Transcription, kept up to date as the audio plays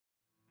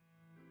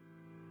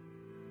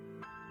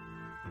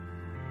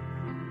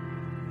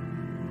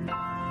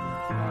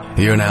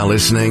You're now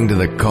listening to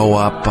the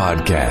Co-op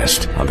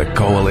Podcast on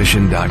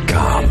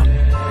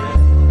thecoalition.com.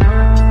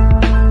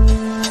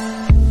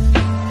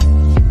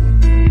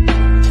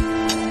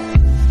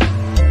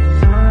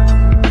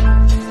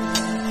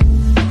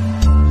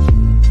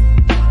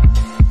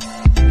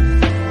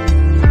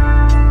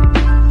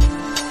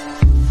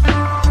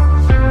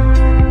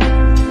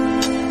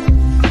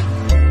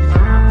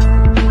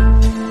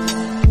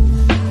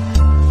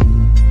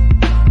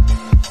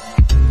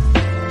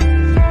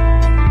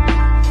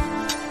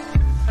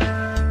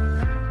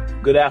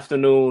 Good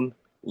afternoon,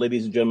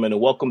 ladies and gentlemen,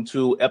 and welcome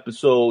to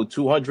episode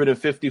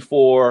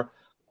 254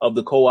 of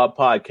the Co-op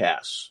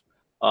Podcast.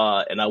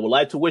 And I would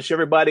like to wish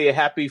everybody a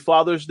happy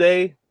Father's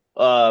Day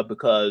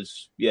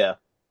because,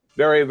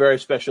 very, very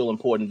special,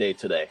 important day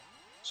today.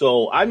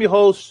 So I'm your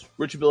host,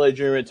 Richard Bill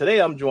Jr., and today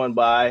I'm joined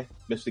by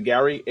Mr.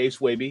 Gary Ace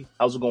Waby.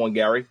 How's it going,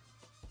 Gary?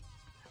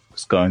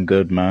 It's going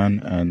good,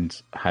 man,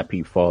 and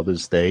happy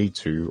Father's Day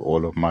to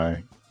all of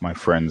my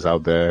friends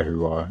out there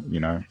who are,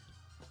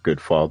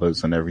 good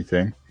fathers and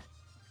everything.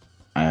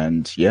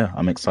 And yeah,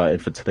 I'm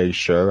excited for today's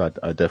show.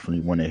 I definitely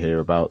want to hear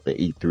about the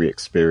E3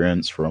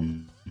 experience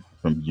from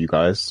you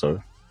guys.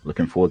 So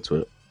looking forward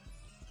to it.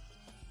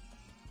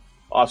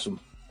 Awesome.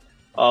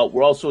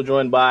 We're also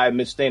joined by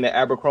Miss Dana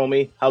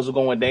Abercrombie. How's it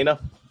going, Dana?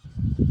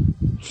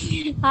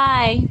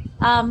 Hi.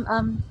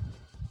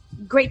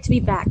 Great to be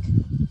back.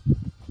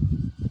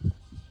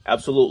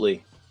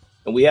 Absolutely.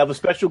 And we have a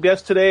special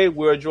guest today.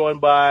 We're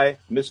joined by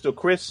Mr.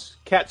 Chris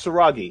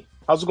Katsuragi.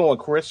 How's it going,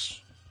 Chris?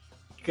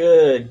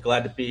 Good.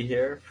 Glad to be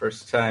here.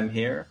 First time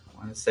here. I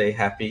want to say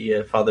happy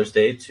Father's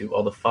Day to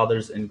all the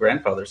fathers and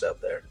grandfathers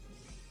out there.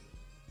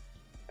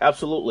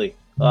 Absolutely.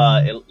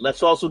 And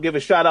let's also give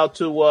a shout out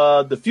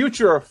to the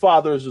future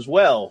fathers as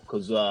well,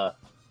 because,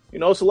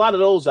 it's a lot of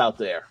those out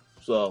there.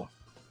 So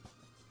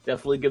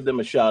definitely give them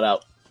a shout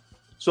out.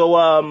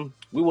 So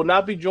we will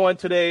not be joined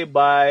today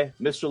by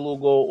Mr.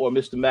 Lugo or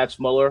Mr. Max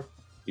Muller.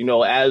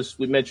 As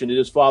we mentioned, it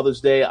is Father's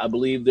Day. I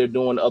believe they're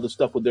doing other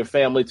stuff with their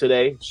family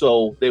today.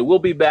 So they will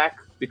be back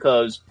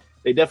because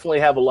they definitely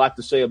have a lot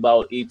to say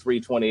about E3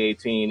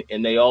 2018.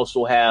 And they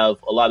also have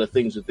a lot of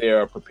things that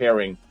they're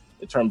preparing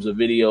in terms of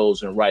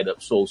videos and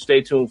write-ups. So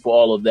stay tuned for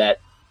all of that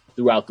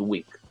throughout the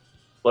week.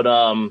 But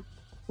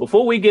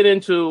before we get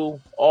into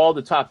all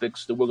the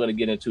topics that we're going to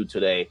get into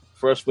today,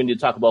 first we need to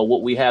talk about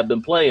what we have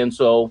been playing.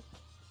 So,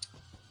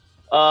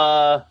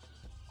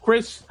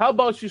 Chris, how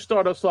about you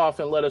start us off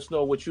and let us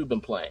know what you've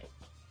been playing?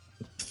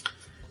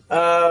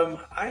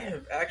 I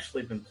have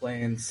actually been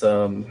playing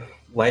some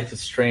Life is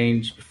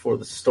Strange Before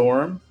the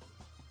Storm.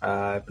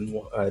 I've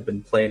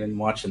been playing and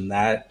watching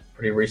that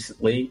pretty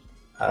recently.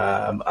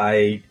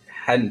 I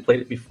hadn't played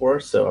it before,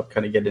 so I'm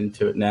kind of getting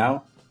into it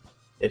now.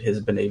 It has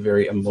been a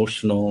very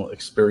emotional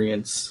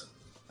experience,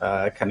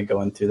 kind of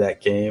going through that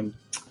game.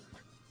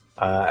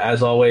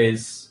 As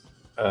always,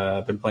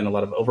 I've been playing a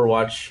lot of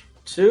Overwatch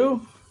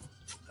 2.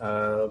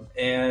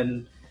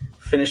 And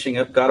finishing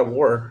up God of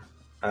War,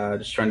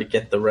 just trying to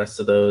get the rest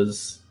of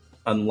those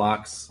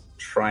unlocks,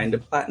 trying to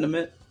platinum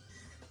it,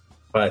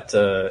 but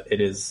it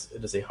is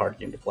a hard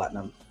game to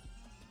platinum.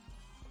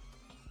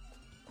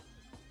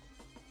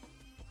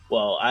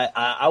 Well,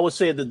 I would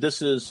say that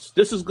this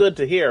is good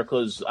to hear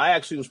because I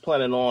actually was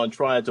planning on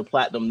trying to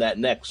platinum that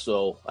next,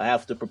 so I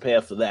have to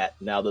prepare for that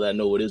now that I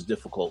know it is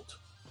difficult.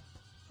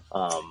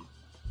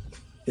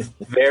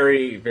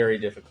 Very, very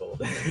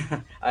difficult.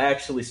 I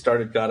actually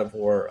started God of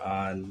War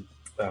on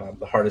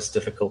the hardest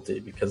difficulty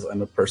because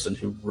I'm a person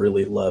who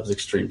really loves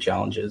extreme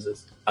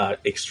challenges.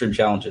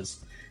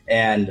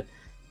 And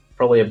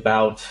probably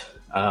about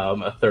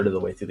a third of the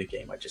way through the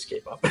game, I just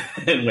gave up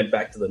and went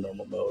back to the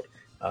normal mode.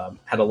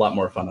 Had a lot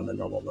more fun on the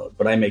normal mode,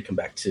 but I may come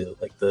back to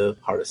the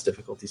hardest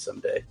difficulty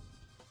someday.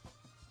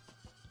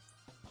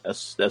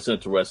 That's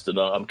interesting.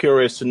 I'm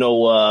curious to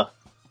know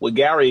what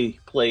Gary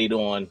played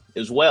on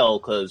as well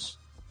because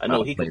I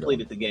know he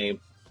completed the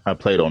game. I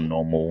played on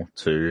normal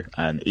too,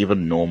 and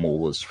even normal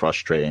was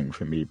frustrating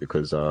for me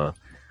because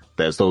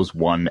there's those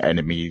one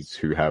enemies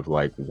who have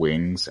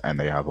wings and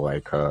they have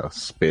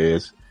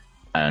spears,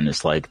 and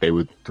it's they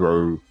would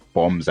throw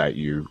bombs at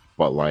you,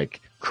 but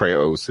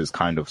Kratos is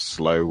kind of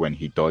slow when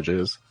he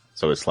dodges,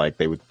 so it's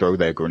they would throw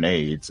their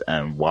grenades,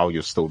 and while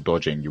you're still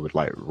dodging, you would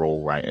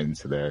roll right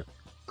into their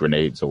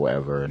grenades or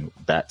whatever, and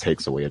that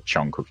takes away a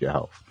chunk of your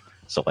health.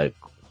 So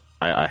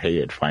I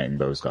hated fighting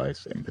those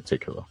guys in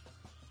particular.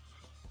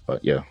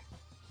 But yeah,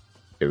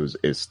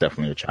 it's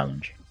definitely a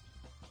challenge.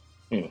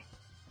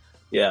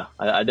 Yeah,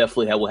 I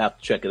definitely will have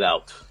to check it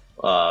out.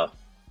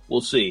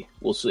 We'll see.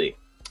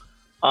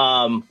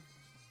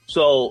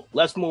 So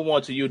let's move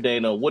on to you,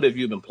 Dana. What have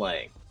you been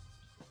playing?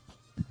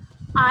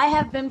 I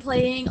have been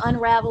playing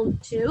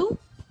Unraveled 2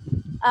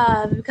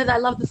 because I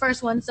love the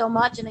first one so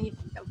much, and then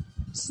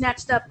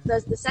snatched up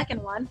the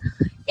second one.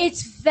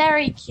 It's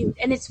very cute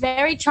and it's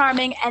very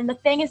charming, and the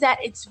thing is that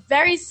it's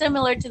very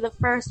similar to the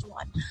first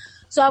one.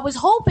 So I was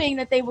hoping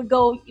that they would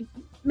go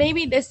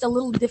maybe just a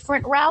little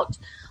different route,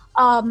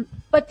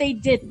 but they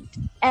didn't.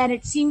 And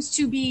it seems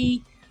to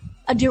be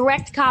a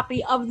direct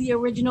copy of the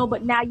original,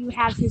 but now you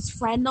have his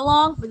friend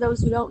along. For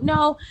those who don't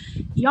know,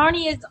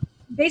 Yarny is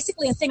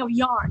basically a thing of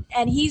yarn,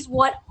 and he's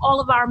what all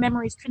of our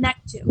memories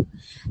connect to.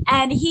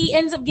 And he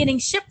ends up getting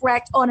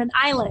shipwrecked on an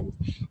island,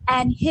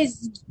 and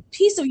his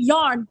piece of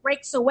yarn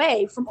breaks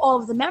away from all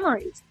of the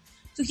memories.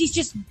 So he's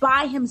just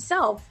by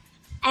himself,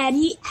 and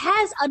he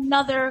has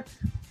another,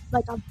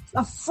 like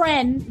a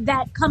friend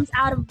that comes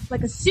out of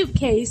like a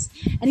suitcase,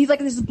 and he's like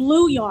this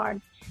blue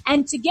yarn.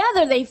 And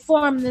together they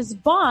form this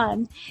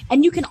bond,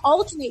 and you can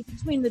alternate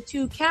between the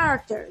two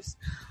characters.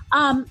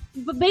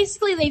 But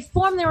basically they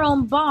form their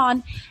own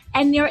bond,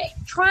 and they're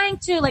trying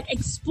to like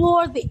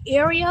explore the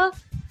area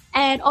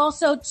and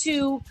also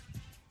to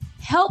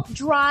help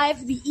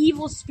drive the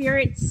evil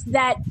spirits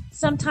that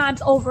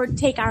sometimes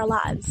overtake our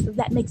lives, if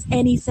that makes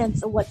any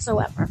sense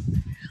whatsoever.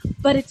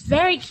 But it's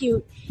very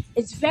cute.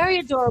 It's very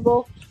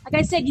adorable. Like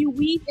I said, you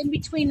weave in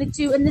between the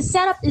two, and the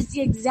setup is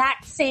the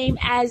exact same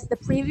as the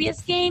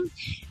previous game.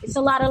 It's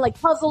a lot of like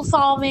puzzle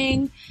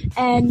solving,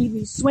 and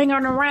you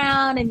swinging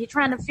around, and you're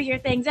trying to figure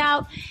things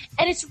out.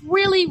 And it's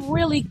really,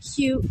 really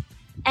cute,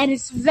 and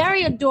it's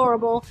very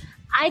adorable.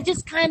 I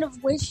just kind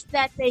of wish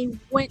that they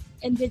went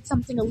and did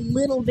something a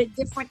little bit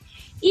different,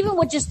 even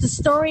with just the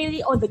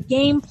story or the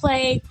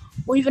gameplay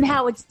or even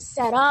how it's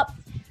set up.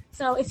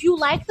 So if you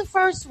like the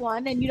first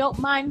one and you don't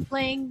mind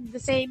playing the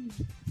same,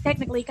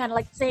 technically kind of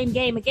like the same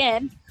game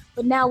again,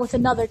 but now with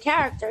another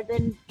character,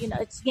 then, you know,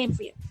 it's a game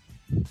for you.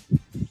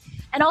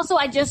 And also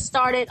I just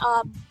started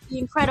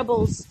the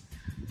Incredibles,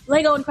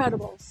 Lego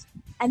Incredibles.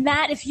 And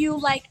that, if you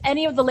like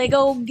any of the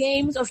Lego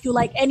games, or if you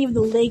like any of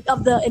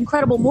the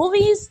Incredible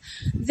movies,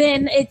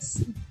 then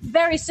it's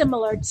very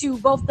similar to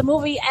both the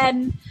movie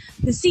and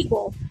the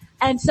sequel.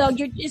 And so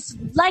it's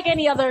like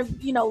any other,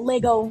 you know,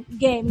 Lego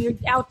game. You're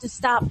out to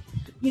stop,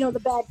 you know, the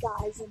bad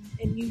guys,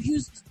 and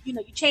you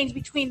change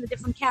between the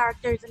different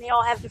characters, and they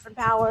all have different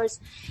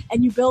powers,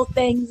 and you build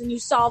things, and you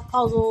solve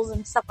puzzles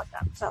and stuff like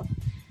that. So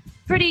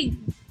pretty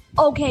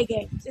okay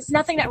games. It's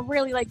nothing that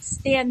really like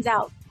stands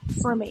out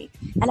for me.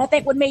 And I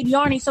think what made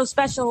Yarny so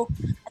special,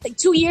 I think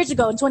 2 years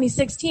ago in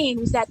 2016,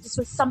 was that this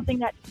was something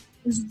that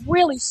was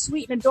really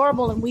sweet and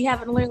adorable, and we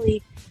haven't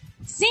really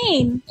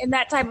seen in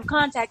that type of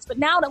context. But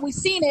now that we've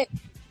seen it,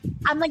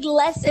 I'm like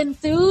less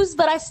enthused,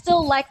 but I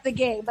still like the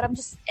game. But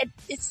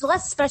it's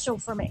less special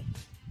for me.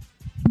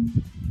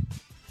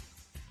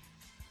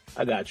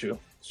 I got you.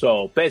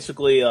 So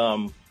basically,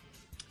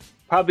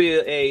 probably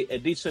a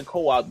decent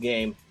co-op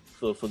game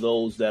for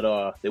those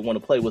that they want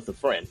to play with a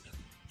friend.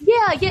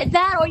 Yeah,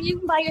 that, or you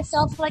can by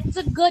yourself. Like, it's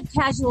a good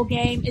casual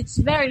game. It's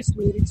very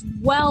sweet. It's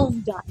well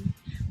done.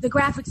 The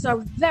graphics are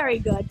very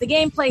good. The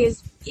gameplay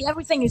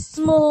everything is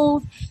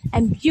smooth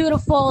and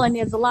beautiful, and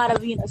there's a lot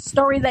of, you know,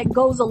 story that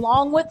goes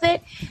along with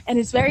it, and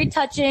it's very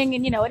touching,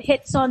 and, you know, it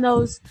hits on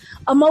those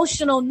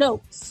emotional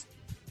notes.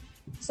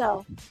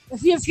 So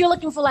if you're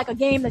looking for like a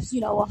game that's,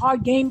 you know, a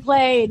hard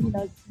gameplay and, you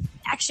know,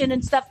 action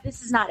and stuff,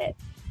 this is not it.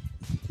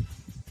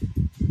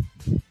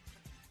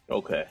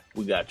 Okay,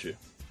 we got you.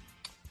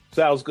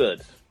 Sounds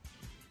good.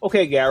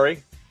 Okay,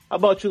 Gary, how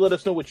about you let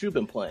us know what you've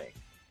been playing?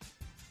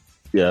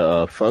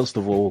 Yeah, first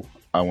of all,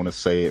 I want to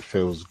say it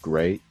feels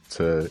great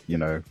to, you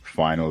know,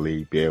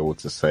 finally be able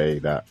to say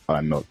that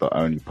I'm not the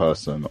only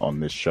person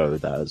on this show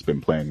that has been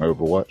playing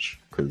Overwatch,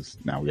 because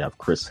now we have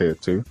Chris here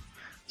too.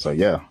 So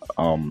yeah,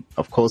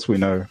 of course we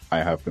know I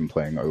have been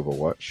playing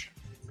Overwatch,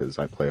 because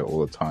I play it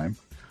all the time.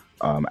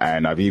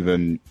 And I've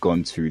even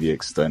gone to the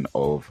extent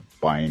of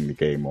buying the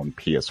game on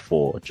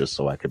PS4 just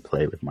so I could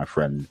play with my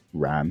friend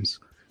Rams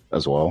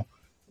as well,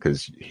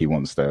 because he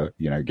wants to,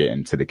 you know, get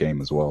into the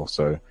game as well.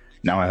 So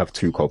now I have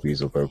 2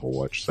 copies of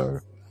Overwatch. So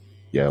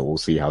yeah, we'll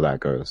see how that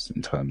goes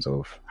in terms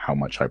of how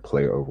much I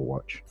play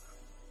Overwatch.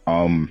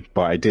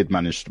 But I did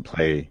manage to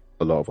play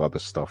a lot of other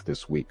stuff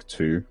this week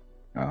too,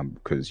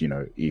 because, you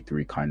know,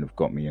 E3 kind of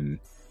got me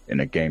in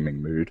a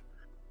gaming mood.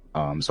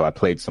 So I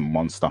played some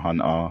Monster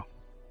Hunter.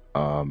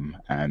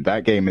 And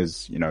that game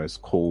is, you know, it's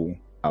cool.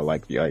 I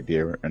like the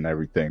idea and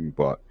everything,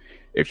 but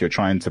if you're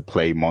trying to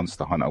play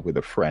Monster Hunter with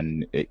a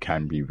friend, it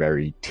can be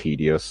very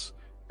tedious,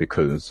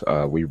 because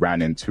we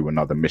ran into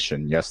another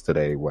mission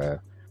yesterday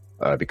where,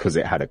 because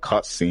it had a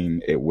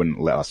cutscene, it wouldn't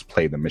let us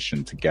play the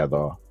mission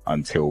together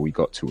until we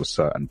got to a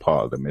certain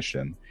part of the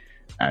mission.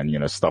 And, you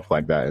know, stuff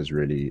like that is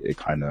really, it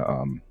kind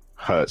of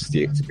hurts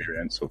the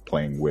experience of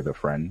playing with a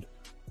friend.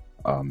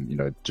 You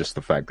know, just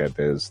the fact that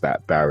there's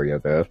that barrier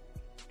there.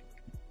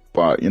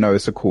 But, you know,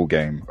 it's a cool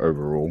game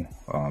overall.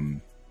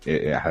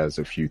 It has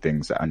a few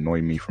things that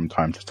annoy me from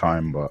time to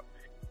time, but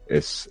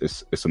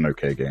it's an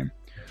okay game.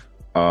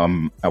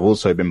 I've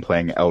also been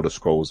playing Elder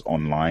Scrolls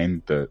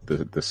Online,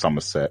 the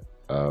Somerset,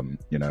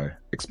 you know,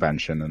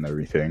 expansion and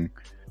everything.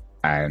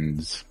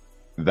 And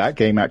that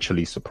game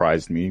actually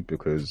surprised me,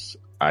 because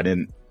I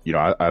didn't, you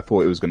know, I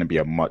thought it was going to be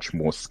a much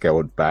more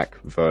scaled back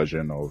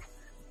version of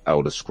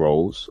Elder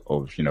Scrolls,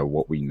 of, you know,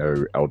 what we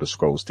know Elder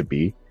Scrolls to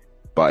be.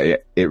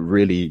 But it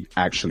really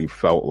actually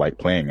felt like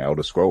playing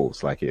Elder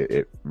Scrolls. Like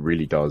it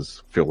really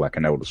does feel like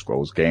an Elder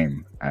Scrolls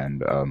game.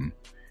 And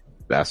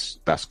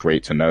that's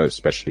great to know,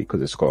 especially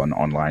because it's got an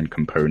online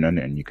component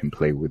and you can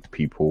play with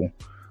people.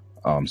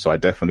 So I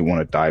definitely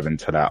want to dive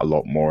into that a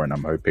lot more, and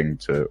I'm hoping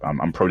to.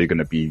 I'm probably going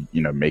to be,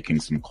 making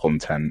some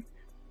content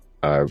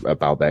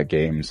about that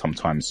game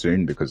sometime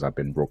soon, because I've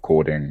been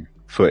recording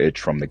footage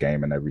from the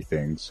game and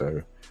everything.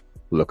 So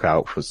look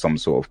out for some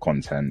sort of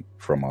content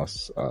from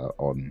us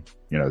on,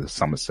 the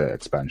Somerset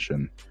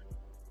expansion.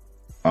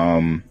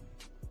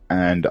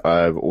 And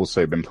I've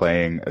also been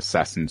playing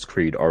Assassin's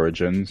Creed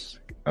Origins.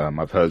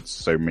 I've heard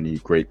so many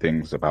great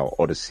things about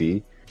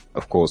Odyssey.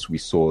 Of course, we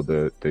saw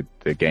the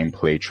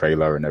gameplay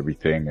trailer and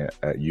everything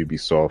at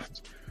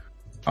Ubisoft.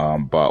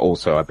 But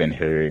also I've been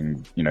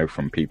hearing,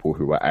 from people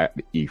who were at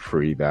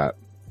E3 that,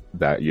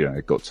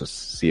 got to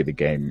see the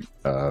game,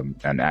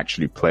 and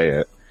actually play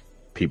it.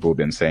 People have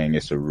been saying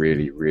it's a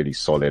really, really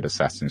solid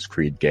Assassin's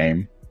Creed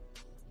game.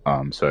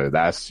 So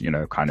that's,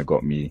 kind of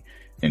got me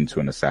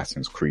into an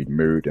Assassin's Creed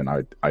mood, and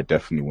I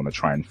definitely want to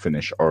try and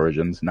finish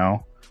Origins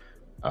now.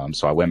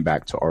 So I went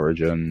back to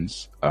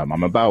Origins.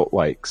 I'm about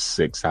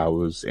 6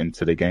 hours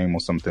into the game or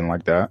something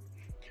like that.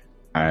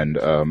 And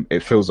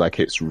it feels like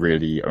it's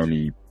really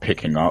only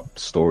picking up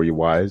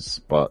story-wise,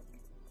 but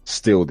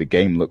still the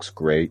game looks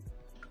great.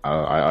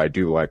 I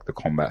do like the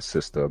combat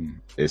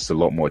system. It's a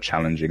lot more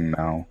challenging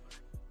now.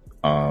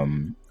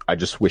 I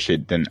just wish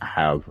it didn't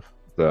have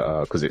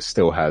because it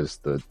still has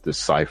the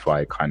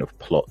sci-fi kind of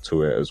plot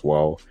to it as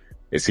well.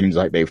 It seems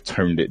like they've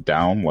toned it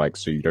down,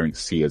 so you don't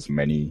see as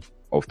many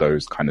of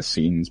those kind of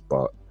scenes,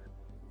 but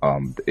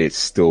it's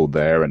still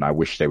there, and I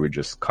wish they would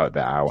just cut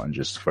that out and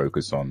just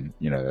focus on,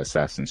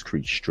 Assassin's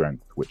Creed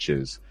strength, which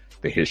is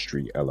the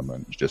history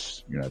element.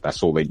 Just,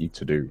 that's all they need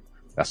to do.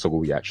 That's all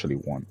we actually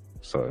want.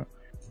 So,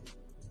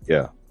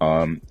 yeah.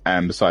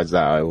 And besides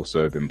that, I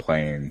also have been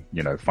playing,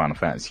 Final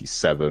Fantasy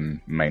VII,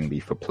 mainly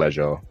for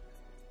pleasure.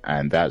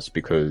 And that's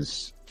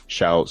because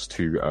shouts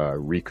to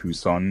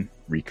Riku-san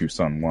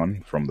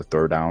 1 from the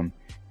Throwdown.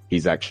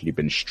 He's actually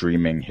been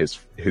streaming his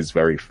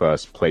very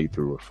first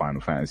playthrough of Final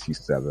Fantasy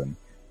VII.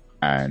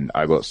 And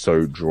I got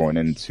so drawn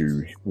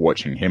into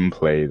watching him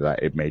play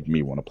that it made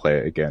me want to play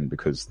it again,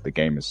 because the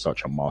game is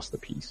such a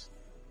masterpiece.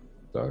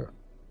 So,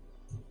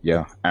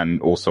 yeah.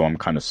 And also I'm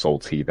kind of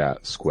salty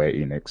that Square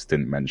Enix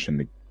didn't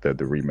mention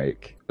the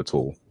remake at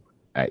all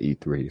at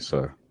E3.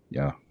 So,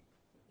 yeah.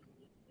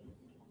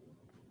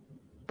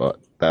 But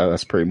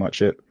that's pretty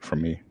much it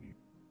from me.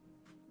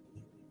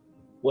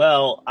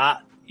 Well,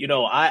 I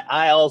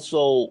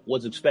also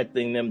was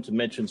expecting them to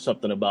mention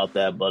something about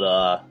that,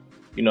 but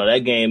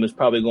that game is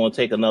probably going to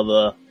take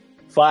another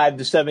 5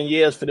 to 7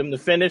 years for them to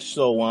finish.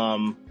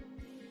 So,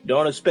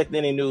 don't expect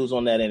any news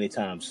on that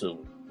anytime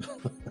soon.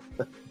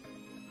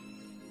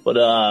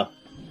 But,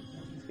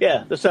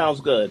 yeah, that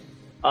sounds good.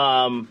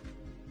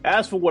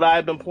 As for what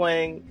I've been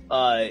playing,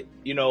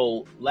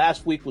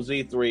 last week was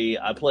E3.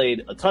 I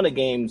played a ton of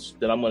games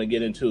that I'm going to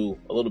get into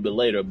a little bit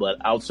later, but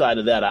outside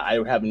of that,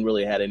 I haven't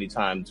really had any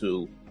time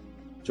to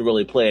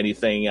really play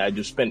anything. I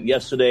just spent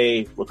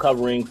yesterday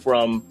recovering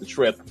from the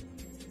trip,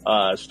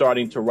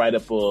 starting to write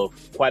up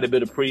quite a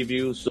bit of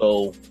previews.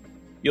 So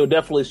you'll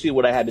definitely see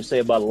what I had to say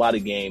about a lot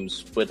of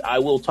games, but I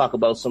will talk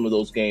about some of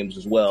those games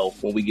as well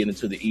when we get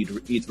into the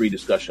E3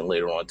 discussion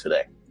later on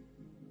today.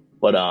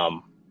 But,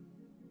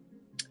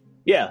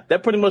 yeah,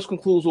 that pretty much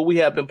concludes what we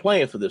have been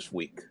playing for this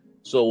week.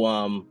 So,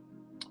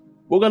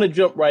 we're going to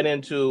jump right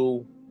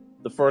into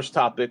the first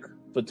topic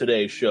for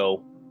today's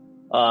show.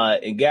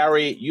 And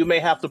Gary, you may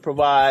have to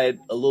provide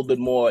a little bit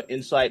more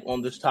insight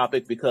on this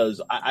topic,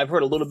 because I've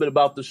heard a little bit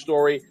about the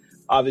story.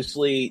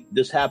 Obviously,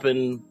 this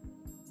happened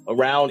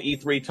around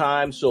E3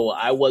 time, so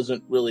I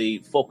wasn't really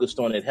focused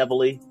on it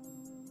heavily.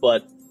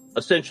 But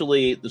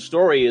essentially, the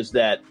story is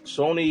that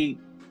Sony,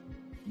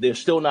 they're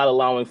still not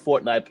allowing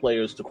Fortnite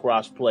players to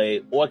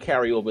cross-play or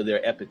carry over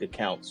their Epic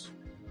accounts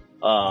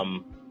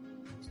on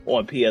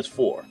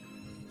PS4.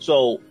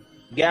 So,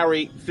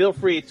 Gary, feel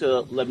free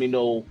to let me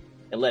know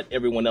and let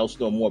everyone else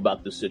know more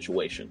about this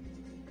situation.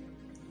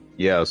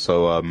 Yeah,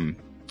 so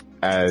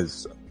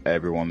as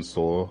everyone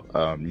saw,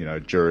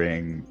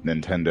 during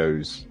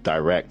Nintendo's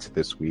Direct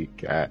this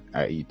week at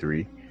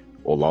E3,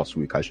 or last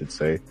week, I should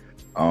say,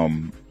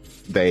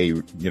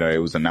 it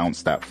was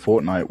announced that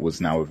Fortnite was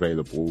now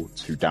available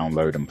to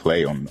download and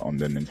play on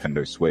the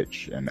Nintendo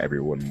Switch, and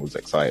everyone was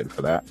excited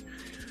for that.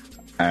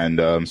 And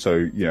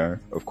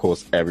of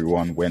course,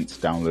 everyone went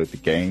to download the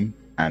game.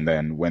 And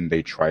then when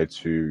they tried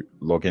to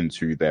log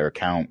into their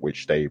account,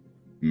 which they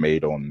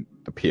made on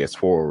the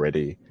PS4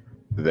 already,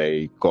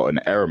 they got an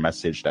error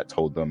message that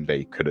told them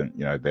they couldn't,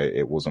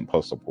 it wasn't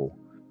possible.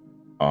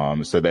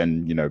 So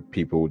then,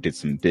 people did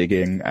some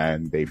digging,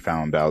 and they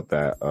found out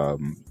that,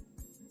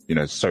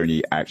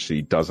 Sony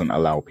actually doesn't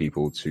allow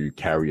people to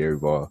carry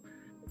over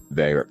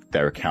their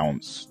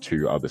accounts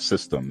to other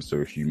systems. So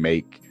if you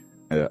make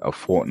a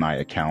Fortnite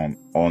account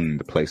on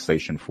the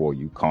PlayStation 4,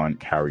 you can't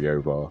carry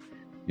over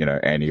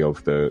any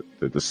of the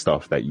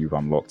stuff that you've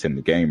unlocked in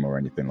the game or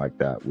anything like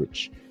that,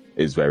 which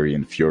is very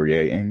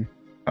infuriating,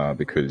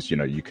 because,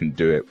 you can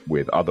do it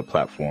with other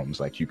platforms.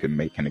 Like, you can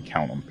make an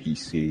account on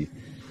PC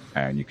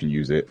and you can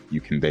use it.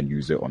 You can then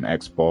use it on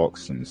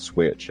Xbox and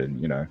Switch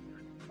and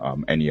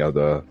any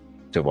other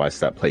device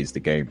that plays the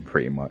game,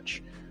 pretty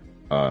much.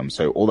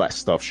 So all that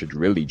stuff should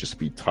really just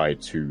be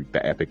tied to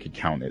the Epic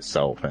account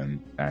itself,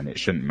 and it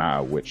shouldn't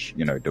matter which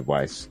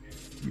device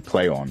you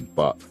play on.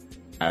 But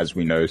as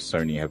we know,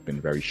 Sony have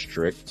been very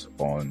strict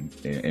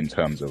in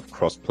terms of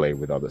crossplay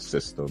with other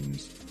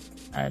systems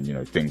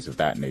and things of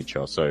that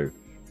nature. So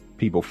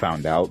people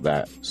found out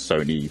that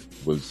Sony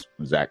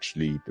was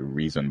actually the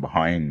reason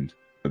behind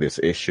this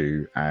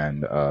issue,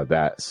 and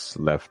that's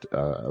left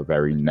a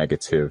very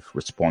negative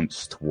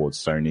response towards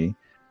Sony.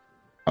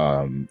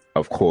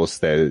 Of course,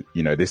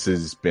 this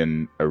has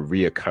been a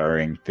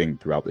reoccurring thing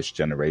throughout this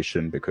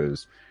generation,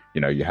 because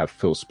you have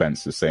Phil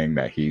Spencer saying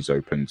that he's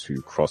open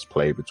to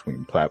crossplay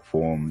between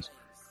platforms.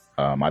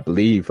 I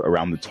believe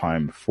around the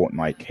time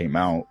Fortnite came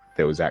out,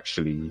 there was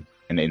actually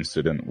an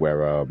incident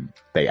where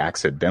they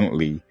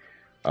accidentally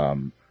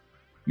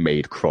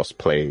made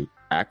crossplay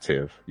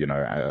active,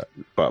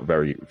 but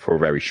for a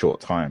very short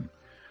time.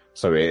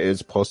 So it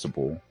is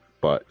possible,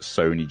 but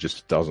Sony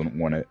just doesn't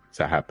want it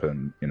to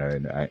happen,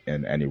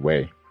 in any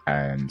way.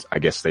 And I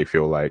guess they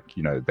feel like,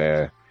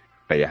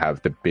 they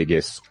have the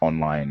biggest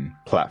online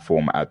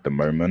platform at the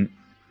moment.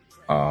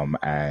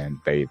 And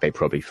they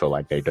probably feel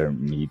like they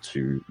don't need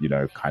to,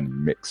 kind of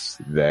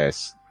mix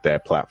their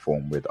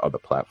platform with other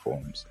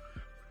platforms.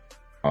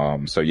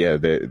 So yeah,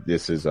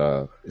 this is,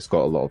 it's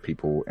got a lot of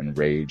people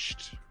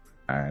enraged,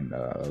 and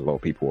a lot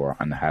of people are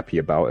unhappy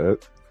about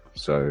it.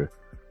 So,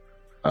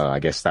 I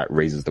guess that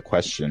raises the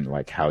question,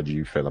 like, how do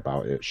you feel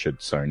about it? Should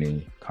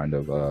Sony kind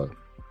of,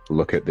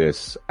 look at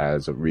this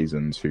as a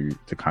reason to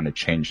kind of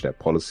change their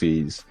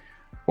policies,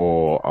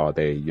 or are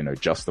they,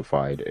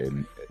 justified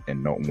in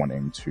not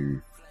wanting to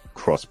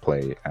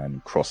cross-play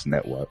and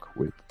cross-network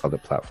with other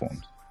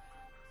platforms?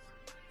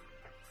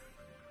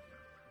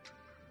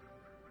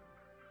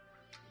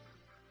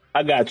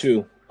 I got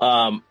you.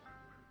 I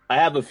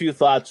have a few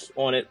thoughts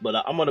on it, but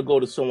I'm going to go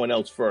to someone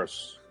else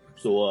first.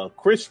 So,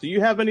 Chris, do you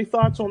have any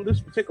thoughts on this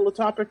particular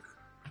topic?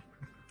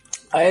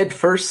 I had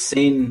first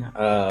seen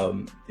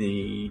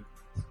the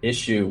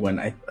issue when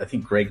I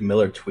think Greg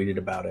Miller tweeted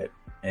about it,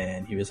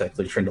 and he was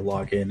actually trying to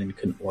log in and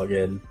couldn't log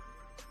in.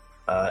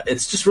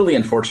 It's just really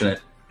unfortunate,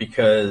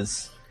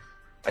 because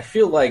I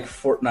feel like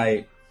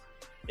Fortnite,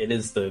 it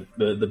is the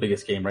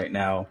biggest game right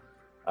now,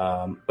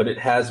 but it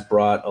has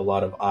brought a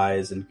lot of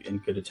eyes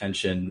and good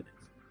attention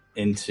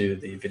into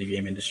the video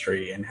game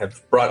industry, and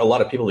have brought a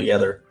lot of people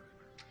together.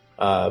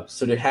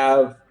 So to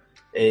have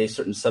a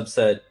certain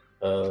subset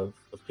of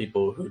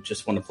people who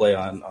just want to play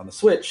on the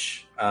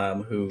Switch,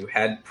 who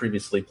had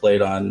previously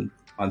played on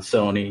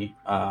Sony,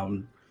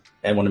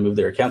 and want to move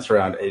their accounts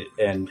around,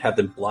 and have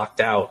them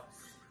blocked out,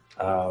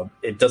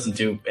 it doesn't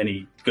do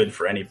any good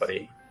for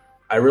anybody.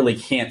 I really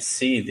can't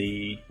see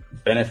the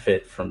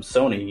benefit from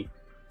Sony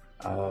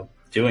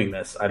doing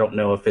this. I don't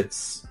know if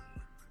it's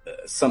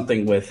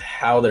something with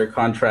how their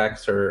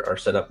contracts are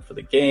set up for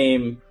the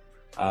game,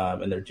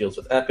 and their deals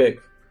with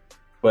Epic,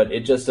 but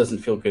it just doesn't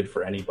feel good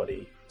for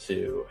anybody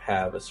to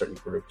have a certain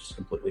group just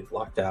completely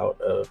blocked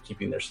out of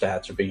keeping their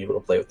stats or being able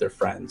to play with their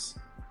friends.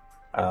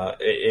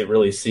 It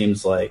really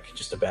seems like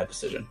just a bad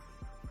decision.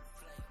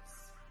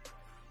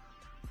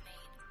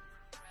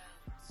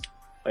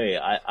 Hey,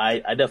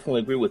 I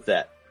definitely agree with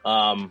that.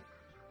 How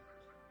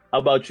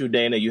about you,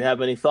 Dana? You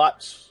have any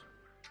thoughts?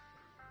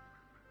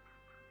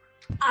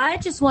 I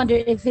just wonder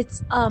if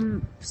it's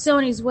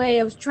Sony's way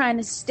of trying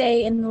to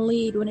stay in the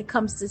lead when it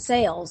comes to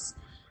sales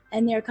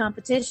and their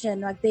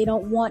competition. Like, they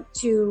don't want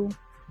to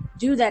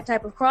do that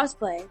type of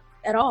crossplay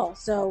at all.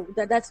 So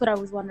that's what I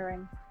was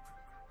wondering.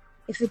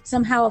 If it's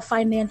somehow a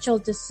financial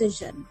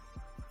decision.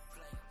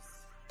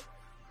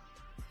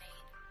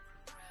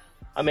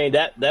 I mean,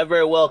 that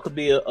very well could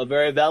be a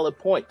very valid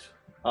point.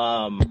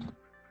 I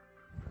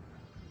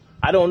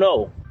don't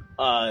know.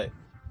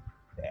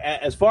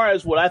 As far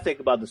as what I think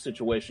about the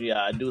situation,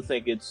 yeah, I do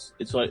think it's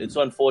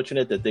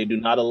unfortunate that they do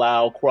not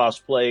allow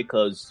crossplay,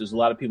 because there's a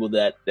lot of people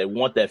that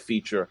want that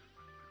feature.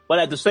 But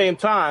at the same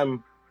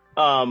time,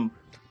 I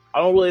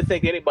don't really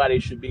think anybody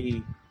should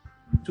be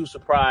too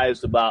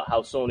surprised about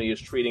how Sony is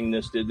treating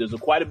this. There's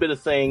quite a bit of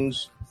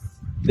things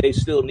they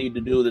still need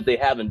to do that they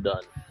haven't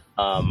done.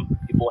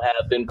 People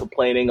have been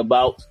complaining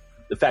about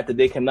the fact that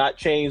they cannot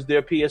change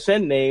their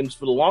PSN names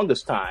for the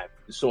longest time.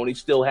 Sony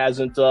still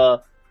hasn't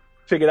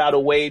figured out a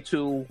way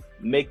to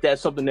make that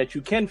something that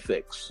you can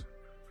fix.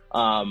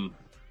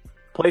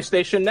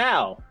 PlayStation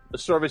Now, a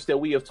service that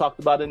we have talked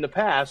about in the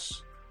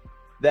past,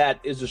 that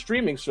is a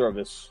streaming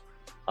service.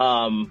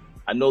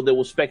 I know there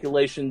was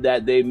speculation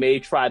that they may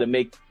try to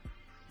make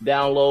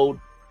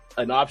download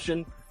an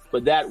option,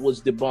 but that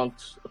was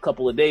debunked a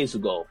couple of days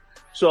ago.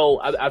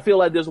 So I feel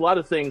like there's a lot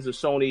of things that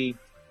Sony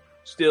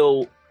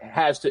still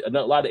has to, a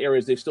lot of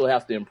areas they still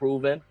have to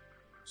improve in.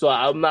 So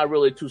I'm not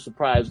really too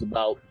surprised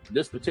about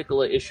this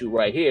particular issue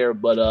right here,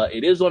 but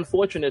it is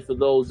unfortunate for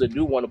those that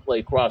do want to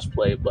play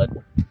crossplay. But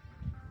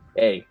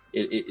hey,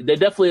 there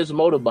definitely is a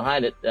motive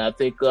behind it. I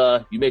think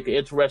you make an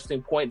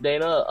interesting point,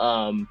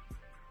 Dana.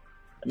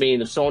 I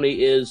mean, Sony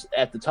is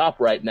at the top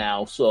right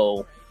now,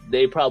 so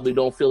they probably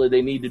don't feel that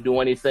they need to do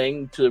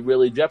anything to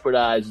really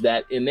jeopardize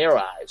that in their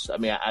eyes. I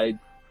mean,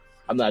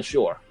 I'm not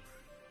sure.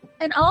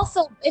 And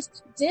also, if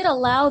they did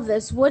allow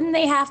this, wouldn't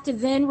they have to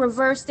then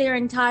reverse their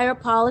entire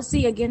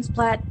policy against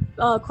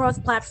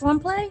cross-platform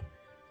play?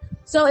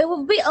 So it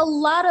would be a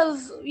lot of,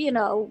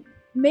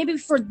 maybe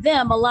for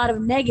them, a lot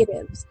of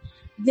negatives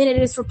than it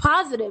is for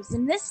positives.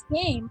 And this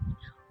game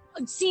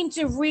seemed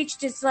to reach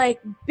this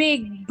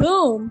big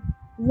boom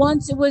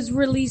once it was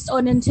released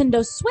on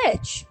Nintendo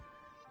Switch.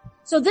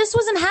 So this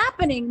wasn't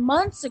happening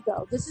months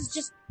ago. This is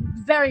just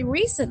very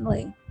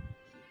recently.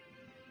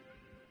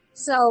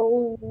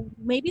 So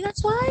maybe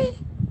that's why.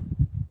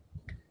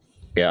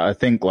 Yeah, I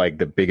think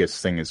the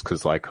biggest thing is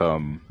because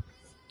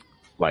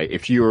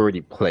if you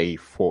already play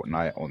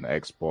Fortnite on the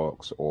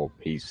Xbox or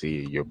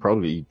PC, you're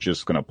probably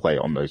just gonna play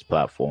on those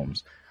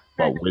platforms.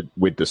 But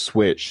with the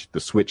Switch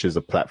is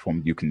a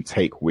platform you can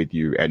take with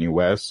you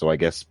anywhere. So I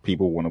guess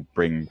people want to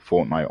bring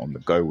Fortnite on the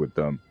go with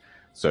them.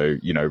 So,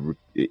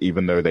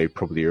 even though they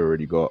probably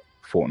already got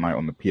Fortnite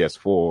on the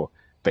PS4,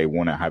 they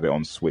want to have it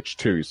on Switch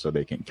too, so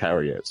they can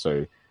carry it.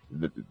 So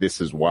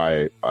this is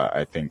why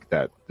I think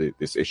that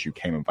this issue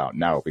came about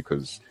now,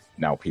 because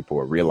now people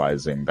are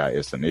realizing that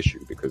it's an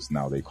issue, because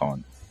now they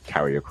can't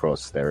carry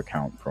across their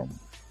account from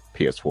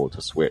PS4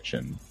 to Switch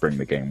and bring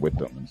the game with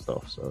them and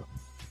stuff. So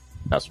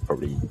that's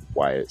probably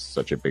why it's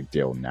such a big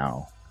deal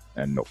now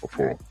and not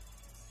before.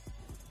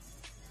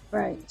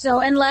 Right. So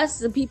unless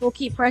the people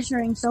keep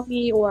pressuring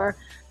Sony or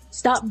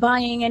stop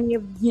buying any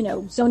of,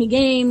 Sony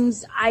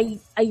games, I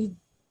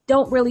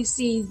don't really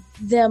see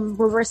them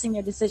reversing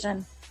their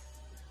decision.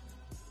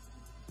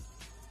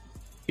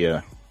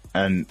 Yeah.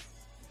 And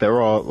there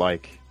are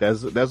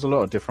there's a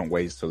lot of different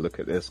ways to look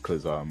at this,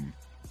 because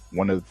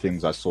one of the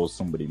things I saw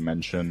somebody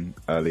mention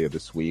earlier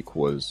this week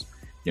was,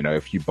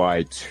 if you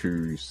buy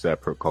 2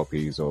 separate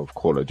copies of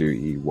Call of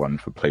Duty, one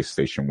for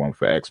PlayStation, one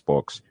for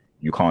Xbox,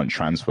 you can't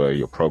transfer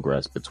your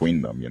progress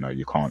between them.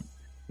 You can't,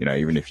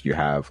 even if you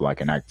have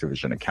an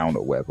Activision account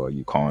or whatever,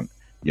 you can't,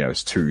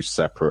 it's 2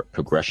 separate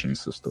progression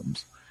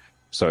systems.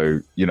 So,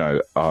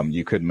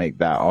 you could make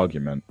that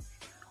argument.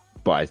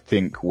 But I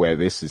think where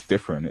this is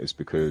different is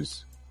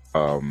because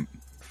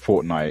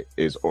Fortnite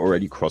is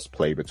already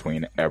cross-play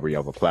between every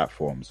other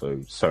platform. So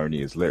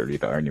Sony is literally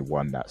the only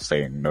one that's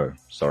saying, no,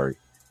 sorry.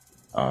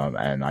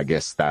 And I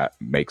guess that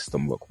makes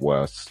them look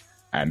worse.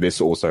 And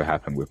this also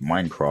happened with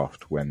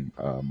Minecraft, when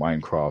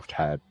Minecraft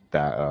had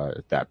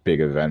that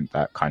big event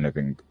that kind of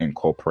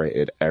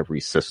incorporated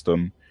every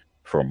system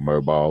from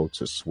mobile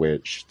to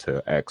Switch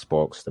to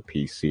Xbox to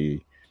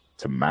PC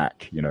to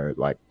Mac.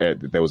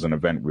 There was an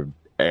event with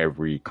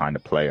every kind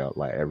of player,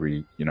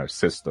 every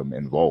system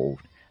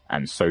involved,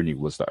 and Sony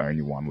was the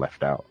only one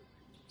left out.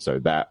 So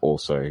that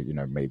also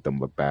made them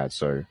look bad.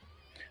 So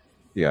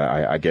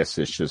yeah, I guess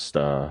it's just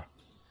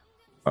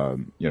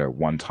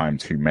one time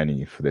too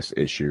many for this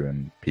issue,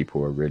 and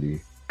people are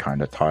really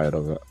kind of tired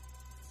of it,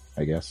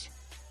 I guess.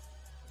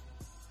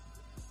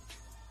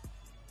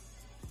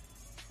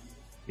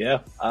 Yeah,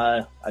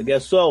 I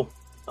guess so.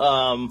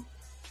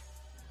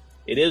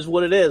 It is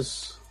what it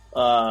is.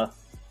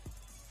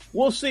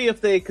 We'll see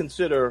if they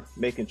consider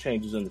making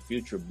changes in the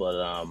future, but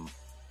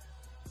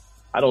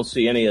I don't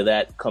see any of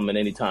that coming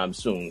anytime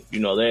soon.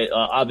 They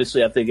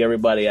obviously, I think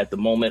everybody at the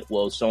moment,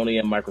 Sony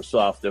and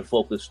Microsoft, they're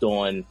focused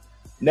on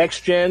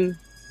next gen,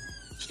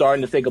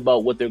 starting to think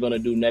about what they're going to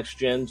do next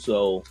gen.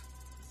 So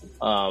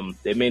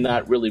they may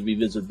not really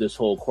revisit this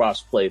whole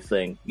crossplay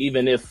thing.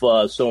 Even if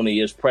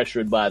Sony is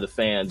pressured by the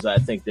fans, I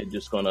think they're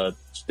just going to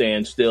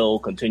stand still,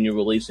 continue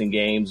releasing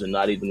games, and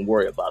not even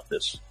worry about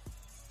this.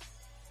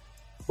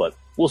 But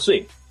we'll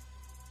see.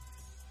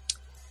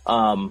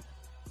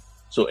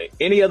 So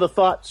any other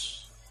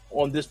thoughts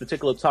on this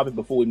particular topic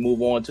before we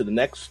move on to the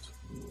next?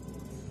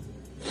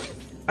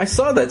 I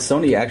saw that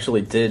Sony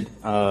actually did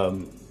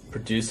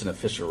produce an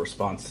official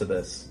response to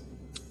this.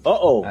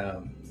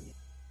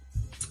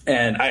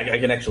 And I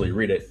can actually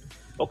read it.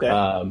 Okay.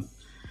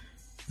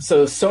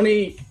 So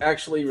Sony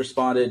actually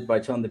responded by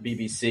telling the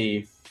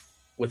BBC,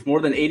 with more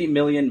than 80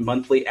 million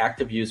monthly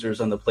active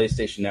users on the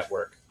PlayStation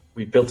Network,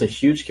 we've built a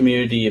huge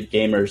community of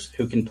gamers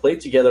who can play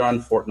together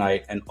on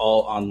Fortnite and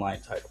all online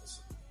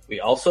titles. We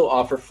also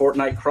offer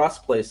Fortnite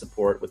crossplay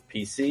support with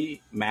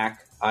PC,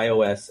 Mac,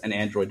 iOS, and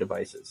Android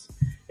devices,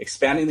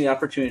 expanding the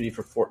opportunity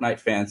for Fortnite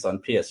fans on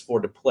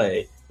PS4 to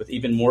play with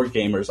even more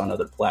gamers on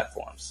other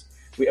platforms.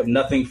 We have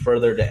nothing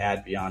further to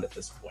add beyond at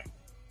this point.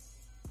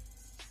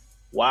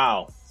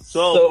 Wow.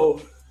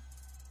 So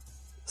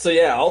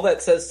yeah, all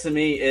that says to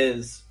me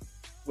is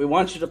we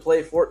want you to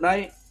play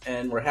Fortnite,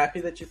 and we're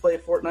happy that you play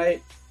Fortnite,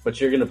 but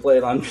you're going to play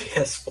it on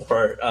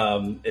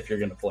PS4 if you're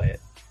going to play it.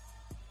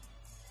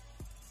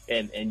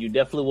 And you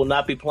definitely will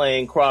not be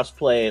playing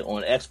crossplay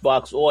on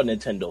Xbox or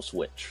Nintendo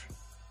Switch.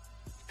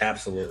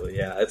 Absolutely,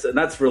 yeah.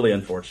 That's really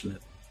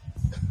unfortunate.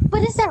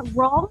 But is that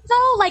wrong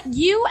though?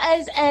 You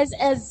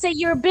as say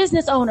you're a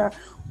business owner,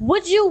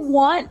 would you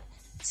want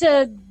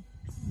to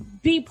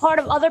be part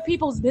of other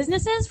people's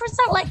businesses for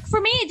some? For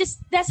me,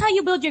 that's how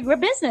you build your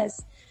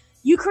business.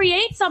 you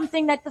create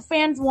something that the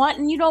fans want,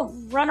 and you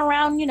don't run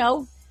around,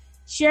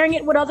 sharing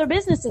it with other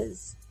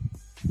businesses.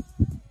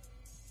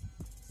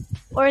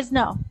 Or is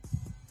no?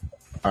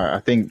 I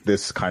think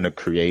this kind of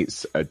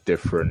creates a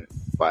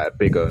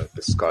bigger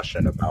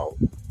discussion about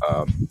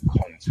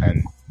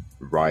content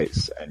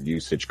rights and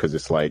usage, because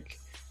it's like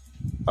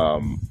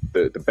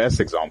the best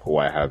example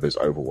I have is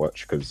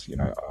Overwatch, because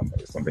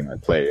it's something I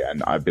play,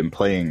 and I've been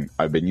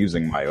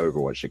using my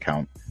Overwatch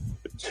account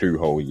for 2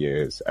 whole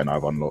years, and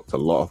I've unlocked a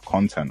lot of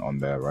content on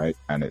there, right?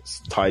 And it's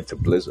tied to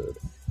Blizzard.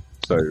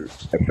 So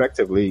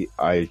effectively,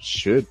 I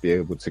should be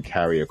able to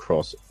carry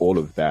across all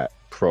of that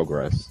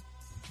progress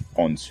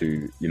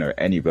onto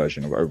any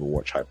version of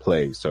Overwatch I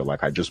play. So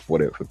like, I just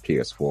bought it for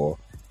PS4.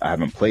 I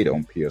haven't played it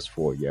on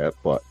PS4 yet,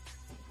 but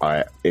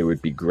it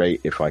would be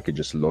great if I could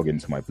just log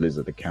into my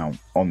Blizzard account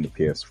on the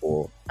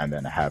PS4 and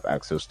then have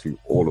access to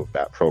all of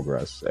that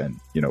progress and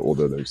all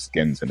of those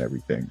skins and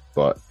everything.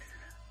 But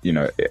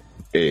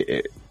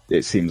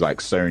it seems like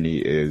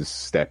Sony is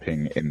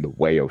stepping in the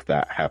way of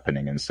that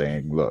happening and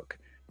saying, look,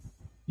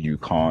 you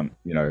can't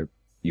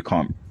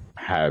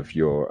have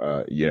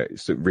your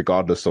so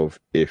regardless of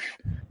if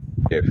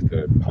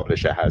the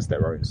publisher has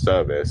their own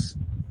service,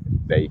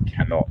 they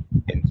cannot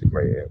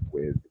integrate it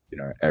with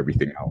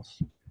everything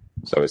else.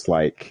 So it's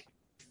like,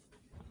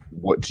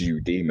 what do you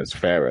deem as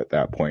fair at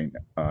that point?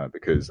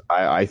 Because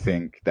I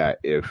think that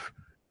if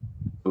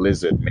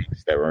Blizzard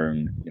makes their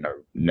own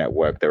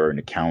network, their own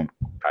account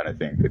kind of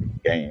thing for the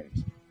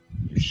games,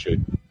 you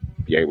should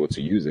be able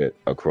to use it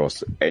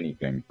across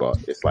anything. But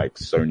it's like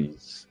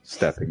Sony's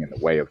stepping in the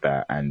way of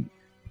that, and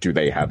do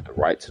they have the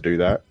right to do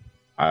that?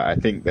 I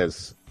think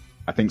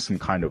some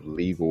kind of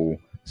legal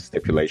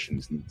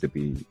stipulations need to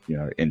be,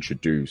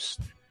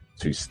 introduced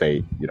to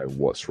state,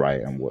 what's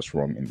right and what's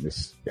wrong in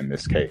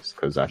this case.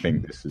 Because I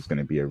think this is going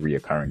to be a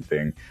reoccurring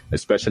thing,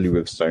 especially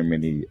with so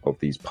many of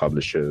these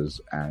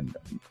publishers and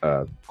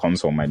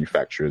console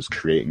manufacturers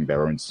creating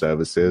their own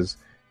services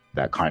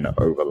that kind of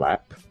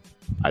overlap.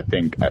 I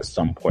think at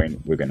some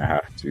point we're going to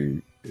have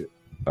to,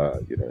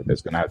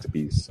 there's going to have to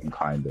be some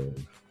kind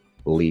of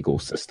legal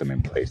system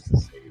in place to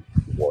say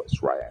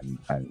what's right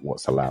and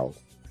what's allowed.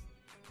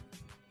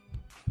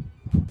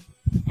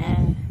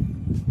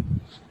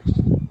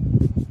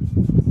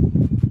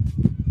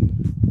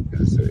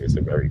 It's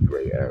a very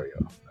gray area,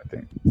 I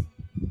think.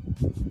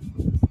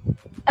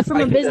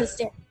 From a business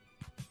standpoint.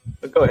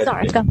 Go ahead.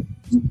 Sorry, go.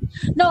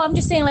 No, I'm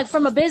just saying, like,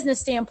 from a business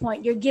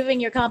standpoint, you're giving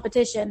your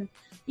competition,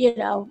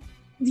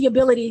 the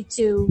ability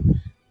to,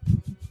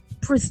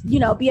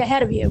 be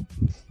ahead of you.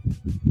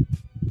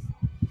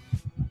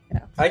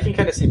 I can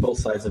kind of see both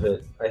sides of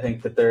it. I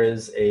think that there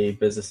is a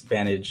business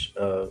advantage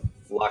of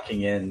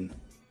locking in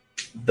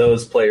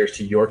those players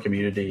to your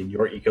community and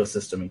your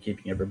ecosystem and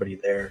keeping everybody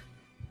there.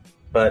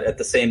 But at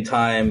the same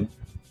time,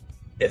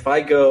 if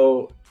I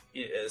go,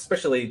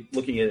 especially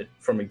looking at it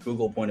from a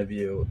Google point of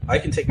view, I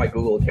can take my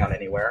Google account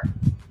anywhere.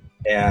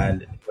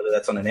 And whether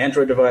that's on an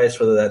Android device,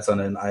 whether that's on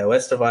an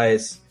iOS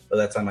device,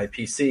 whether that's on my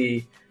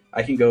PC,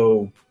 I can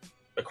go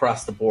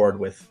across the board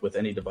with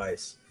any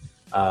device.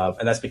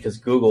 And that's because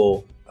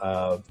Google,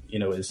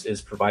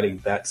 is providing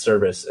that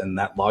service and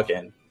that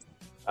login.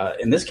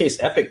 In this case,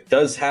 Epic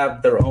does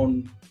have their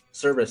own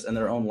service and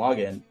their own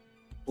login.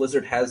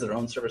 Blizzard has their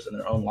own service and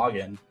their own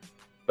login,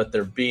 but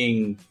they're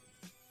being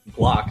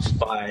blocked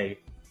by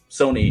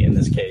Sony in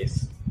this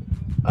case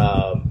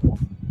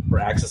for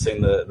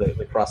accessing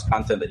the cross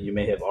content that you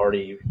may have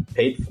already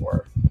paid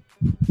for.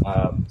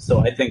 So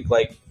I think,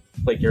 like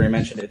Gary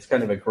mentioned, it's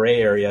kind of a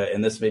gray area,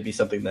 and this may be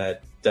something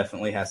that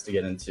definitely has to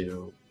get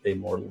into a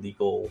more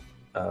legal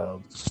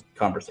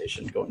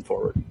conversation going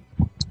forward.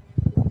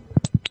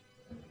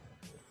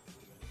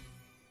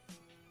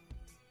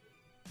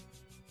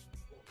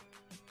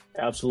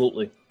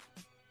 Absolutely.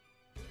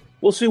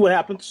 We'll see what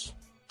happens.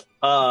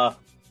 But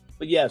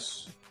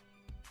yes,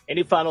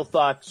 any final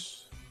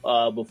thoughts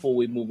before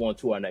we move on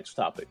to our next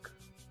topic?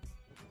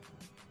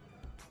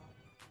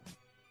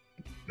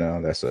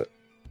 No, that's it.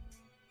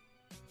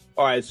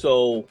 All right,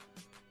 so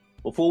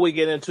before we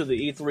get into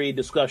the E3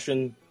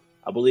 discussion,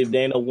 I believe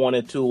Dana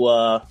wanted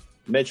to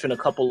mention a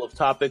couple of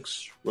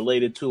topics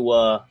related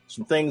to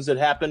some things that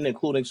happened,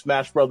 including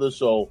Smash Brothers.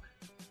 So,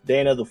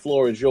 Dana, the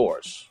floor is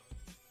yours.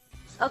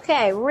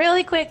 Okay,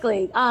 really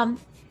quickly.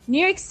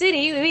 New York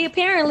City, we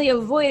apparently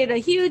avoided a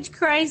huge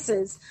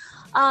crisis.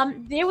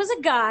 There was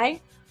a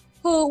guy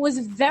who was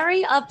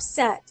very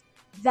upset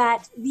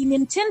that the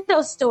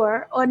Nintendo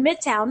store on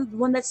Midtown, the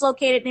one that's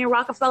located near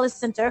Rockefeller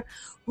Center,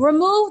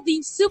 removed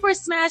the Super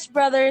Smash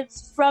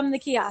Brothers from the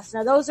kiosk.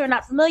 Now, those who are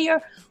not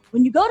familiar,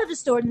 when you go to the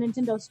store, the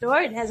Nintendo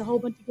store, it has a whole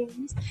bunch of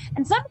games,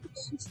 and some of the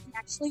games you can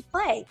actually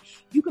play.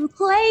 You can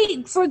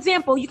play, for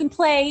example, you can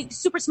play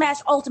Super Smash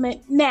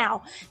Ultimate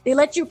now. They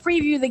let you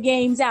preview the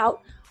games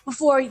out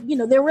before,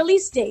 their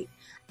release date.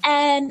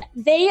 And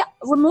they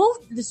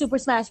removed the Super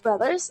Smash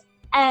Brothers,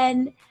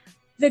 and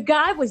the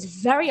guy was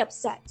very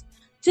upset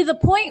to the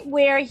point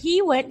where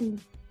he went and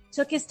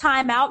took his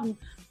time out and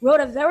wrote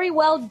a very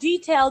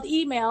well-detailed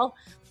email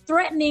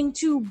threatening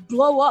to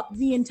blow up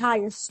the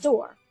entire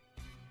store.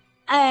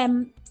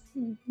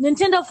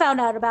 Nintendo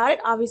found out about it.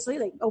 Obviously,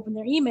 they opened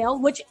their email,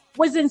 which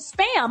was in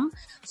spam.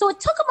 So it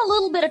took them a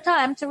little bit of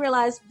time to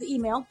realize the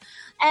email.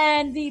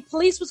 And the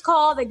police was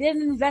called. They did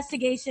an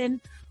investigation,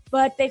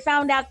 but they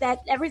found out that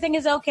everything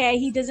is okay.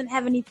 He doesn't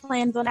have any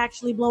plans on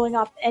actually blowing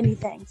up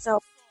anything.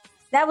 So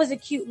that was a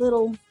cute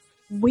little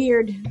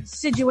weird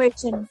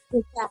situation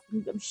with that.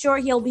 I'm sure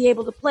he'll be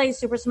able to play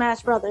Super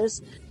Smash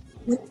Brothers.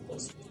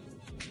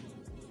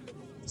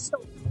 So,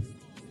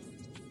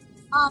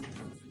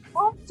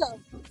 also,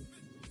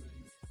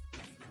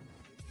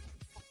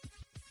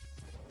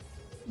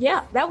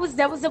 yeah, that was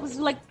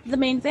like the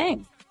main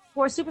thing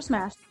for Super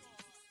Smash.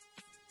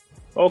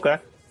 Okay.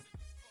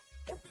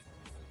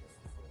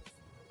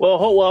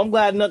 Well, I'm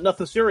glad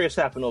nothing serious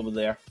happened over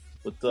there.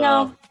 But,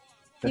 no,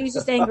 he was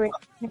just angry,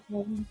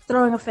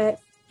 throwing a fit.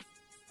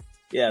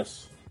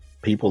 Yes.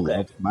 People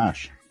love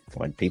Smash.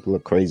 Like, people are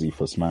crazy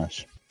for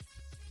Smash.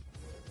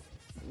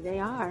 They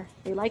are.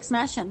 They like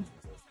smashing.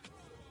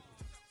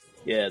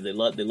 Yeah, they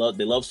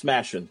love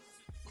smashing.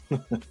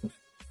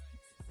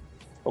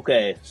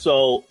 Okay,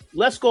 so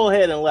let's go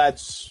ahead and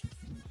let's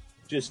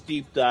just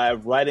deep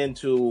dive right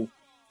into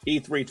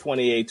E3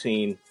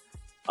 2018.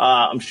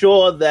 I'm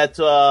sure that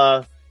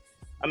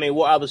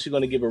we're obviously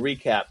going to give a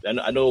recap. And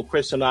I know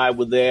Chris and I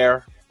were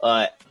there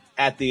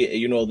at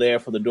the there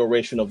for the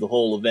duration of the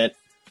whole event.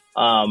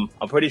 I'm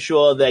pretty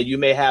sure that you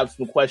may have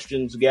some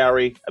questions,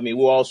 Gary. I mean,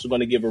 we're also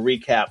going to give a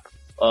recap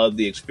of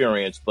the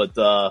experience, but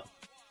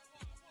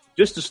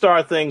just to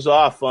start things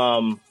off,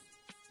 I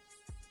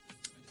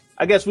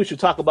guess we should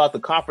talk about the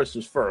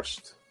conferences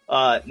first.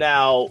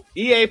 Now,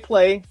 EA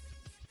Play,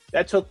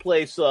 that took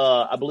place,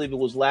 I believe it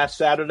was last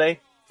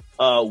Saturday.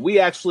 We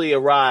actually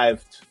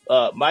arrived,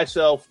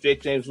 myself,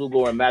 Jake James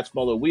Lugo, and Max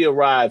Muller, we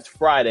arrived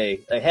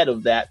Friday ahead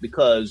of that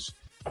because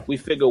we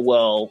figured,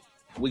 well,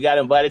 we got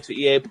invited to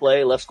EA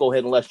Play. Let's go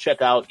ahead and let's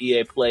check out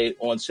EA Play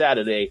on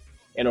Saturday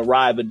and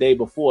arrive a day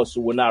before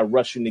so we're not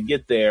rushing to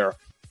get there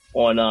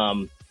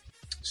on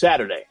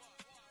Saturday.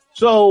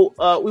 So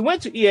we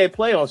went to EA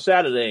Play on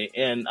Saturday,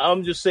 and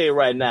I'm just saying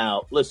right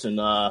now, listen,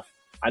 I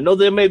know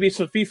there may be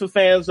some FIFA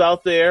fans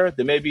out there.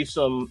 There may be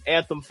some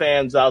Anthem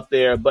fans out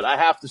there, but I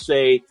have to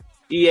say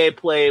EA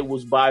Play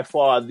was by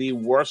far the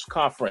worst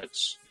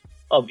conference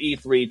of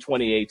E3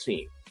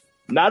 2018.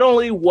 Not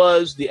only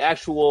was the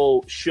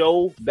actual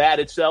show bad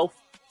itself,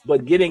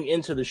 but getting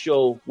into the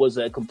show was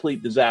a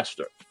complete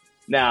disaster.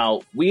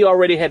 Now, we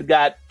already had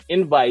got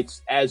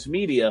invites as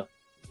media,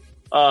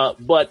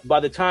 but by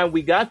the time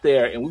we got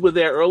there, and we were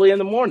there early in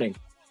the morning,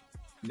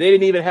 they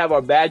didn't even have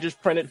our badges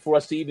printed for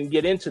us to even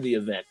get into the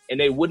event, and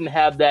they wouldn't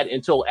have that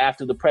until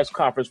after the press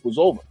conference was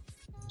over.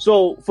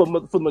 So for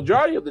the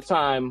majority of the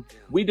time,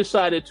 we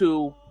decided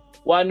to,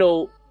 well, I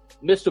know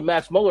Mr.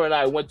 Max Muller and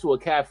I went to a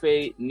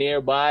cafe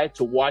nearby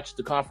to watch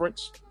the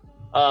conference.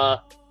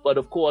 But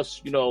of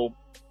course,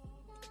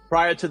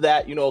 prior to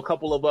that, a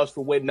couple of us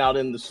were waiting out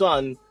in the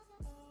sun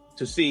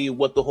to see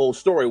what the whole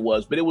story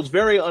was. But it was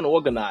very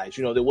unorganized.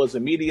 There was a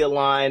media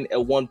line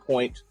at one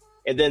point,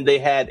 and then they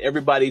had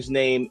everybody's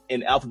name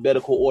in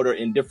alphabetical order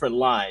in different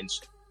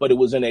lines. But it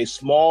was in a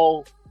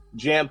small,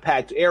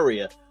 jam-packed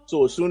area.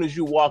 So as soon as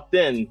you walked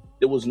in,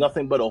 there was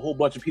nothing but a whole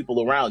bunch of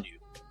people around you.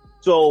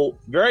 So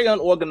very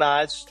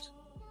unorganized,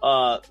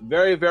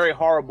 very, very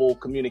horrible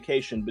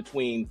communication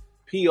between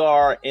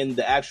PR and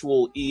the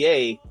actual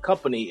EA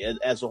company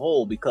as a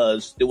whole,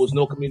 because there was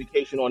no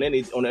communication on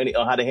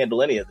how to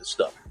handle any of this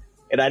stuff.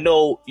 And I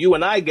know you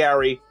and I,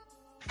 Gary,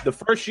 the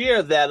first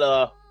year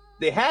that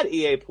they had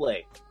EA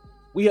Play,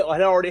 we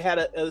had already had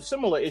a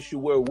similar issue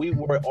where we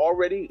were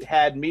already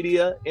had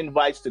media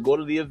invites to go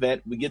to the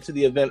event. We get to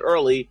the event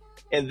early,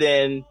 and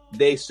then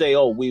they say,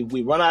 "Oh, we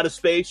run out of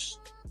space.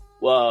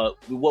 We were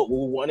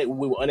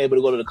unable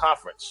to go to the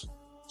conference."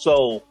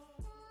 So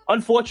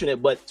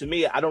unfortunate, but to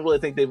me, I don't really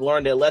think they've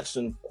learned their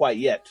lesson quite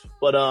yet.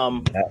 But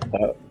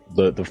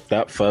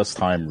that first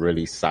time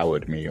really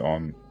soured me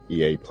on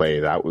EA Play.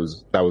 That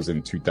was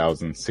in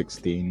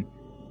 2016,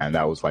 and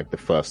that was like the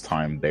first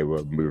time they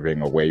were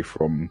moving away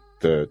from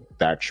the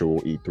actual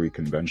E3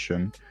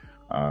 convention.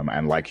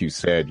 And like you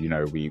said,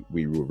 we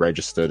were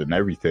registered and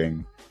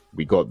everything.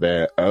 We got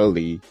there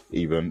early,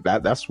 even.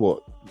 That's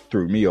what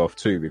threw me off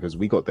too, because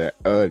we got there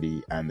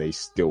early and they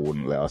still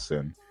wouldn't let us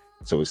in.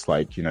 So it's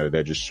like,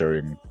 they're just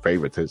showing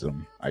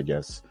favoritism, I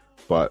guess.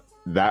 But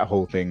that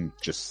whole thing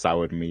just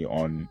soured me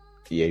on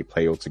EA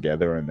Play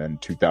altogether. And then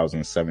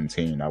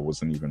 2017, I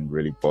wasn't even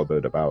really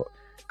bothered about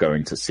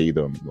going to see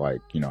them.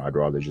 Like, I'd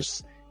rather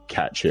just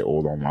catch it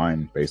all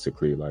online,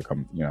 basically. Like,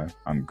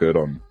 I'm good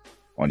on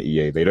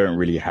EA. They don't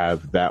really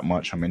have that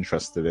much I'm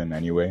interested in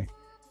anyway,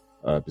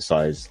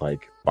 besides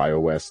like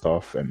BioWare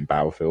stuff and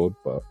Battlefield.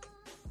 But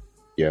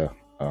yeah,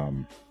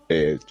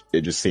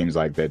 it just seems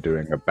like they're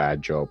doing a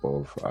bad job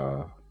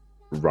of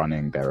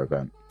running their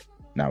event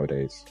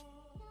nowadays.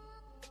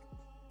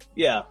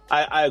 Yeah,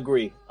 I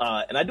agree.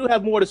 And I do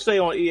have more to say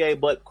on EA,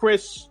 but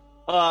Chris,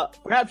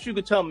 perhaps you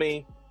could tell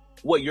me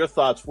what your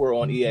thoughts were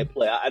on EA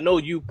Play. I know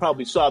you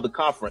probably saw the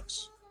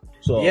conference.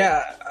 So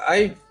yeah,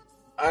 I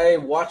I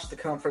watched the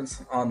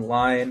conference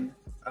online.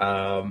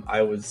 I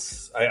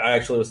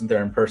actually wasn't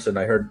there in person.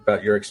 I heard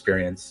about your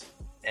experience,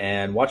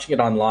 and watching it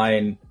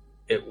online,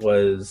 it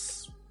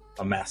was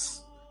a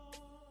mess.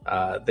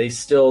 They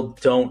still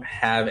don't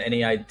have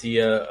any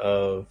idea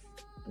of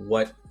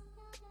what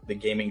the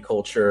gaming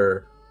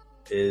culture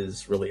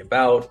is really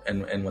about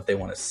and what they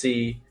want to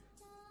see.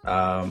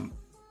 As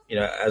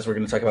we're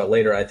going to talk about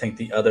later, I think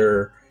the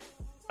other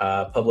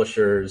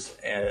publishers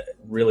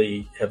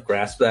really have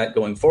grasped that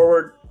going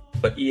forward,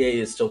 but EA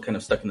is still kind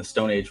of stuck in the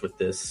Stone Age with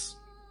this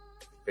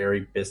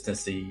very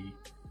businessy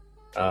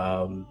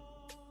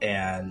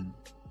and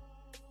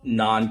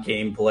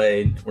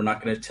non-gameplay. We're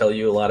not going to tell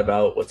you a lot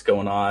about what's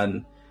going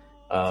on.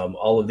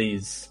 All of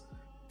these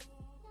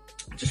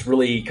just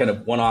really kind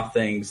of one-off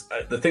things.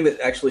 The thing that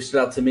actually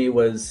stood out to me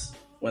was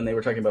when they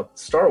were talking about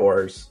Star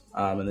Wars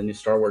and the new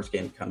Star Wars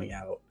game coming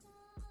out.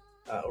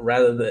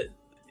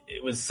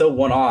 It was so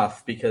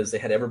one-off because they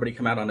had everybody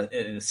come out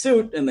in a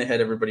suit and they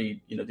had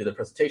everybody, do their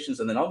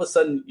presentations. And then all of a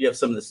sudden you have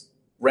this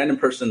random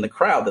person in the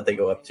crowd that they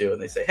go up to and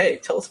they say, "Hey,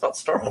 tell us about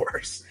Star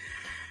Wars."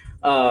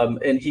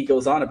 And he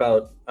goes on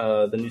about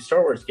the new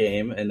Star Wars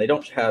game, and they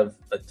don't have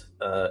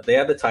they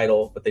have the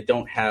title, but they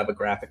don't have a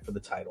graphic for the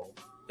title.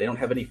 They don't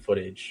have any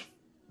footage.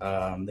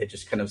 They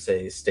just kind of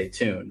say, "Stay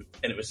tuned."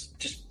 And it was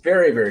just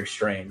very, very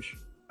strange.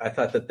 I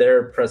thought that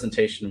their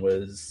presentation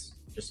was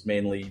just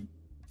mainly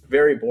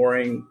very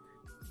boring.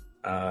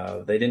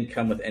 They didn't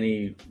come with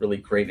any really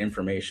great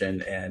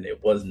information, and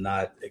it was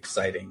not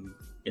exciting,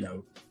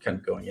 kind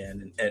of going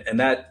in. And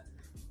that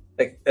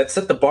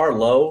set the bar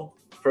low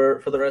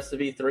for the rest of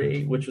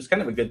E3, which was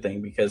kind of a good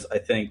thing, because I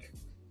think,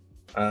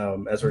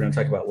 as we're going to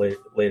talk about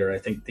later, I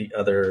think the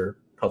other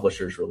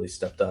publishers really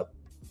stepped up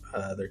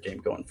their game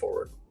going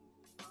forward.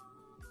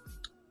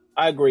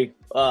 I agree.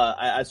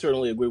 I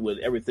certainly agree with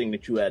everything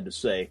that you had to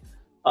say.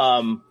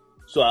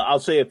 So I'll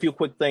say a few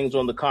quick things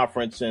on the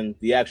conference and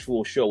the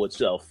actual show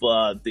itself.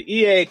 The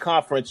EA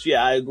conference,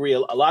 yeah, I agree. A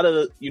lot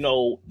of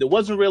there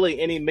wasn't really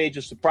any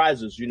major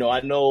surprises.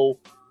 I know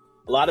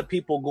a lot of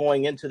people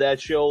going into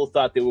that show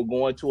thought they were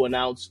going to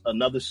announce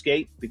another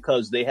Skate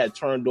because they had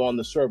turned on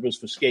the servers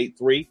for Skate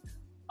 3.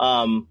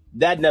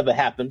 That never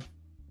happened.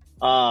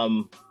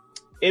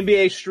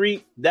 NBA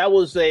Street, that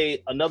was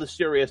another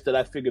series that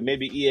I figured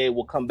maybe EA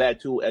will come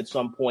back to at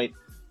some point.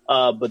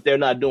 But they're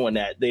not doing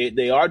that.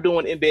 They are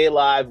doing NBA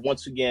Live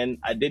once again.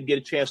 I did get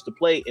a chance to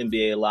play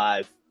NBA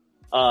Live.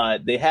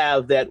 They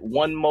have that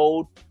one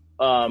mode.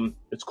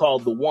 It's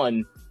called the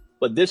One,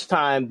 but this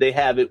time they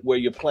have it where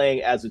you're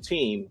playing as a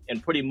team,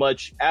 and pretty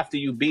much after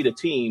you beat a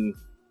team,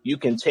 you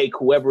can take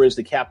whoever is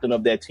the captain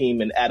of that team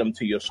and add them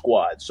to your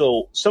squad.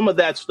 So some of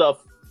that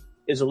stuff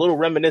is a little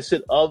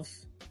reminiscent of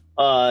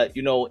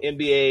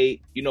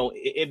NBA,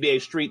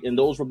 NBA Street in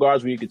those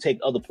regards, where you could take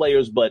other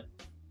players, but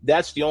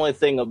that's the only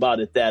thing about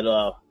it that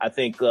I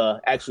think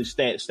actually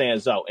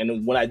stands out.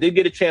 And when I did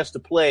get a chance to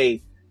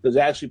play, because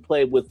I actually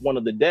played with one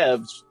of the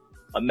devs,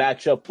 a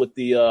matchup with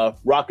the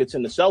Rockets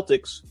and the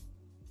Celtics,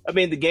 I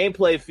mean, the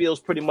gameplay feels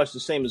pretty much the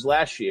same as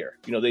last year.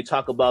 They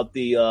talk about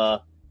the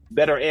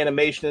better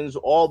animations,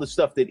 all the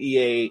stuff that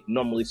EA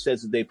normally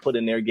says that they put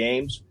in their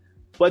games.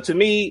 But to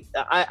me,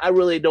 I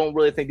really don't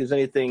think there's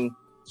anything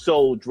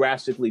so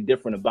drastically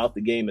different about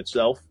the game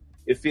itself.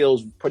 It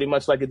feels pretty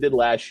much like it did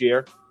last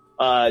year.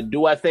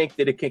 Do I think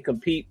that it can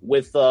compete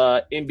with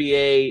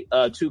NBA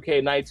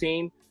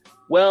 2K19?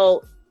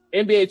 Well,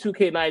 NBA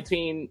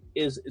 2K19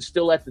 is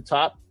still at the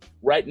top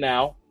right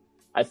now.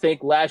 I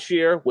think last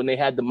year when they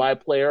had the My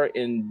Player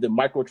and the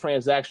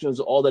microtransactions,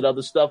 all that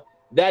other stuff,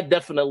 that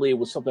definitely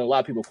was something a lot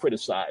of people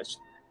criticized.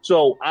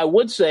 So I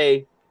would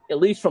say, at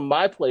least from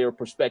my player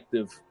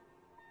perspective,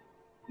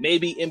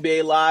 maybe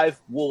NBA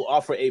Live will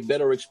offer a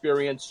better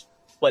experience.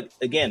 But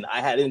again,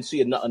 I didn't see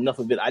enough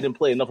of it. I didn't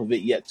play enough of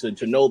it yet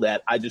to know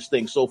that. I just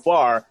think so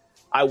far,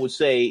 I would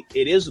say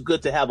it is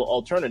good to have an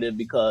alternative,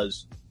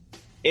 because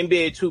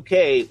NBA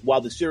 2K,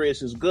 while the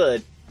series is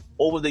good,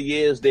 over the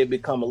years, they've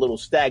become a little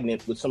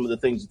stagnant with some of the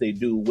things that they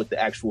do with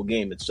the actual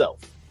game itself.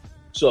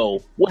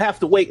 So we'll have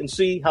to wait and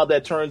see how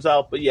that turns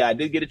out. But yeah, I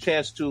did get a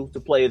chance to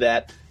play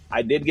that.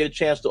 I did get a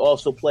chance to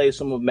also play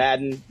some of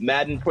Madden.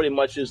 Madden pretty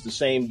much is the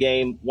same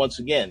game once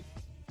again.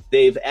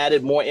 They've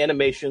added more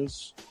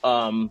animations.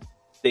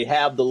 They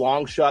have the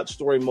long shot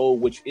story mode,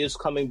 which is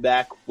coming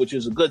back, which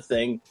is a good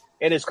thing,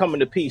 and it's coming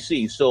to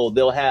PC, so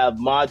they'll have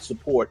mod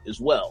support as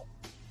well.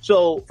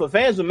 So for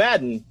fans of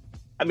Madden,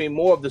 I mean,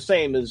 more of the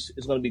same is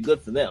going to be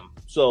good for them.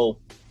 So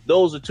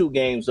those are two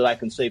games that I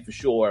can say for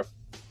sure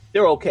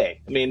they're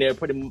okay. I mean, they're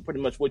pretty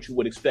much what you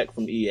would expect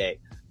from EA.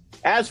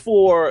 As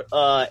for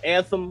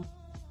Anthem,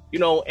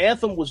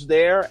 Anthem was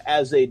there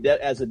as a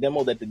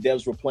demo that the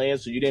devs were playing,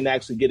 so you didn't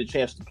actually get a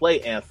chance to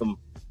play Anthem.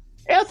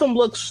 Anthem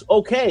looks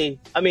okay.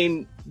 I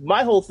mean,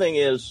 my whole thing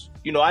is,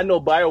 I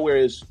know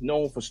BioWare is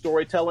known for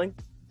storytelling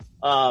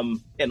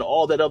and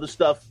all that other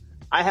stuff.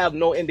 I have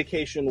no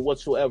indication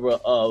whatsoever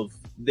of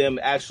them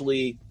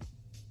actually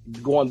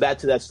going back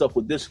to that stuff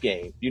with this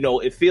game.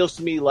 It feels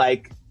to me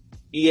like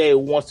EA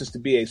wants this to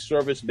be a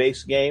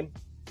service-based game.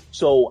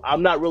 So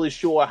I'm not really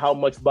sure how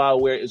much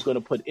BioWare is going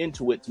to put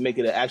into it to make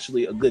it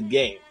actually a good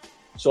game.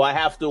 So I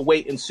have to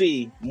wait and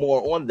see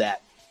more on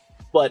that.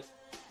 But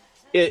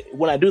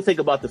when I do think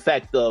about the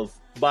fact of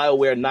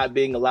BioWare not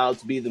being allowed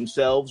to be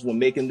themselves when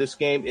making this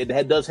game,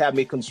 it does have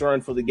me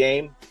concerned for the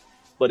game.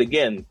 But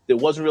again, there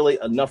wasn't really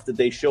enough that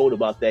they showed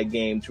about that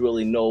game to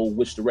really know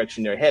which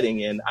direction they're heading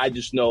in. I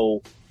just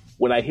know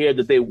when I hear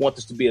that they want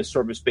this to be a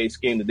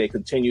service-based game that they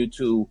continue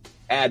to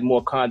add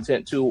more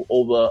content to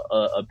over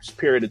a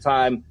period of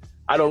time,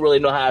 I don't really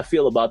know how I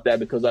feel about that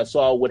because I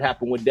saw what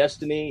happened with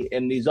Destiny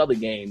and these other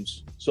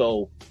games.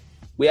 So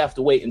we have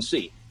to wait and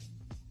see.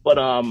 But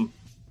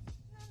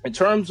in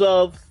terms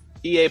of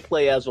EA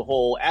Play as a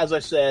whole, as I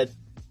said,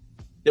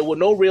 there were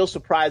no real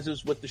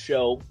surprises with the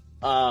show.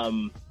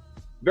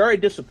 Very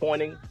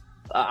disappointing,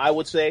 I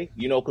would say,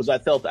 because I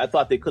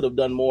thought they could have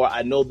done more.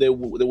 I know there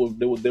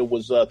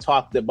was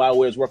talk that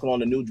BioWare is working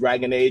on a new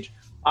Dragon Age.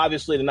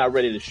 Obviously, they're not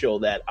ready to show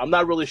that. I'm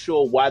not really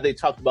sure why they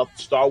talked about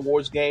the Star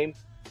Wars game,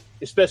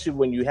 especially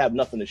when you have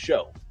nothing to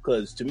show.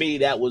 Because to me,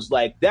 that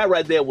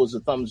right there was a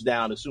thumbs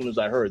down as soon as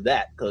I heard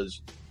that.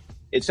 Because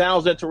it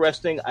sounds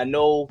interesting. I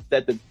know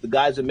that the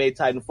guys that made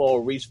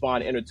Titanfall,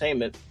 Respawn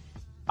Entertainment.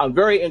 I'm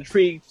very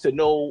intrigued to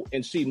know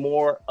and see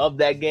more of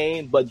that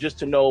game, but just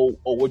to know,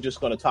 we're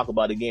just going to talk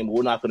about a game, but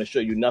we're not going to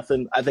show you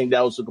nothing. I think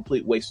that was a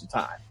complete waste of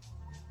time.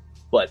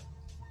 But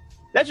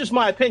that's just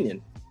my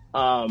opinion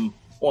on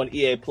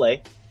EA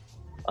Play.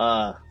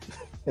 But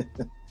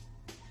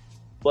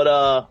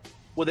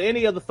were there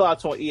any other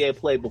thoughts on EA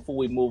Play before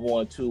we move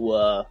on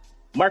to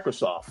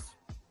Microsoft?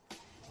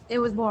 It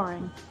was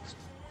boring.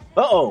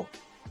 Uh-oh.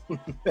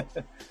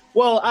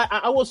 Well,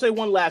 I will say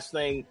one last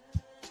thing.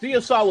 Sea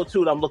of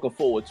Solitude, I'm looking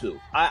forward to.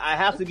 I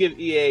have to give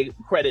EA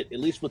credit, at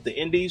least with the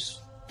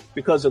indies,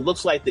 because it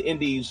looks like the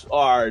indies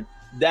are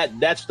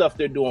that stuff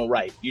they're doing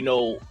right.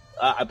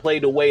 I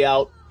played A Way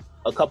Out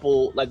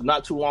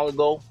not too long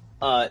ago.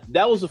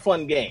 That was a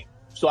fun game.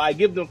 So I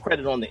give them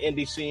credit on the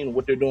indie scene,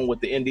 what they're doing with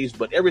the indies,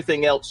 but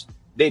everything else,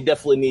 they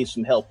definitely need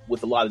some help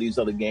with a lot of these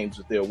other games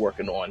that they're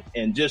working on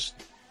and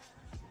just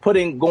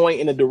going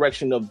in the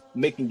direction of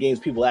making games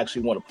people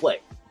actually want to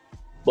play.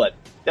 But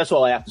that's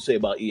all I have to say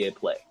about EA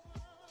Play.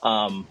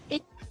 Go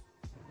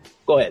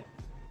ahead.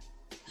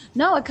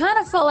 No, it kind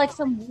of felt like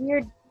some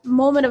weird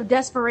moment of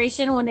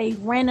desperation when they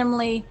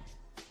randomly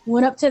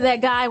went up to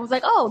that guy and was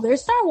like, "Oh,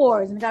 there's Star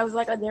Wars," and the guy was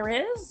like, "Oh, there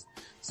is."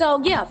 So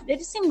yeah, it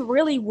just seemed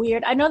really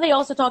weird. I know they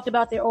also talked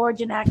about their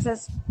Origin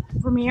Access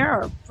premiere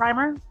or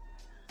primer,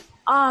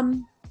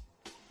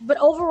 but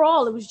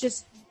overall it was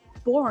just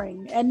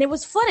boring, and there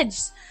was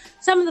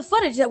some of the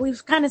footage that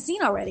we've kind of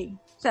seen already.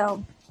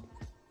 So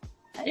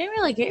I didn't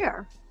really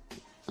care.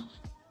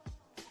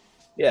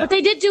 Yeah. But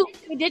they did do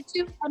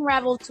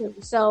Unravel too,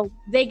 so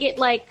they get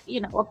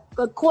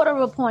a quarter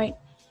of a point,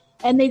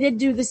 and they did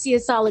do the Sea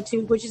of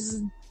Solitude, which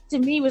is to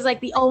me was like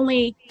the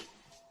only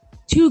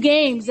two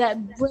games that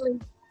really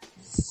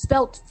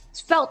felt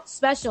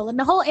special. And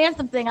the whole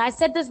Anthem thing, I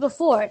said this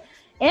before,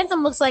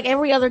 Anthem looks like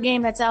every other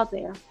game that's out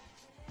there.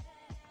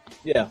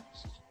 Yeah.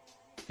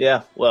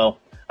 Well,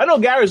 I know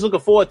Gary's looking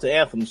forward to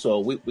Anthem, so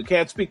we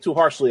can't speak too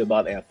harshly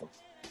about Anthem.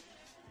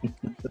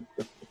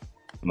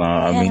 No,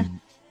 I mean.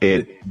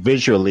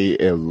 Visually,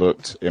 it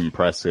looked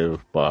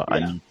impressive, but I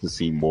need to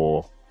see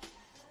more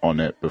on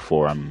it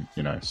before I'm,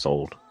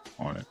 sold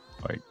on it.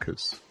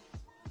 Because,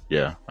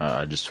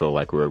 I just feel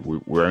like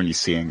we're only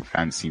seeing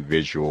fancy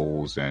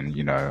visuals and,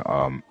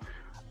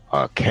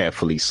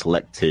 carefully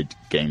selected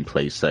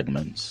gameplay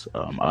segments.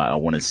 I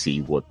want to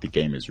see what the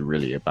game is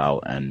really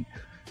about and,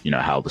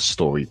 how the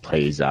story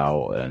plays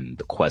out and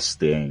the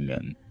questing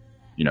and,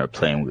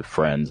 playing with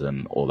friends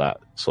and all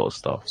that sort of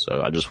stuff.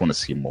 So I just want to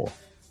see more.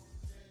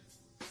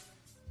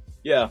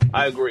 Yeah,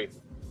 I agree.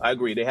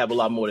 They have a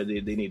lot more that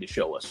they need to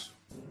show us.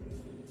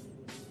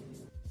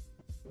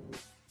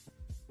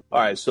 All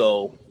right,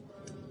 so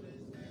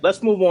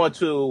let's move on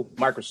to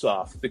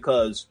Microsoft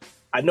because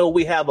I know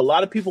we have a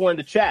lot of people in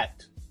the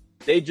chat.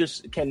 They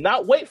just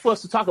cannot wait for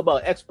us to talk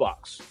about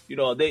Xbox.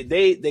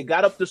 They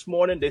got up this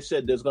morning. They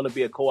said there's going to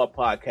be a co-op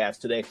podcast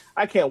today.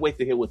 I can't wait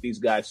to hear what these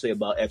guys say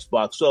about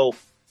Xbox. So,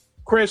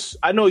 Chris,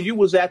 I know you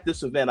was at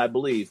this event, I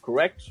believe,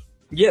 correct?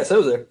 Yes, I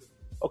was there.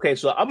 Okay,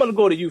 so I'm going to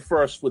go to you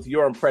first with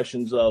your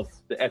impressions of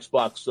the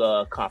Xbox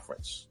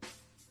conference.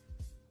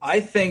 I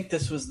think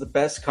this was the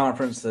best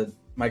conference that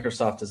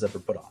Microsoft has ever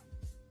put on.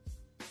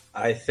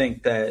 I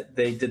think that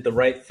they did the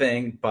right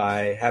thing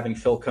by having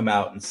Phil come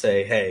out and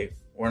say, hey,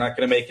 we're not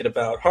going to make it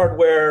about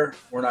hardware.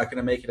 We're not going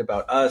to make it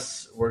about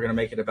us. We're going to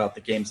make it about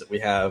the games that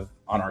we have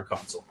on our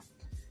console.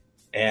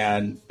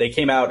 And they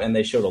came out and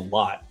they showed a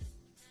lot.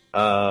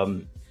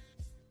 I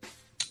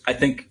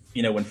think,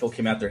 when Phil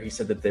came out there, he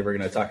said that they were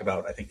going to talk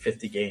about,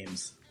 50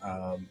 games.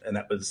 And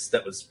that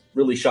was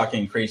really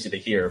shocking and crazy to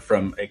hear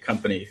from a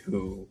company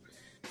who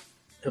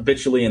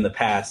habitually in the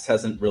past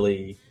hasn't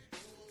really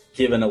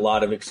given a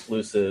lot of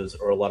exclusives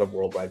or a lot of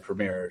worldwide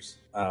premieres.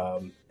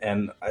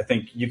 And I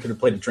think you could have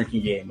played a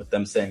drinking game with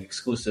them saying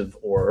exclusive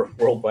or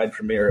worldwide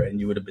premiere, and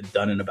you would have been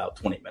done in about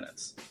 20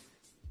 minutes.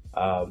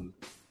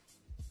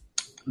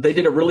 they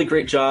did a really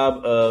great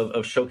job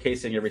of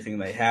showcasing everything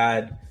they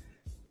had.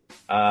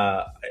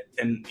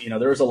 And,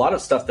 there was a lot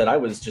of stuff that I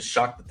was just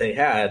shocked that they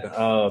had.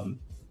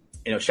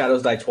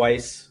 Shadows Die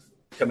Twice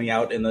coming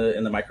out in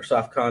the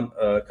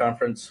Microsoft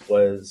conference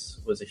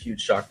was a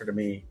huge shocker to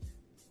me.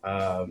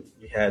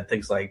 You had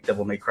things like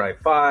Devil May Cry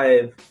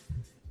 5,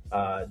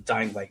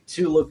 Dying Light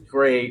 2 looked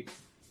great.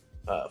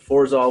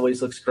 Forza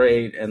always looks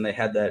great. And they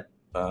had that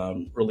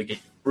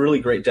really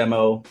great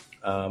demo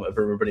of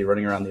everybody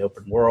running around the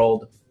open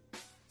world.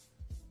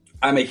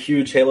 I'm a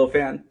huge Halo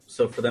fan,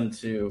 so for them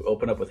to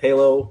open up with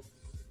Halo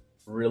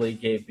really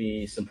gave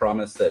me some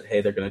promise that,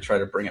 hey, they're going to try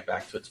to bring it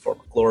back to its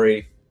former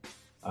glory.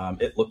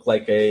 It looked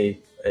like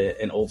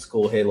an old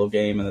school Halo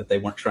game, and that they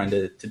weren't trying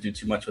to do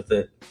too much with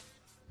it.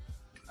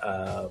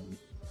 I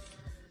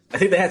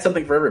think they had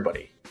something for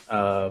everybody.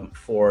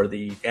 For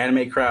the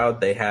anime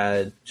crowd, they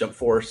had Jump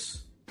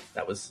Force.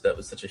 That was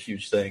such a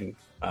huge thing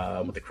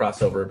with the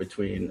crossover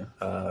between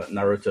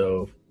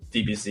Naruto,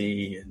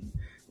 DBZ, and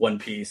One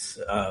Piece.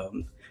 I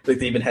think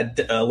they even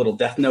had a little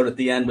Death Note at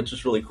the end, which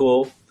was really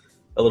cool.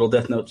 A little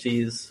Death Note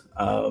tease.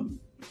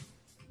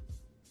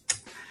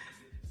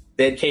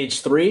 They had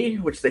Cage 3,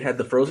 which they had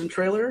the Frozen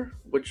trailer,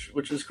 which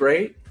was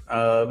great.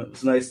 It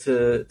was nice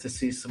to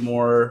see some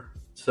more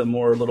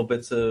little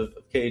bits of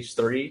Cage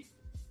 3.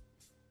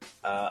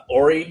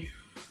 Ori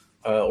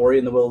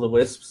and the Will of the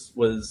Wisps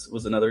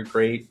was another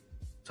great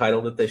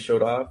title that they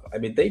showed off. I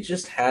mean, they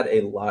just had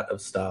a lot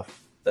of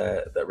stuff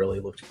that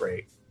really looked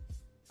great.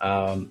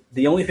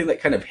 The only thing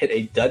that kind of hit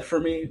a dud for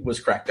me was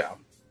Crackdown.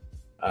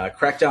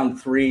 Crackdown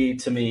 3,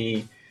 to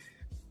me,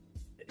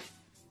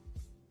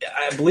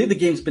 I believe the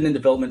game's been in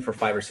development for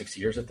 5 or 6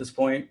 years at this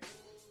point,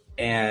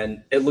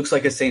 and it looks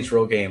like a Saints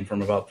Row game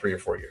from about 3 or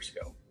 4 years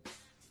ago.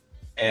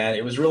 And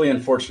it was really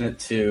unfortunate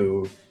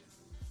to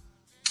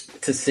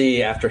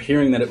see, after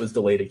hearing that it was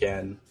delayed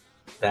again,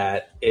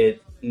 that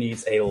it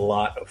needs a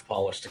lot of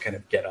polish to kind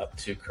of get up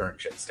to current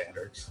gen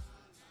standards.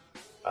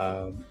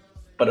 But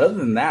other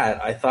than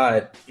that, I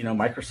thought,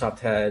 Microsoft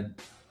had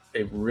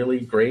a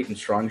really great and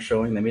strong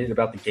showing. They made it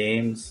about the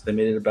games. They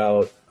made it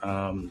about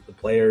the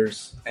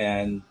players.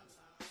 And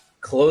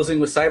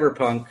closing with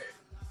Cyberpunk,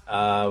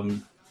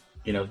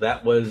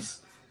 that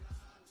was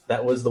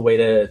the way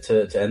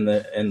to end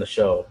the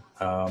show.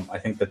 I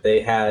think that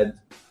they had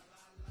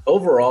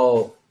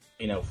overall,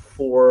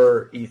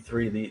 for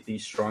E3, the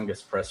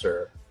strongest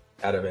presser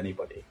out of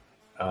anybody.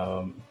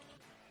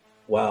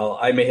 While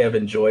I may have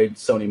enjoyed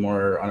Sony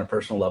more on a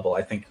personal level,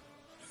 I think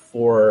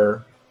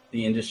for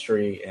the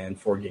industry and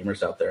for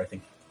gamers out there, I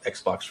think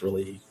Xbox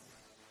really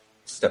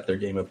stepped their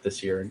game up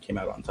this year and came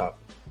out on top.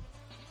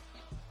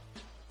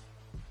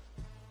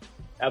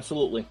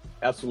 Absolutely.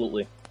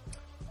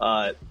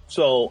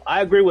 So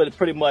I agree with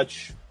pretty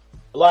much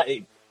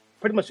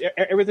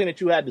everything that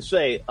you had to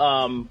say.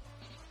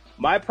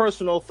 My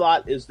personal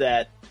thought is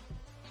that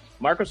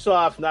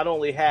Microsoft not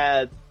only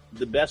had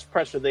the best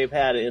presser they've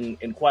had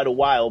in quite a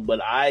while, but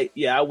I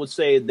would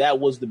say that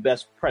was the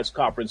best press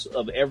conference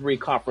of every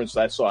conference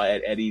I saw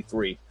at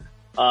E3.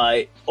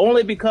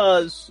 Only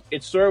because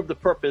it served the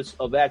purpose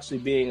of actually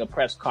being a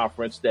press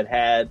conference that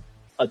had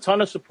a ton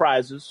of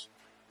surprises.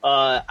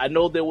 I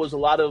know there was a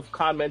lot of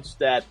comments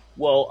that,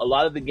 a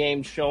lot of the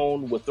games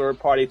shown were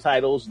third-party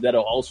titles that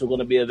are also going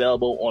to be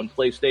available on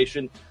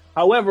PlayStation.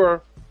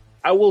 However,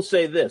 I will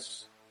say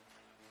this.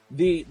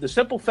 The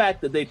simple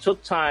fact that they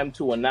took time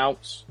to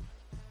announce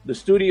the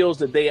studios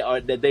that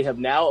they have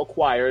now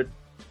acquired,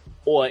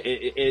 or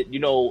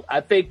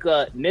I think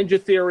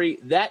Ninja Theory,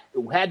 that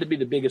had to be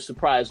the biggest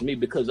surprise to me,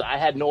 because I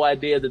had no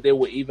idea that they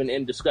were even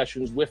in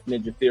discussions with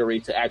Ninja Theory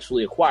to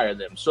actually acquire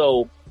them.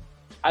 So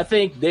I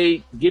think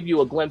they give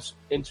you a glimpse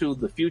into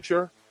the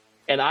future,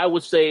 and I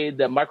would say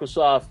that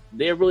Microsoft,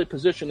 they're really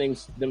positioning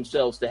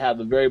themselves to have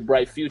a very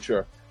bright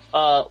future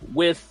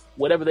with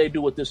whatever they do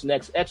with this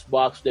next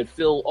Xbox that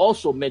Phil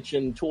also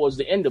mentioned towards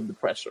the end of the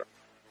presser.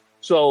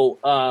 So,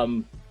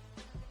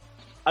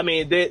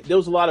 there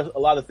was a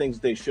lot of things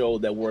they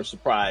showed that were a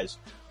surprise.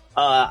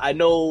 I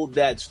know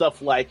that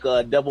stuff like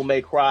Devil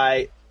May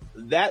Cry,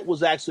 that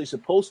was actually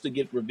supposed to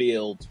get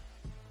revealed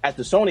at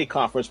the Sony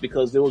conference,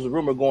 because there was a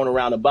rumor going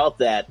around about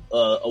that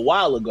a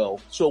while ago.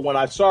 So when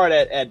I saw it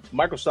at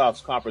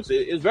Microsoft's conference,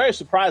 it was very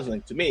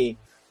surprising to me.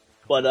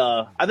 But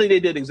I think they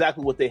did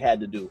exactly what they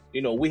had to do.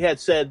 We had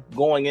said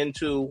going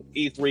into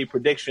E3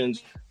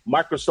 predictions,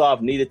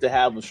 Microsoft needed to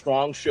have a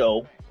strong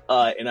show.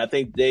 And I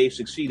think they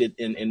succeeded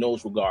in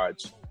those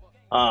regards.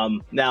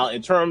 Now,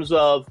 in terms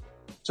of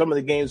some of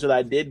the games that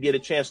I did get a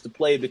chance to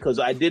play, because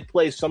I did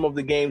play some of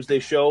the games they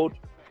showed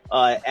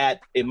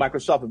at a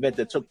Microsoft event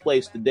that took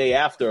place the day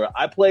after,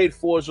 I played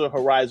Forza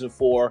Horizon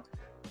 4.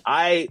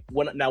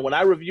 When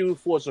I reviewed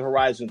Forza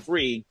Horizon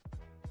 3,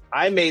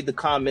 I made the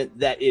comment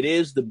that it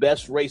is the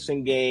best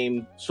racing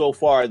game so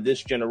far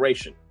this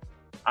generation.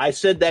 I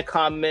said that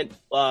comment,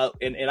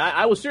 and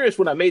I was serious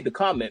when I made the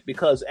comment,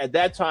 because at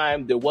that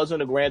time, there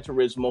wasn't a Gran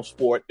Turismo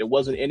Sport. There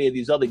wasn't any of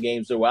these other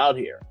games that were out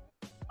here.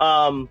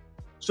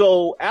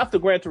 So after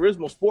Gran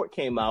Turismo Sport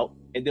came out,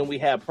 and then we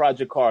had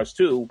Project Cars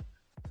 2,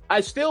 I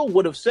still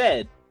would have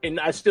said and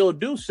I still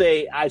do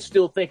say I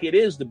still think it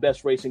is the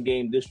best racing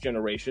game this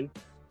generation.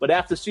 But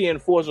after seeing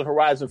Forza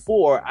Horizon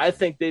 4, I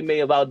think they may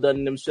have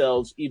outdone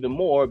themselves even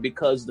more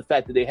because of the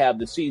fact that they have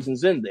the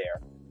seasons in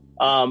there.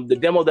 The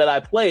demo that I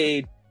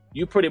played,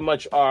 you pretty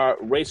much are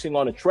racing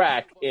on a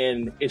track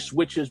and it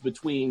switches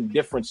between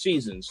different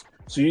seasons.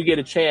 So you get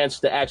a chance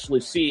to actually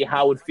see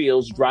how it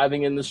feels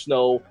driving in the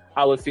snow,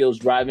 how it feels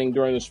driving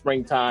during the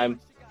springtime,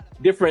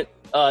 different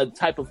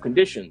type of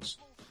conditions.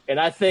 And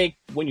I think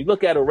when you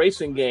look at a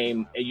racing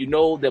game and you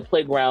know that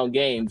Playground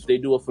Games, they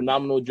do a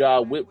phenomenal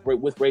job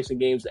with racing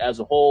games as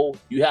a whole.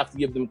 You have to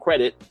give them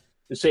credit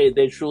to say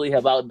they truly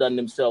have outdone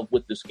themselves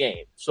with this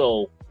game.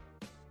 So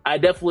I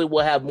definitely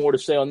will have more to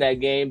say on that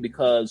game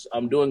because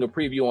I'm doing a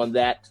preview on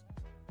that.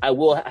 I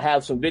will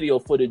have some video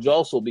footage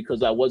also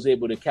because I was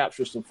able to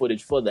capture some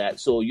footage for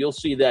that. So you'll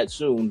see that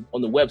soon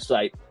on the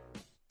website.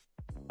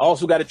 I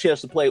also got a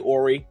chance to play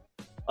Ori.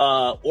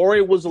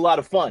 Ori was a lot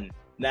of fun.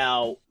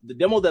 Now, the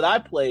demo that I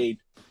played,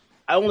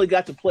 I only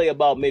got to play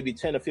about maybe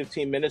 10 or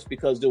 15 minutes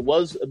because there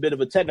was a bit of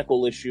a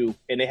technical issue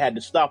and they had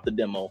to stop the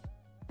demo,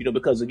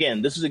 because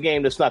again, this is a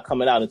game that's not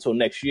coming out until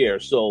next year.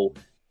 So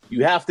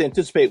you have to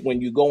anticipate when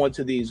you go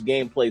into these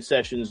gameplay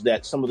sessions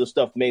that some of the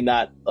stuff may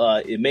not,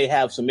 it may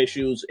have some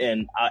issues.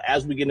 And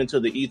as we get into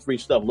the E3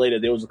 stuff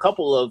later, there was a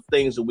couple of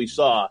things that we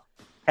saw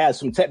had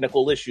some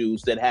technical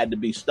issues that had to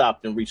be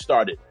stopped and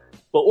restarted.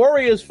 But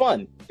Ori is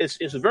fun.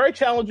 It's a very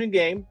challenging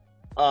game.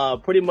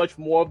 Pretty much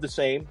more of the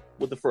same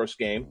with the first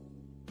game.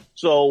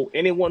 So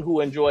anyone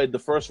who enjoyed the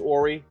first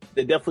Ori,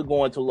 they're definitely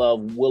going to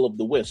love Will of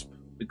the Wisp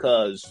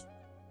because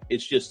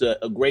it's just a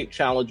great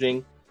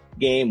challenging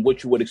game,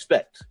 which you would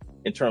expect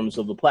in terms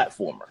of a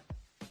platformer.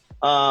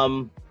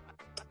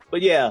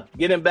 But yeah,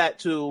 getting back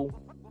to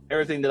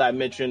everything that I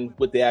mentioned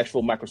with the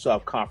actual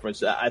Microsoft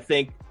conference, I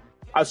think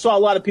I saw a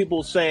lot of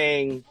people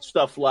saying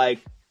stuff like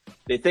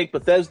they think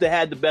Bethesda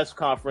had the best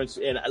conference.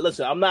 And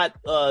listen, I'm not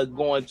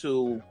going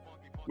to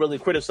really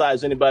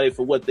criticize anybody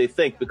for what they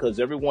think because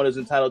everyone is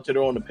entitled to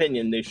their own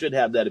opinion. They should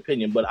have that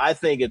opinion. But I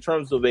think in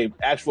terms of a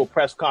actual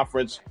press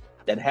conference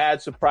that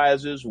had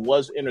surprises,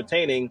 was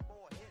entertaining,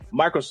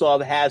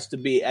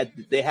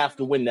 Microsoft they have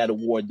to win that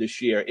award this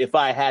year. If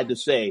I had to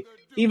say,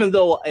 even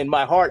though in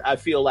my heart, I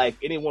feel like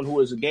anyone who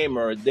is a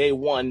gamer, they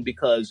won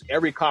because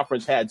every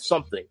conference had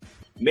something.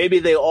 Maybe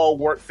they all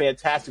worked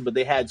fantastic, but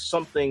they had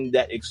something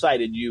that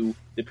excited you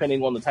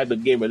depending on the type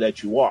of gamer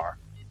that you are.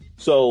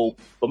 So,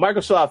 but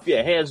Microsoft,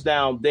 yeah, hands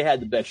down, they had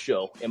the best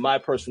show, in my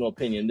personal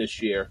opinion,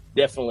 this year.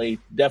 Definitely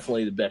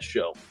the best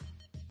show.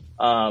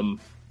 And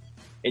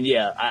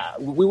yeah,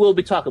 we will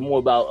be talking more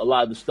about a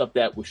lot of the stuff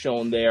that was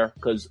shown there,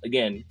 because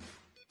again,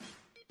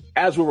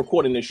 as we're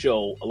recording this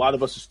show, a lot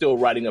of us are still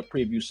writing up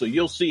previews, so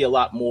you'll see a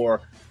lot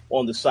more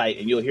on the site,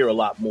 and you'll hear a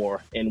lot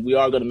more. And we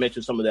are going to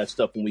mention some of that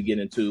stuff when we get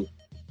into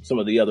some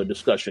of the other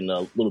discussion a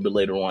little bit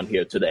later on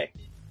here today.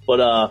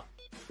 But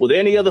were there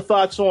any other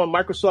thoughts on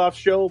Microsoft's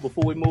show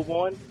before we move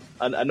on?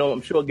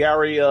 I'm sure,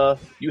 Gary,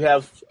 you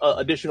have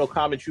additional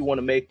comments you want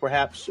to make,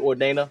 perhaps, or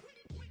Dana?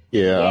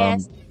 Yeah.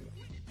 Yes.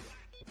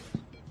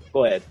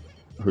 Go ahead.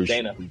 Who's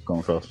Dana?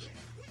 going first?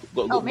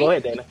 Go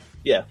ahead, Dana.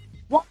 Yeah.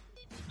 Well,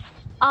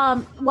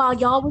 while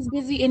y'all was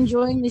busy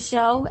enjoying the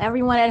show,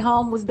 everyone at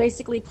home was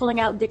basically pulling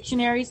out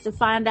dictionaries to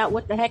find out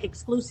what the heck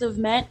exclusive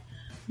meant.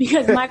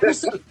 Because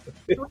Microsoft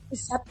was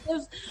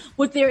deceptive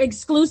with their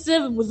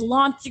exclusive. It was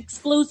launch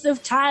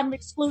exclusive, time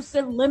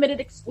exclusive,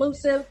 limited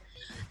exclusive.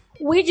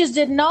 We just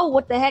didn't know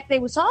what the heck they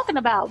was talking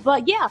about.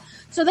 But yeah,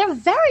 so they're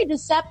very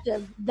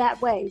deceptive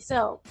that way.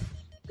 So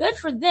good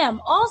for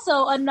them.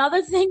 Also,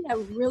 another thing that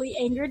really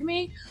angered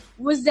me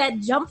was that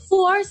Jump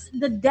Force,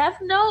 the Death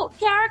Note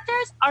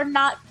characters, are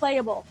not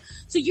playable.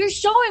 So you're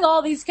showing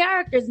all these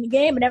characters in the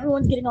game and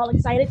everyone's getting all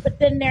excited, but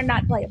then they're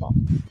not playable.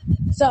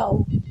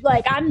 So,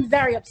 I'm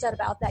very upset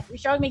about that. You're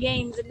showing me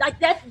games, and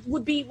that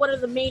would be one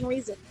of the main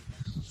reasons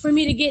for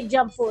me to get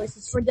Jump Force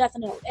is for Death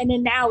Note, and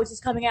then now it's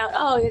just coming out.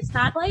 Oh, it's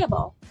not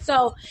playable.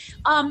 So,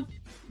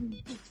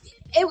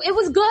 it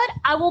was good.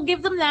 I will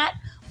give them that,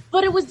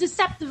 but it was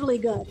deceptively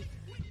good.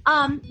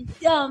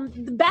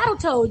 The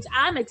Battletoads,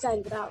 I'm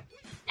excited about,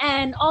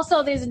 and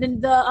also there's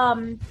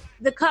the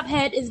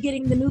Cuphead is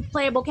getting the new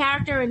playable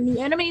character and new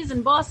enemies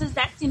and bosses.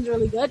 That seems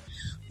really good.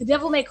 The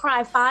Devil May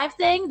Cry 5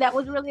 thing, that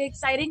was really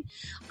exciting.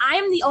 I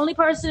am the only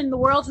person in the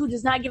world who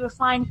does not give a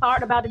flying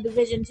fart about a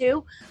Division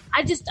 2.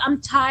 I'm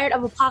tired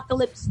of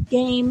apocalypse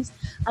games.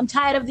 I'm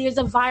tired of there's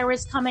a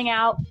virus coming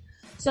out.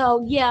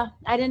 So yeah,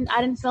 I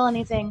didn't feel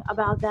anything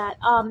about that.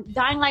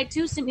 Dying Light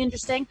 2 seemed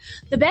interesting.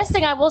 The best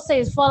thing I will say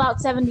is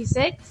Fallout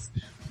 76,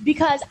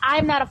 because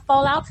I'm not a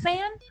Fallout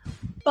fan,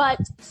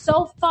 but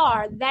so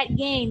far that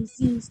game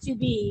seems to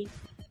be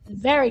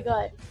very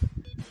good.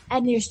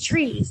 And there's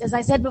trees. As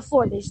I said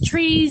before, there's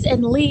trees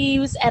and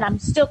leaves, and I'm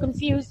still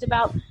confused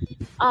about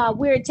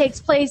where it takes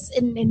place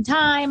in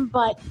time,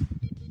 but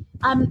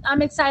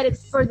I'm excited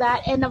for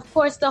that. And of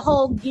course, the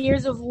whole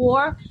Gears of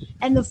War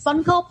and the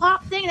Funko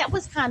Pop thing, that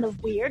was kind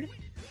of weird.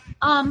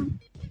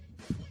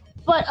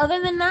 But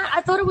other than that, I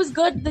thought it was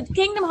good. The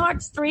Kingdom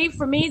Hearts 3,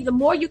 for me, the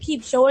more you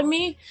keep showing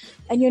me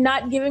and you're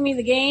not giving me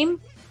the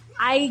game,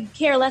 I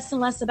care less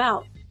and less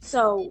about.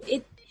 So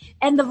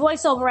and the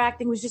voiceover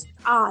acting was just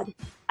odd.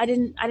 I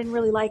didn't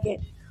really like it.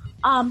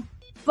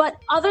 But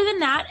other than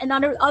that, and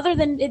other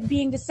than it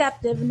being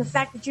deceptive and the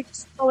fact that you're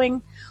just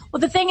going, well,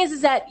 the thing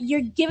is that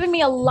you're giving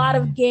me a lot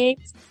of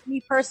games.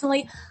 Me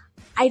personally,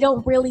 I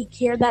don't really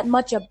care that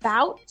much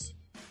about.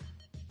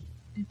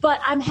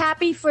 But I'm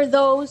happy for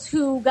those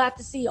who got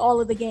to see all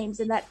of the games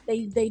and that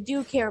they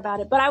do care about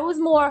it. But I was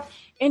more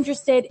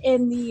interested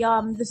in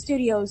the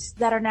studios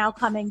that are now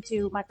coming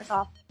to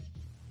Microsoft.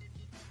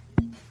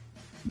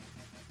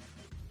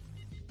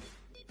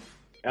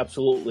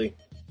 Absolutely.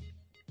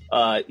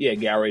 Yeah,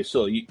 Gary.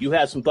 So you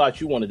had some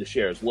thoughts you wanted to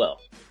share as well.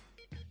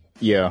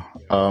 Yeah.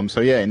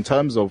 So yeah, in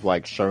terms of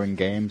like showing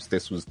games,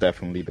 this was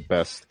definitely the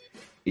best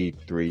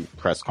E3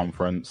 press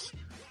conference.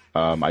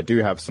 I do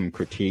have some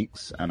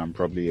critiques, and I'm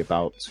probably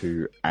about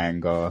to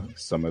anger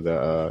some of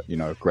the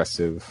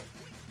aggressive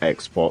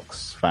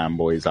Xbox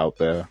fanboys out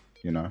there.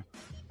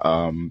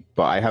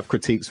 But I have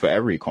critiques for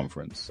every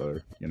conference, so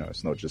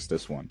it's not just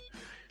this one.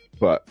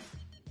 But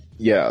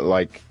yeah,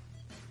 like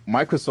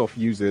Microsoft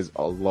uses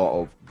a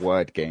lot of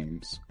word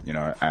games,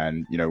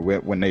 and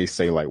when they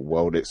say like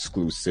world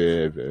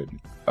exclusive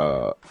and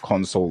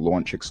console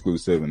launch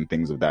exclusive and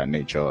things of that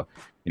nature,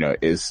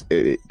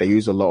 they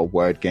use a lot of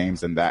word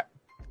games, and that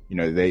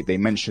they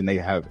mention they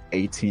have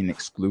 18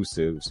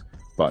 exclusives,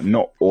 but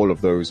not all of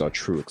those are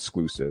true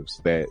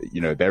exclusives.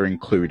 They're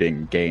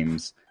including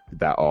games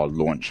that are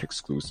launch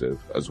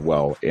exclusive as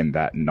well in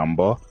that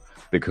number,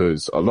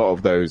 because a lot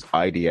of those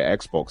idea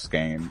Xbox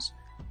games,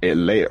 it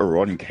later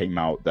on came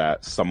out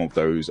that some of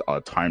those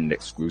are timed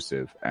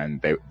exclusive,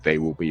 and they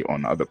will be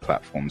on other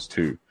platforms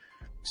too.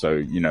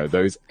 So,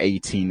 those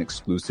 18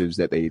 exclusives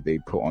that they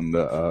put on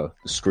the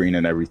screen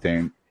and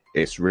everything,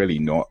 it's really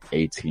not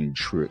 18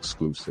 true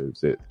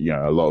exclusives. A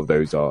lot of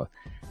those are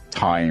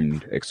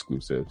timed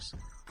exclusives.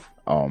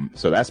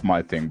 So that's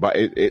my thing, but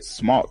it's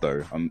smart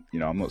though. I'm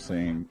not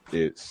saying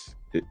it's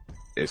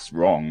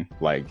wrong.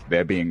 Like,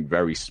 they're being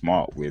very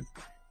smart with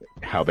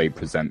how they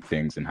present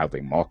things and how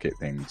they market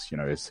things.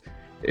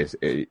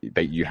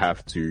 That you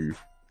have to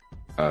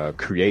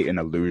create an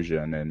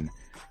illusion and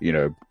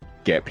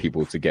get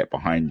people to get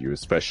behind you,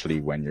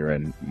 especially when you're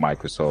in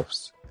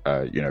Microsoft's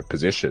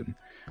position.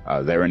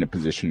 They're in a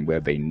position where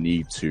they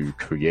need to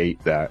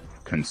create that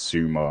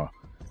consumer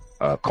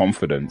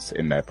confidence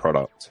in their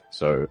product.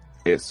 So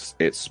it's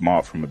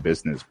smart from a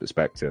business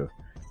perspective,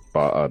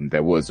 but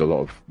there was a lot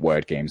of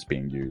word games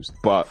being used.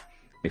 But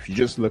if you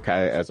just look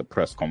at it as a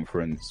press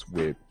conference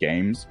with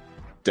games,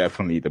 it's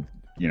definitely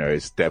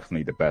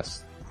the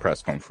best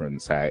press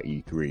conference at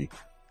E3.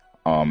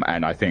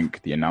 And I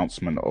think the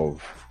announcement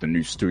of the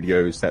new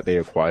studios that they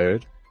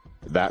acquired,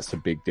 that's a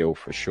big deal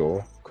for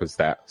sure, because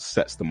that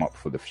sets them up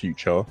for the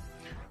future.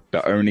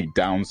 The only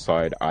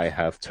downside I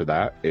have to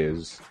that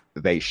is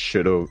they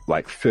should have,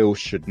 Phil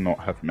should not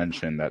have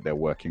mentioned that they're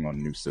working on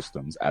new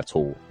systems at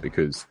all,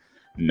 because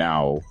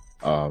now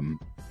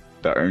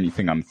the only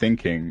thing I'm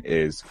thinking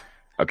is,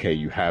 okay,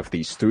 you have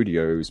these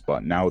studios,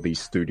 but now these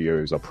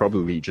studios are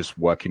probably just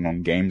working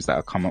on games that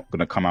are going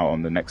to come out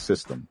on the next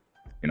system.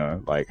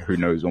 Who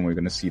knows when we're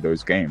going to see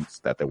those games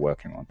that they're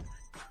working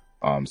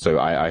on. So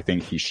I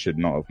think he should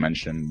not have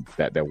mentioned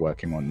that they're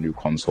working on new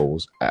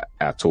consoles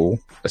at all,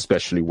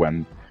 especially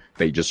when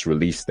they just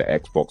released the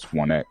Xbox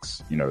One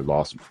X,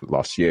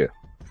 last year.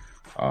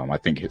 I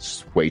think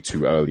it's way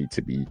too early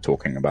to be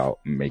talking about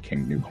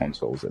making new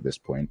consoles at this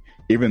point,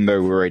 even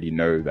though we already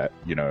know that,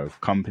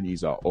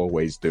 companies are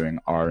always doing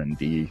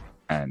R&D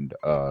and,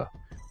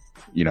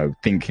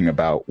 thinking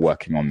about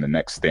working on the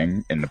next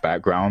thing in the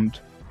background.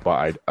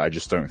 But I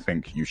just don't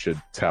think you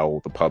should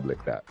tell the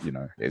public that,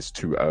 it's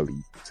too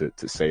early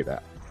to say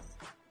that.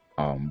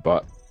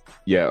 But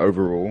yeah,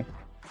 overall,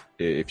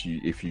 if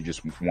you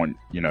just want,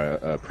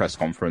 a press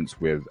conference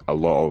with a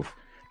lot of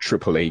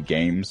AAA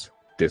games,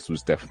 this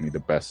was definitely the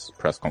best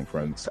press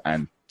conference.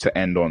 And to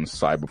end on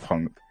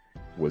Cyberpunk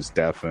was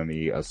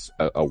definitely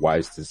a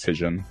wise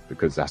decision,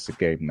 because that's a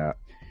game that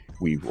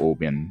we've all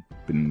been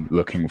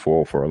looking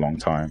for a long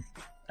time,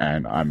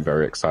 and I'm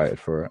very excited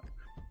for it.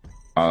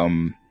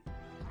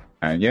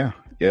 And yeah,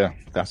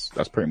 that's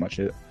pretty much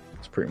it.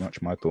 That's pretty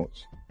much my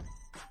thoughts.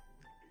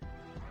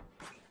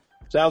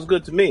 Sounds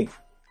good to me.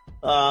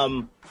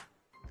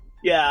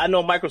 Yeah, I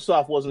know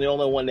Microsoft wasn't the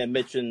only one that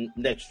mentioned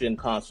next-gen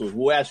consoles.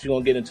 We're actually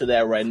going to get into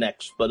that right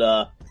next.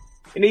 But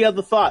any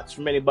other thoughts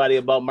from anybody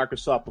about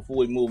Microsoft before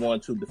we move on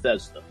to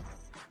Bethesda?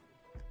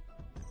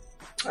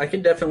 I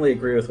can definitely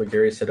agree with what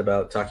Gary said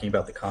about talking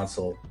about the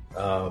console.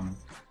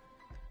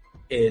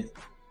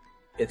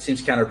 It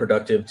seems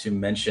counterproductive to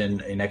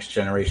mention a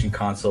next-generation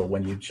console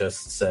when you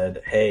just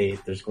said, hey,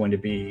 there's going to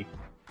be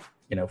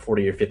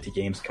 40 or 50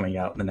 games coming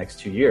out in the next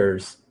 2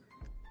 years.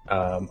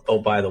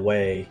 Oh, by the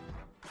way,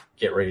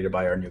 get ready to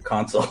buy our new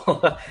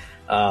console.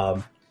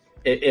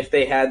 If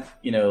they had,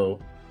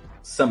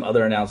 some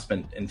other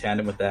announcement in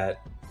tandem with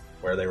that,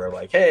 where they were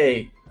like,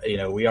 hey,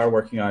 we are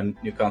working on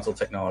new console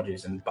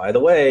technologies, and by the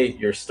way,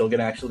 you're still going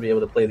to actually be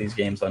able to play these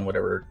games on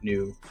whatever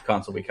new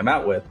console we come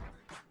out with,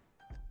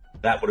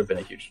 that would have been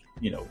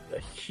a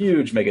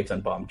huge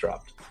megaton bomb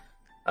dropped.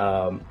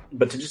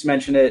 But to just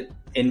mention it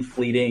in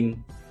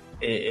fleeting,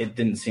 it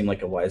didn't seem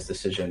like a wise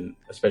decision,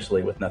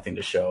 especially with nothing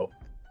to show.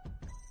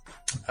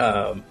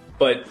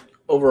 But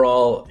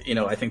overall,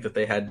 I think that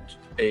they had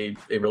a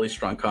really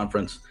strong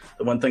conference.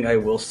 The one thing I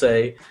will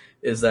say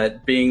is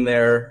that being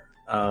there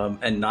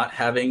and not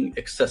having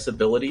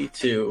accessibility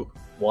to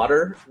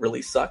water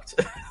really sucked.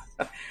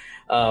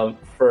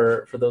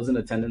 For those in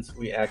attendance,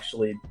 we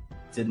actually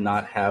did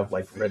not have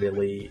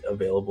readily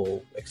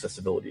available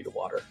accessibility to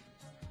water.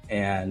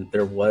 And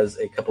there was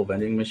a couple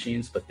vending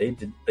machines, but they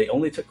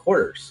only took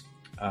quarters.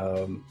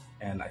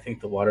 And I think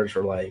the waters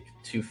were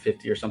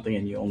 $2.50 or something,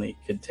 and you only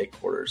could take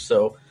quarters.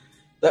 So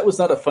that was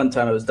not a fun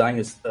time. I was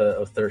dying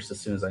of thirst as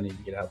soon as I needed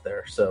to get out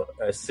there. So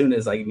as soon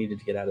as I needed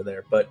to get out of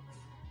there. But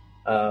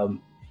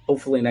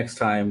hopefully next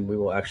time we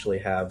will actually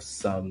have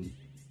some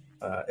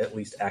at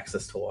least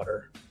access to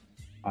water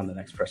on the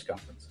next press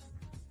conference.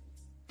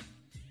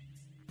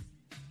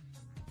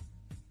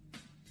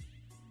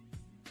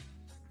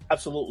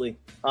 Absolutely.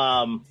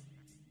 I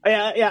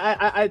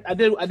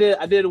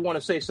did want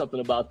to say something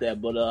about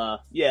that, but I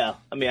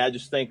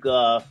just think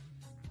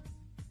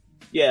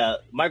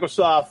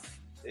Microsoft,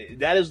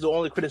 that is the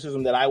only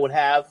criticism that I would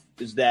have,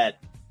 is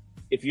that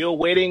if you're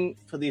waiting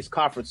for these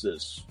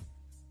conferences,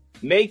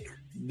 make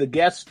the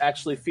guests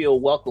actually feel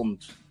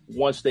welcomed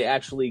once they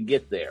actually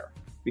get there,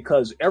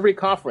 because every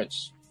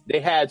conference they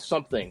had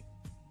something.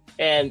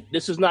 And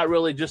this isn't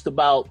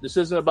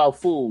about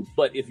food,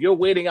 but if you're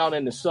waiting out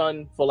in the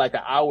sun for an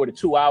hour to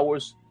 2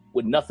 hours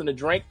with nothing to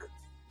drink,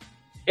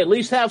 at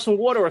least have some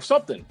water or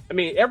something. I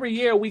mean, every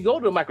year we go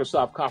to a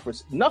Microsoft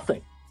conference,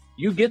 nothing.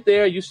 You get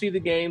there, you see the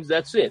games,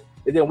 that's it.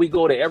 And then we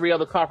go to every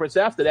other conference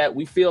after that.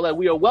 We feel that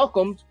we are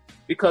welcomed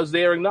because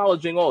they're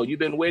acknowledging, oh, you've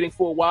been waiting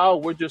for a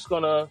while. We're just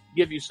going to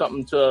give you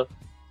something to,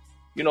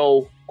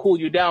 cool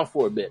you down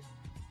for a bit.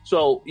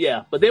 So,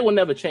 yeah, but they will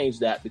never change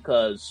that,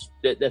 because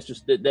that's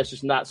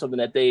just not something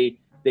that they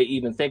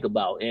even think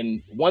about.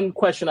 And one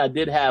question I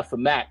did have for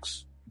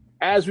Max,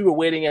 as we were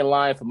waiting in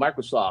line for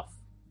Microsoft,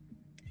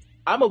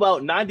 I'm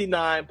about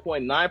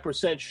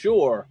 99.9%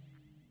 sure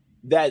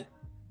that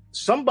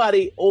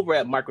somebody over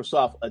at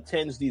Microsoft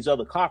attends these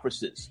other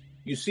conferences.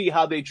 You see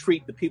how they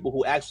treat the people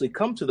who actually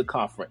come to the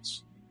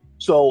conference.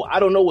 So I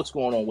don't know what's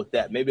going on with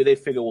that. Maybe they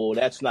figure, well,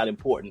 that's not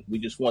important. We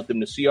just want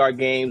them to see our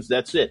games.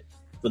 That's it.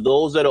 For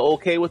those that are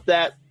okay with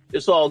that,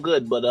 it's all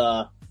good. But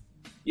I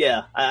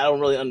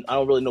don't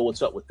really know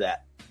what's up with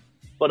that.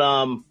 But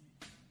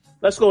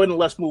let's go ahead and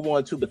let's move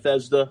on to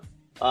Bethesda.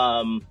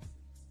 I'm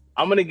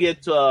going to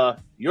get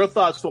your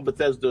thoughts on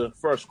Bethesda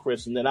first,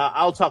 Chris, and then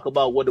I'll talk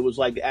about what it was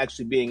like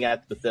actually being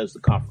at the Bethesda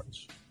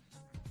conference.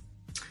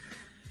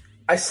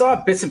 I saw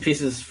bits and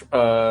pieces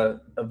of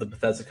the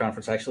Bethesda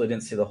conference. I actually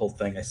didn't see the whole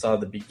thing. I saw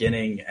the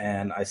beginning,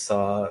 and I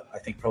saw, I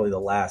think, probably the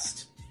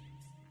last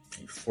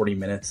 40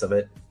 minutes of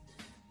it.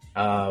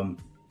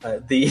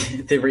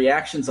 The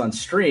reactions on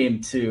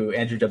stream to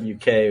Andrew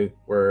WK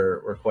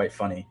were quite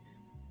funny.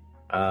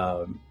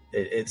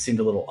 It seemed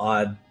a little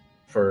odd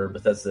for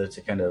Bethesda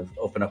to kind of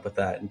open up with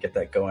that and get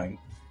that going.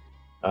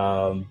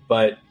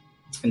 But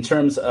in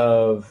terms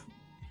of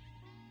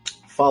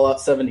Fallout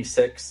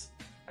 76,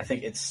 I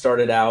think it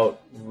started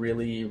out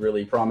really,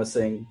 really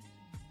promising,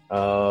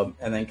 and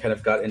then kind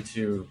of got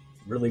into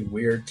really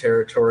weird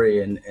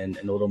territory and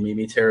a little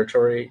meme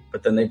territory.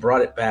 But then they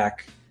brought it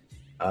back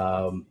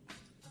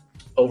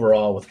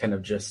overall with kind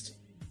of just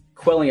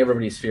quelling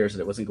everybody's fears that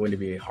it wasn't going to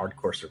be a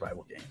hardcore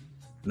survival game.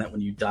 And that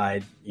when you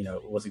died,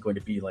 it wasn't going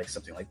to be like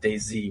something like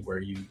DayZ where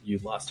you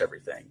lost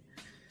everything.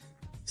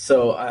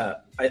 So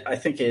I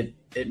think it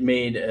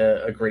made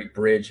a great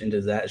bridge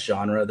into that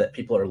genre that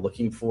people are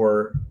looking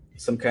for,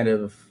 some kind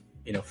of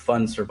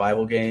fun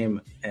survival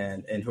game,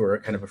 and who are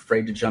kind of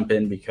afraid to jump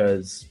in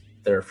because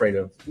they're afraid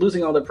of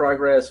losing all their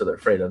progress, or they're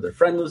afraid of their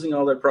friend losing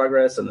all their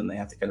progress, and then they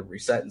have to kind of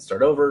reset and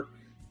start over.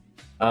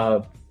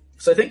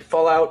 So I think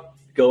Fallout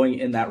going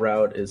in that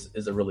route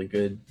is a really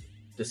good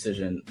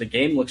decision. The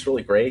game looks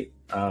really great.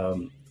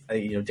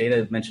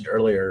 Dana mentioned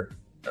earlier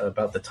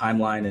about the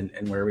timeline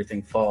and where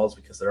everything falls,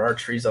 because there are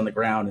trees on the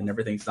ground and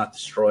everything's not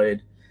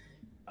destroyed.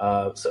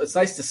 So it's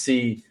nice to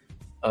see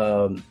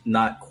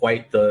not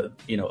quite a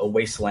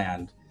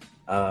wasteland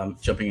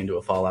jumping into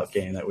a Fallout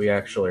game, that we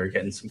actually are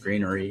getting some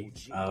greenery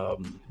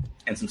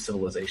and some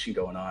civilization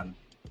going on.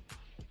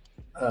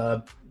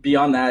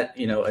 Beyond that,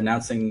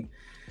 announcing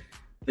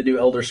the new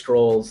Elder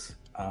Scrolls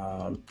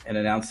and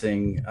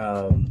announcing,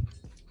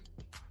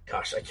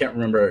 gosh, I can't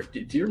remember.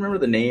 Do you remember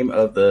the name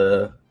of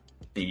the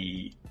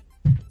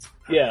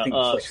Yeah,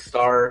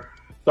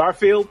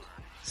 Starfield.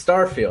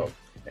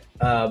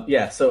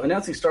 So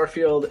announcing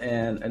Starfield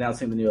and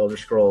announcing the new Elder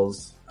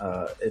Scrolls,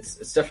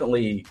 it's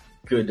definitely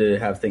good to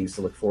have things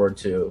to look forward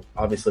to.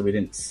 Obviously, we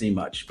didn't see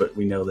much, but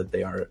we know that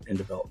they are in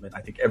development.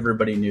 I think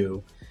everybody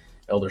knew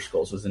Elder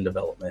Scrolls was in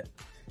development,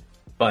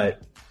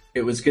 but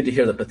it was good to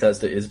hear that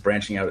Bethesda is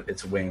branching out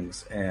its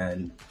wings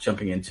and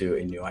jumping into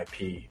a new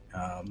IP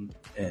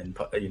and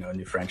a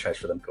new franchise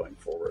for them going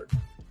forward.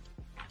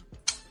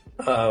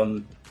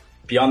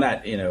 beyond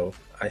that,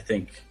 I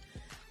think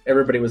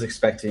everybody was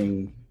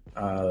expecting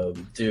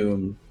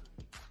Doom,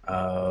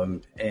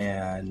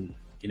 and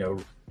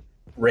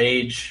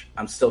Rage.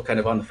 I'm still kind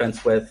of on the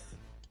fence with.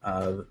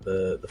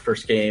 The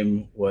first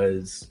game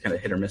was kind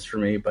of hit or miss for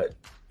me, but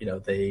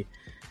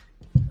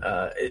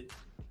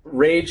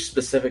Rage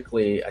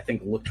specifically, I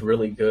think looked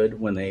really good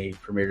when they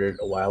premiered it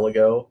a while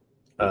ago.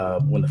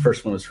 When the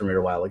first one was premiered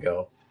a while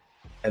ago,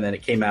 and then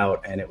it came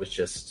out and it was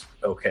just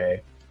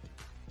okay.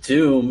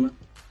 Doom,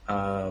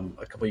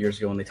 a couple years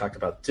ago when they talked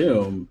about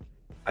Doom,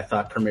 I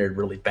thought premiered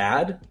really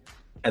bad,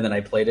 and then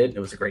I played it and it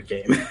was a great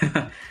game.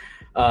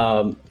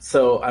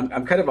 So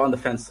I'm kind of on the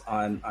fence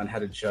on how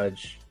to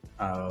judge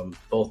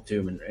both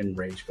Doom and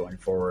Rage going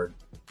forward.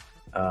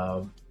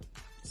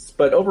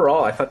 But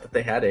overall, I thought that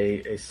they had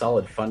a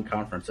solid, fun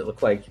conference. It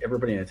looked like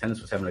everybody in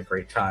attendance was having a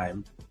great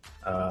time.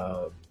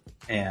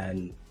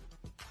 And,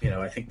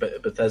 I think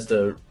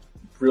Bethesda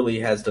really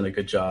has done a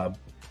good job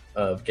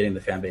of getting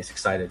the fan base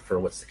excited for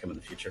what's to come in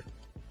the future.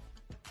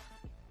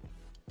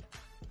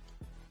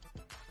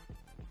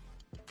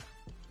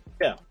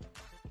 Yeah.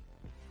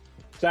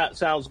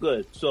 Sounds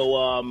good.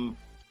 So,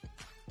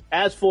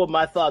 as for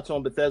my thoughts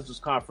on Bethesda's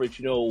conference,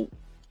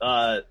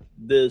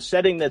 the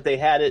setting that they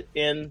had it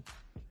in,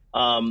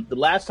 the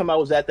last time I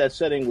was at that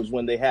setting was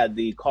when they had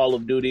the Call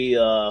of Duty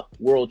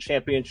World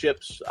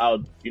Championships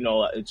out.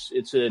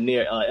 It's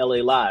near LA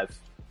Live.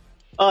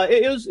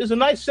 It's a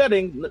nice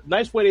setting,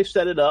 nice way they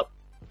set it up.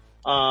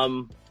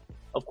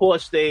 Of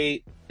course,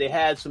 they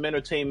had some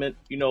entertainment.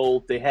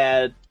 They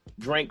had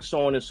drinks,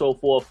 so on and so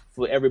forth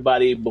for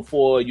everybody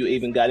before you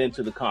even got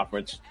into the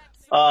conference.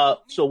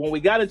 So when we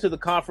got into the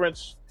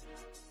conference,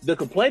 the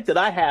complaint that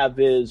I have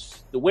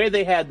is the way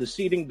they had the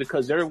seating,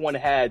 because everyone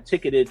had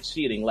ticketed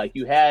seating. Like,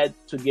 you had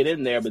to get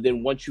in there, but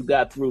then once you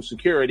got through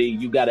security,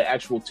 you got an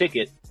actual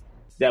ticket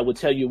that would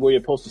tell you where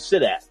you're supposed to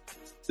sit at.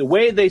 The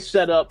way they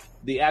set up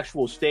the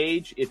actual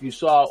stage, if you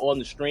saw on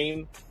the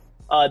stream,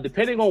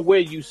 depending on where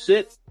you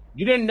sit,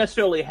 you didn't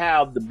necessarily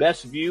have the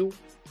best view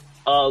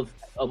of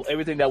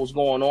everything that was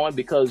going on,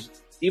 because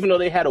even though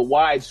they had a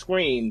wide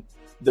screen,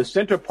 the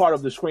center part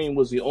of the screen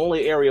was the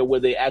only area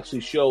where they actually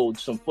showed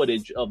some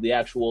footage of the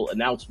actual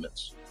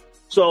announcements.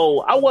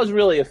 So I wasn't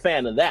really a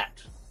fan of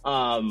that.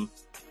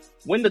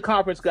 When the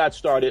conference got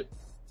started,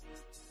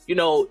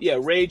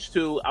 Rage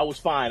 2, I was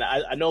fine.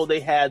 I know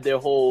they had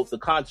the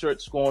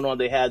concerts going on.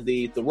 They had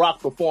the rock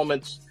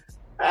performance.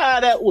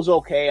 That was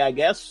okay, I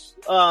guess.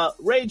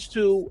 Rage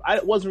 2, I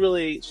wasn't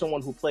really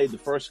someone who played the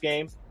first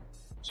game,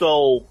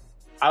 so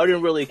I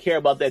didn't really care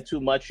about that too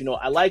much.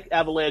 I like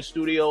Avalanche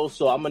Studios,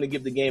 so I'm going to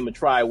give the game a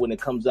try when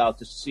it comes out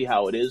just to see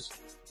how it is.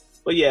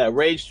 But yeah,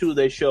 Rage 2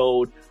 they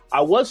showed.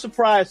 I was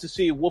surprised to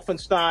see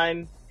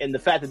Wolfenstein and the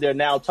fact that they're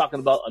now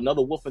talking about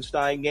another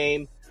Wolfenstein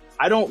game.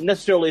 I don't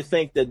necessarily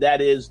think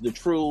that is the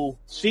true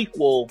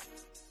sequel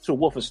to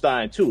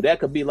Wolfenstein 2. That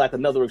could be like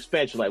another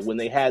expansion, like when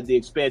they had the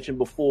expansion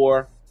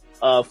before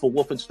for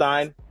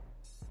Wolfenstein.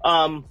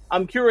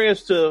 I'm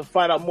curious to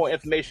find out more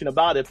information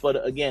about it,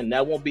 but again,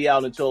 that won't be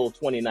out until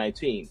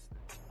 2019.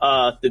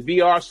 The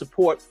VR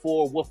support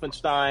for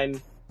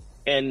Wolfenstein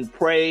and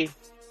Prey,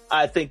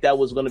 I think that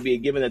was going to be a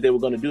given that they were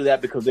going to do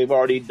that because they've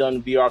already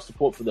done VR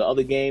support for the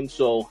other games,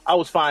 so I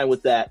was fine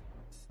with that.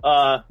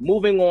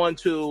 Moving on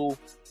to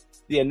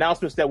the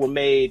announcements that were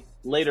made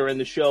later in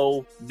the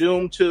show.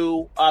 Doom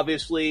 2,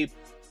 obviously,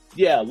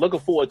 looking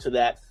forward to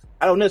that.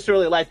 I don't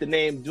necessarily like the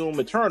name Doom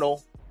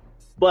Eternal,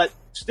 but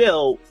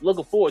still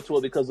looking forward to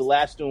it because the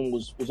last Doom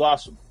was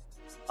awesome.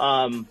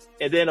 And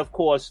then, of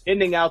course,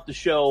 ending out the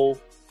show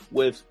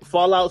with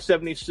Fallout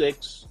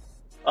 76,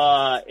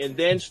 and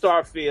then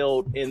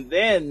Starfield, and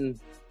then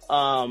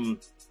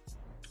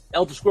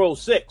Elder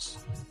Scrolls 6.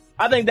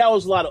 I think that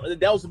was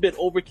a bit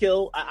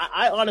overkill.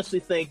 I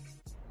honestly think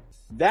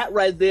that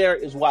right there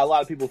is why a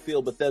lot of people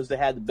feel Bethesda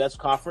had the best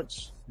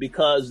conference,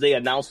 because they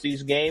announced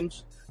these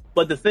games.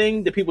 But the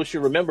thing that people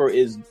should remember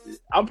is,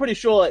 I'm pretty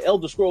sure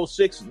Elder Scrolls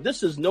 6,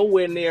 this is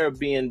nowhere near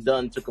being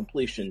done to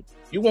completion.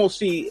 You won't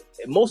see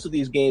most of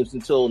these games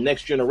until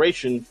next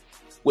generation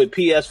with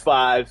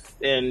PS5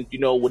 and,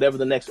 whatever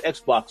the next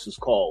Xbox is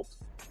called.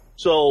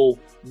 So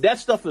that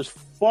stuff is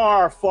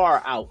far,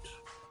 far out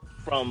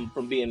from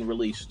being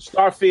released.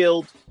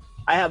 Starfield,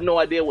 I have no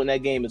idea when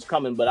that game is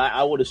coming, but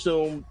I would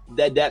assume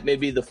that may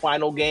be the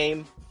final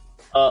game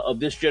of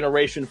this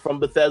generation from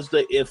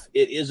Bethesda, if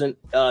it isn't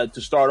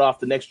to start off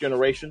the next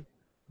generation.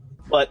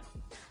 But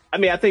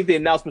I think the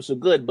announcements are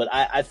good, but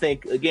I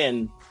think,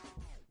 again,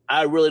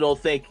 I really don't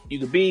think you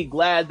could be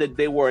glad that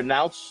they were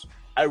announced.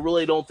 I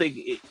really don't think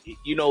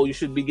you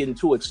should be getting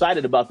too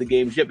excited about the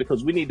games yet,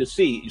 because we need to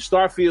see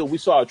Starfield. We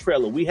saw a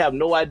trailer. We have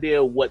no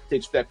idea what to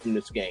expect from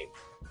this game,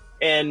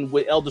 and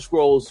with Elder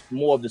Scrolls,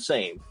 more of the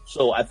same.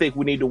 So I think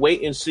we need to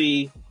wait and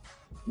see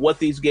what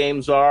these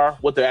games are,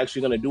 what they're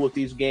actually going to do with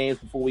these games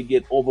before we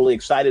get overly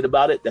excited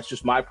about it. That's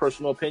just my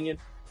personal opinion.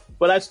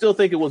 But I still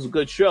think it was a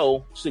good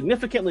show,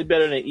 significantly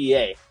better than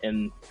EA.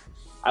 And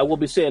I will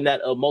be saying that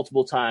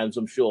multiple times,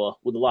 I'm sure,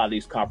 with a lot of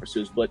these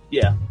conferences. But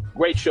yeah,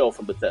 great show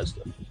from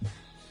Bethesda.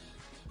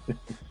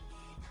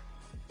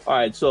 All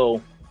right,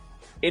 so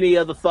any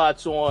other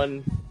thoughts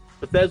on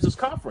Bethesda's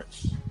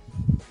conference?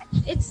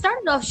 It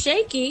started off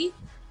shaky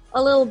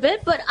a little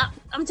bit, but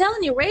I'm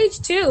telling you,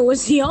 Rage 2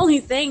 was the only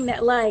thing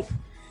that like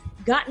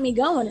got me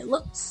going. It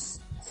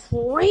looks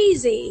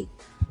crazy,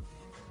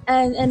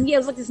 and yeah, it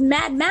was like this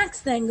Mad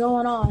Max thing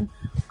going on.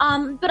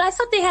 But I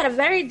thought they had a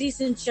very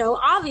decent show.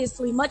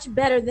 Obviously, much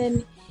better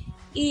than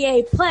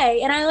EA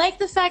Play, and I like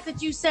the fact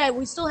that you said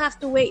we still have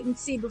to wait and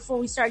see before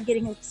we start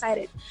getting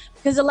excited,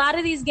 because a lot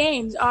of these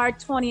games are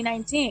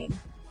 2019.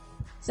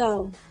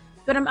 So,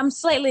 but I'm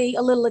slightly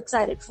a little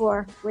excited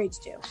for Rage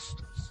 2.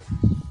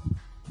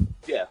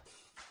 Yeah.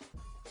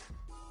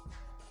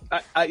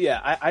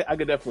 I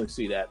could definitely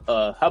see that.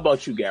 How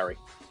about you, Gary?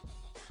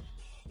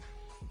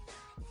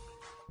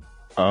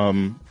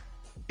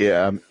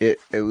 It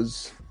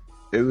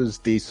was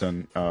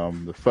decent.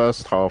 The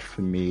first half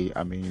for me,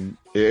 I mean,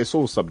 it's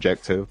all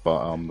subjective,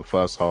 but the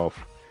first half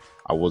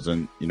I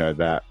wasn't,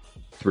 that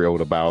thrilled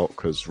about,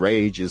 because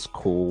Rage is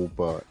cool,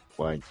 but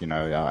like,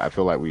 I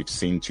feel like we've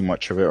seen too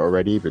much of it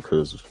already,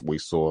 because we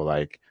saw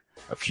like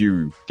a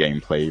few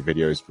gameplay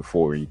videos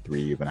before E3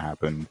 even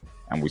happened,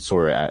 and we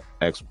saw it at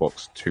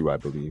Xbox 2, I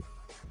believe.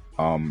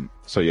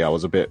 So yeah, I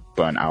was a bit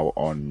burnt out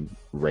on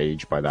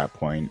Rage by that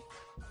point.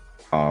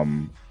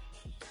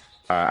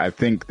 I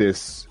think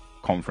this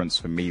conference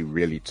for me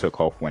really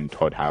took off when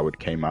Todd Howard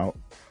came out,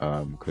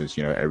 because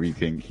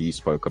everything he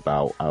spoke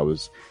about I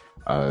was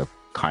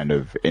kind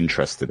of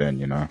interested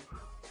in.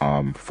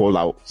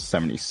 Fallout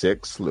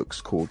 76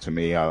 looks cool to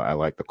me. I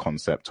like the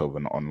concept of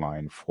an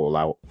online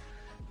Fallout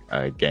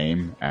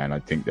game, and I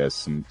think there's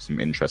some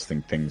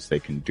interesting things they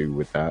can do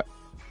with that.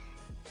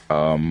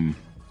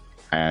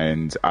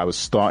 And I was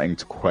starting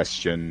to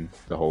question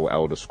the whole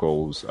Elder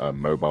Scrolls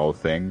mobile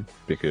thing,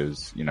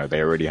 because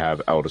they already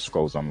have Elder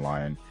Scrolls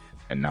Online,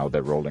 and now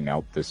they're rolling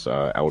out this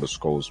Elder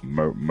Scrolls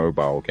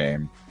mobile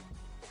game.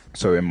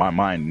 So in my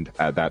mind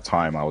at that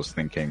time, I was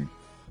thinking,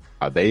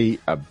 are they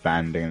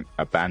abandoning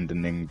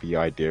the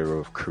idea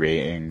of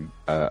creating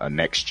a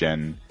next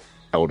gen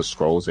Elder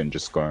Scrolls and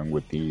just going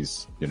with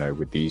these,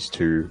 with these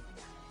two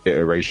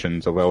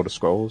iterations of Elder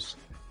Scrolls?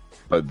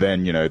 But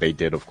then, they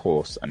did, of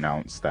course,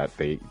 announce that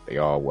they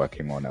are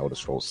working on Elder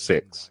Scrolls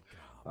 6.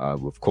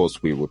 Of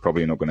course, we were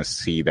probably not going to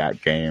see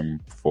that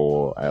game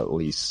for at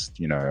least,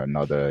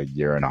 another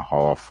year and a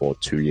half or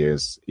 2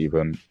 years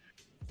even.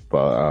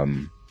 But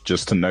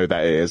just to know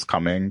that it is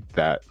coming,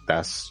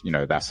 that's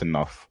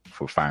enough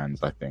for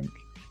fans, I think.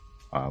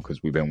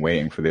 Because we've been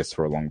waiting for this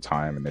for a long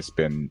time, and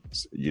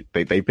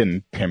they've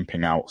been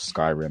pimping out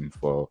Skyrim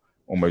for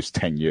almost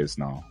 10 years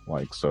now.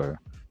 So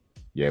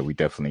yeah, we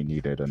definitely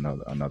needed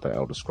another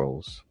Elder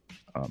Scrolls.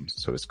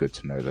 So it's good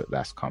to know that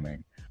that's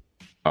coming.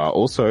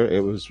 Also, it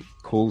was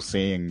cool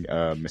seeing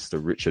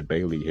Mr. Richard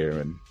Bailey here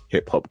and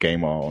Hip Hop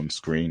Gamer on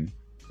screen.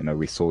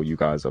 We saw you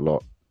guys a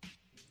lot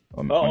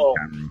on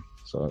camera.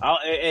 So.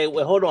 Hey,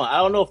 wait, hold on. I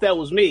don't know if that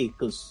was me,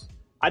 because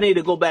I need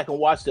to go back and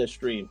watch that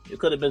stream. It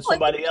could have been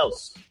somebody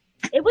else.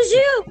 It was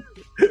you.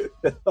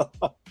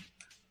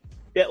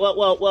 Yeah,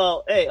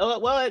 well. Hey,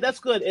 that's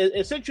good.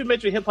 And since you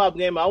mentioned Hip Hop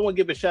Gamer, I want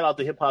to give a shout out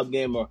to Hip Hop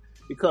Gamer,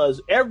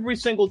 because every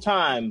single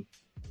time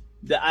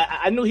that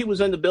I knew he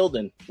was in the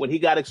building when he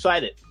got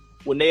excited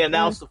when they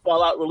announced the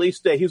Fallout release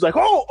date. He was like,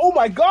 "Oh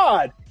my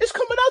God, it's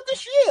coming out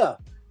this year!"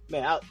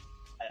 Man,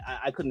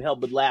 I couldn't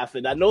help but laugh,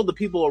 and I know the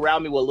people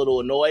around me were a little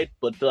annoyed,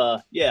 but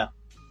yeah,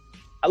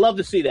 I love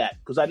to see that,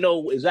 because I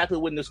know exactly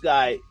when this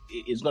guy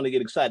is going to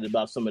get excited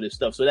about some of this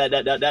stuff. So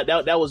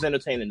that was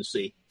entertaining to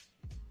see.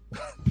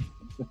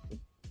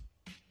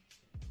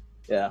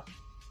 Yeah,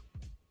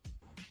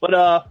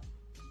 but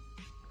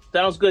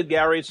sounds good,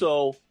 Gary.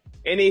 So,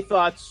 any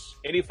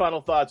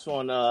final thoughts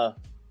on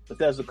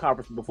Bethesda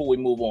conference before we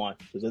move on?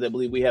 Because I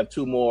believe we have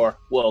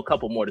a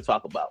couple more to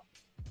talk about.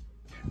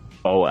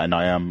 Oh, and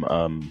I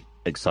am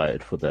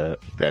excited for their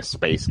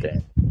space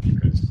game,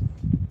 because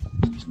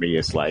to me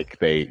it's like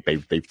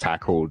they've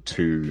tackled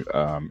two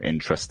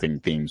interesting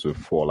themes with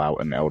Fallout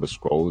and Elder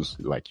Scrolls.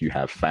 Like, you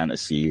have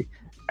fantasy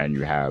and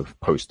you have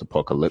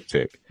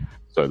post-apocalyptic.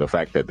 So the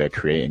fact that they're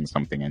creating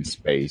something in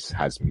space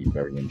has me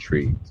very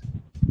intrigued.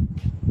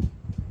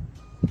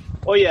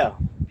 Oh yeah,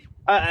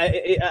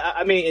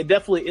 I mean, it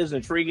definitely is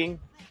intriguing.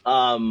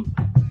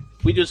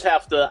 We just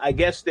have to. I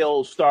guess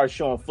they'll start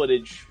showing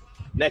footage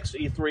next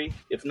E3,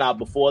 if not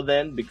before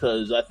then,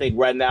 because I think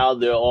right now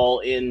they're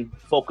all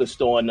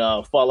focused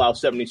on Fallout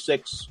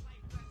 76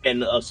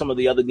 and some of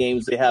the other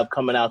games they have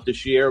coming out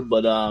this year.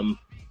 But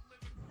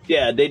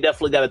yeah, they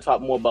definitely got to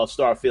talk more about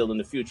Starfield in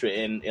the future,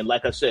 and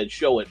like I said,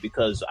 show it,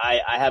 because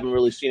I haven't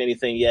really seen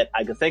anything yet.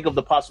 I can think of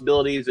the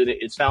possibilities, and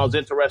it sounds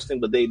interesting,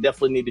 but they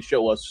definitely need to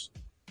show us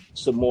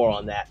some more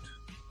on that.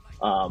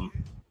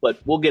 But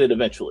we'll get it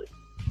eventually.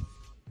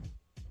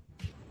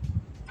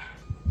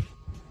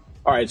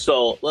 All right,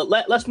 so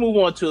let's move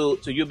on to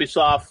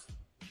Ubisoft.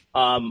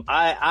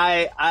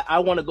 I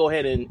want to go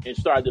ahead and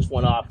start this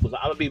one off, because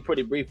I'm gonna be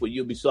pretty brief with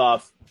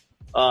Ubisoft.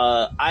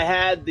 I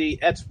had the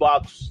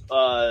Xbox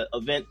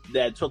event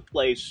that took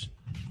place,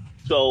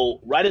 so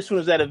right as soon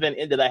as that event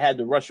ended, I had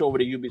to rush over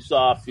to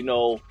Ubisoft.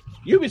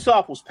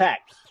 Ubisoft was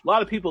packed. A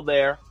lot of people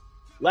there.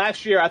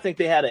 Last year, I think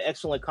they had an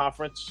excellent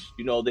conference.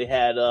 They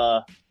had,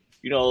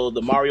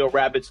 the Mario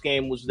Rabbids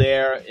game was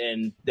there,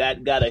 and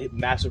that got a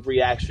massive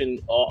reaction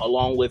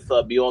along with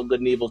Beyond Good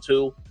and Evil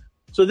 2.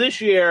 So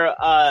this year,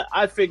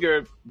 I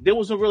figured there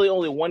wasn't really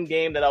only one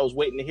game that I was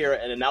waiting to hear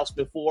an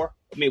announcement for.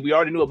 I mean, we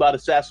already knew about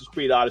Assassin's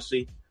Creed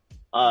Odyssey.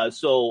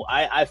 So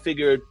I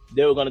figured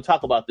they were going to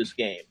talk about this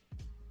game.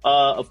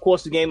 Of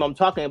course, the game I'm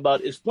talking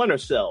about is Splinter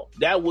Cell.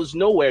 That was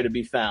nowhere to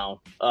be found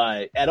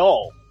at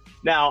all.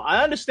 Now,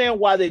 I understand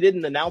why they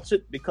didn't announce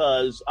it,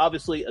 because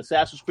obviously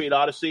Assassin's Creed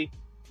Odyssey,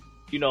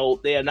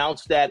 they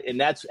announced that, and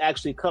that's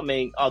actually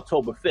coming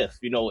October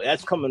 5th.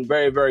 That's coming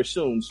very, very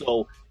soon.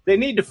 So they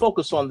need to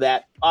focus on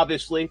that,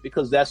 obviously,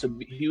 because that's a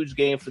huge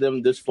game for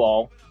them this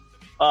fall.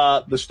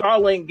 The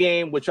Starlink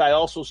game, which I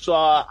also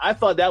saw, I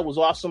thought that was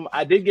awesome.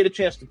 I did get a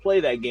chance to play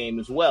that game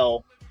as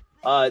well.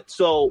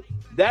 So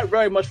that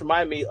very much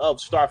reminded me of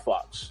Star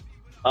Fox.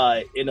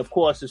 And of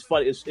course, it's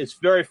funny. It's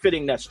very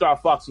fitting that Star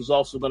Fox is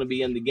also going to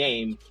be in the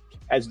game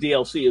as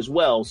DLC as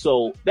well.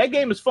 So that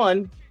game is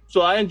fun.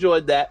 So I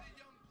enjoyed that.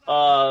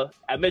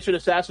 I mentioned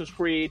Assassin's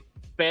Creed.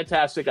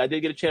 Fantastic. I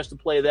did get a chance to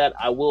play that.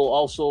 I will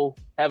also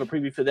have a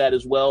preview for that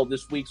as well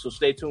this week. So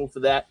stay tuned for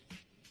that.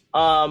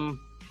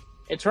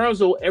 In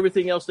terms of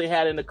everything else they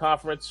had in the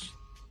conference,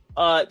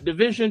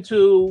 Division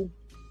 2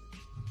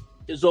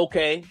 is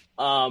okay.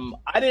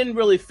 I didn't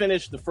really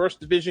finish the first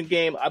Division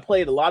game. I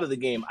played a lot of the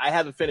game. I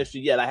haven't finished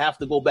it yet. I have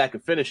to go back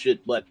and finish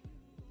it. But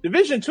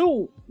Division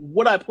 2,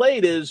 what I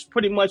played is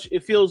pretty much,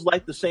 it feels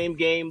like the same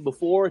game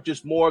before,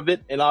 just more of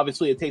it. And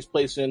obviously it takes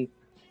place in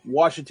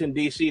Washington,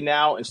 D.C.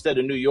 now instead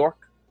of New York.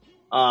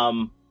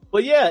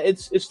 But yeah,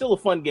 it's still a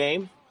fun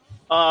game.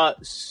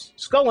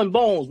 Skull and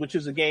Bones, which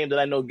is a game that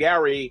I know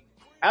Gary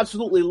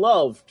absolutely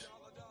loved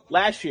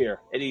last year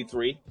at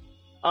E3.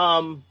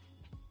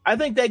 I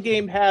think that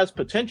game has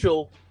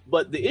potential,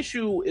 but the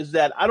issue is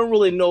that I don't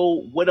really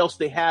know what else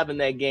they have in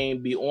that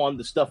game beyond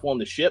the stuff on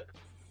the ship.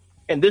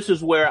 And this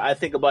is where I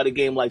think about a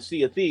game like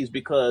Sea of Thieves,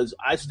 because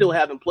I still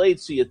haven't played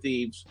Sea of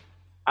Thieves.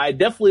 I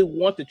definitely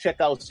want to check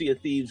out Sea of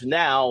Thieves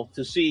now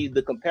to see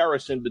the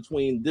comparison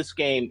between this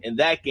game and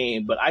that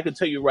game. But I can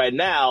tell you right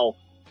now,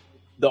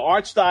 the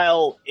art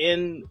style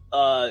in,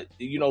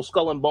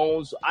 Skull and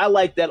Bones, I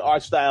like that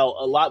art style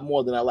a lot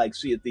more than I like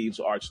Sea of Thieves'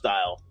 art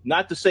style.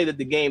 Not to say that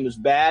the game is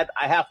bad.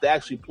 I have to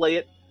actually play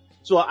it.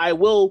 So I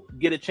will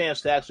get a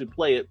chance to actually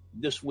play it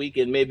this week,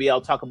 and maybe I'll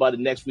talk about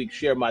it next week,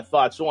 share my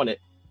thoughts on it.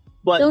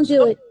 But don't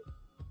do it.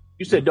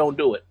 You said don't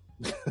do it.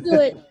 Do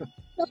it.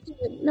 Don't do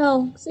it.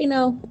 No. Say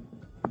no.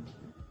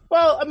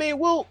 Well, I mean,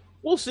 we'll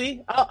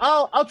see.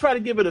 I'll try to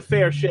give it a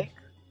fair shake.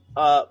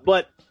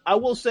 But I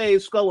will say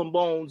Skull and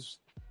Bones,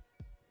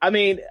 I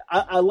mean,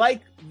 I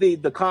like the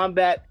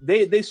combat.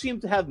 They seem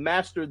to have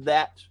mastered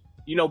that,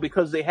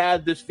 because they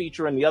had this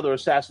feature in the other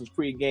Assassin's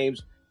Creed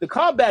games. The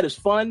combat is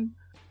fun,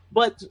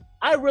 but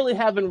I really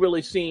haven't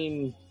really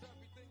seen.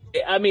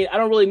 I mean, I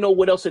don't really know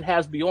what else it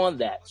has beyond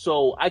that.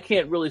 So I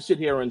can't really sit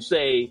here and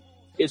say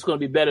it's going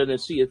to be better than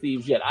Sea of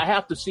Thieves yet. I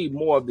have to see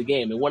more of the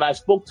game. And when I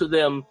spoke to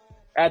them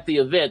at the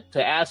event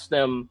to ask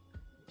them,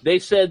 they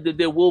said that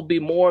there will be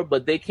more,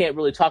 but they can't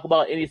really talk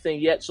about anything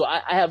yet. So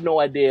I have no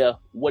idea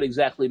what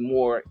exactly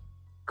more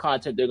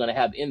content they're going to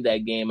have in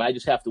that game. I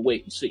just have to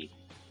wait and see.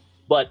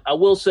 But I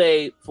will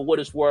say, for what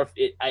it's worth,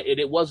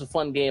 it was a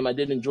fun game. I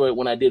did enjoy it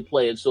when I did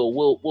play it. So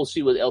we'll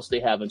see what else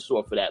they have in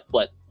store for that.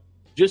 But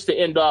just to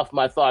end off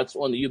my thoughts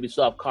on the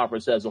Ubisoft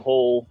conference as a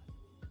whole,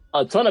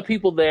 a ton of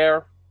people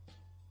there.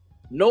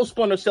 No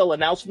Splinter Cell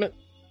announcement.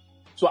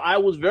 So I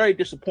was very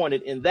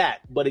disappointed in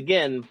that. But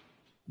again,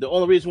 the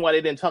only reason why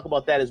they didn't talk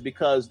about that is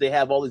because they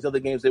have all these other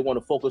games they want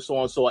to focus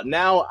on. So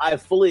now I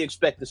fully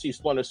expect to see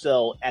Splinter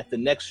Cell at the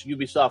next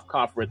Ubisoft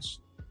conference,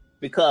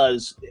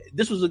 because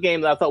this was a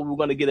game that I thought we were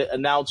going to get it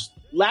announced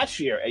last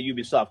year at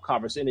Ubisoft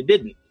conference, and it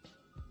didn't.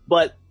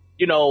 But,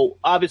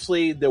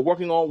 obviously they're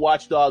working on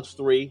Watch Dogs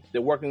 3.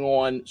 They're working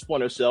on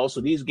Splinter Cell. So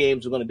these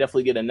games are going to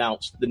definitely get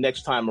announced the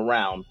next time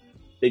around.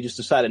 They just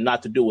decided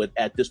not to do it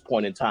at this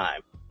point in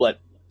time. But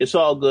it's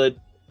all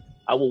good.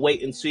 I will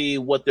wait and see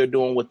what they're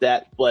doing with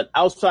that. But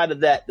outside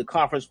of that, the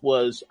conference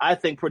was, I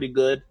think, pretty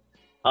good.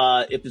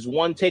 If there's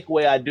one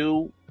takeaway I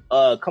do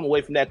come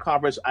away from that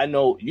conference, I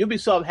know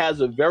Ubisoft has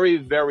a very,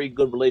 very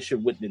good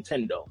relationship with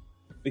Nintendo.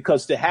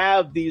 Because to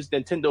have these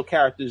Nintendo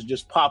characters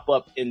just pop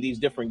up in these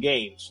different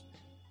games,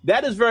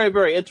 that is very,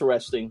 very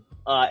interesting.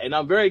 And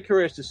I'm very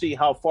curious to see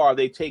how far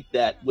they take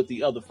that with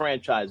the other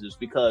franchises,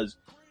 because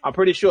I'm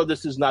pretty sure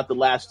this is not the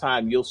last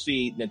time you'll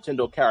see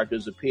Nintendo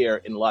characters appear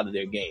in a lot of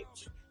their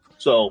games.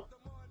 So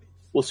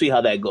we'll see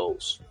how that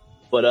goes.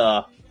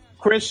 But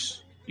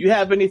Chris, you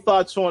have any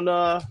thoughts on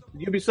the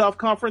Ubisoft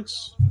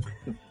conference?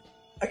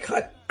 I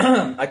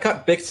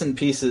caught bits and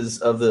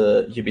pieces of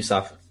the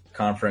Ubisoft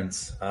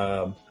conference.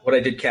 What I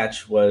did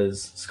catch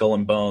was Skull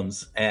and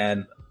Bones,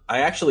 and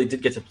I actually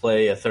did get to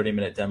play a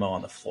 30-minute demo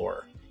on the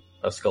floor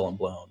of Skull and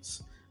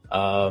Bones.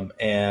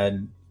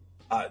 And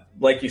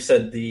like you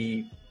said,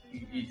 the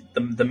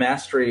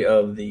mastery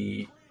of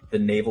the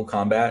naval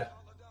combat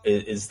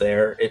is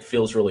there. It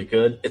feels really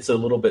good. It's a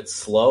little bit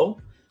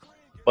slow,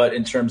 but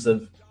in terms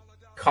of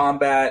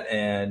combat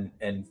and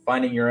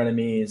finding your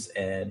enemies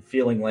and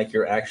feeling like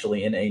you're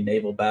actually in a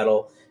naval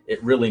battle,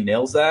 it really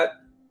nails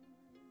that.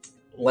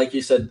 Like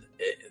you said,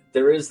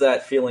 there is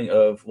that feeling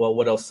of, well,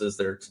 what else is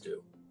there to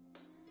do?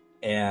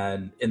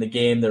 And in the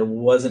game, there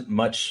wasn't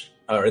much,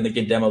 or in the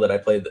game demo that I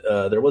played,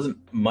 there wasn't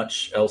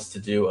much else to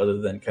do other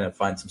than kind of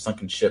find some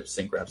sunken ships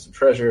and grab some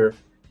treasure.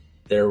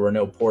 There were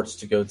no ports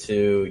to go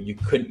to. You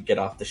couldn't get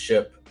off the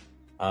ship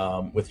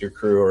with your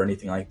crew or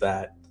anything like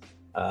that.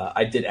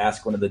 I did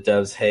ask one of the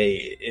devs, hey,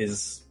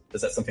 is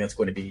that something that's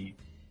going to be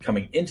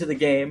coming into the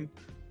game?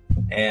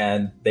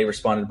 And they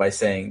responded by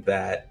saying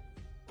that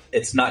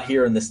it's not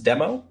here in this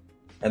demo,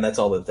 and that's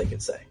all that they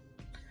could say.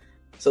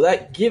 So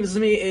that gives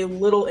me a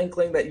little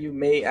inkling that you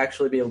may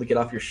actually be able to get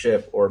off your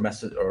ship or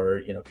message,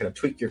 or kind of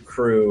tweak your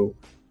crew,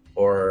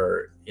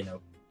 or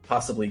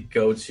possibly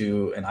go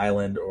to an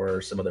island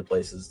or some other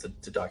places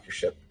to dock your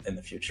ship in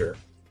the future.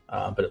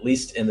 But at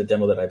least in the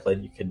demo that I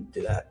played, you couldn't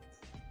do that.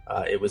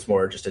 It was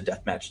more just a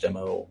deathmatch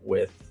demo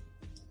with,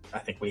 I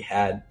think we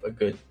had a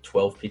good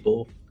 12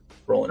 people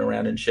rolling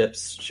around in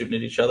ships shooting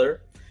at each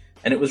other,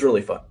 and it was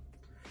really fun.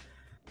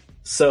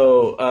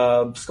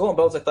 So Skull and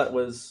Bones I thought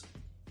was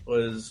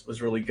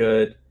really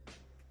good.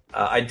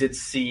 I did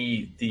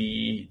see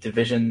the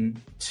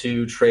Division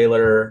 2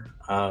 trailer,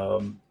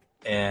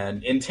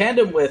 and in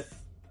tandem with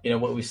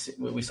what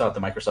we saw at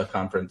the Microsoft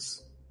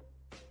conference,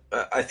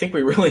 I think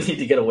we really need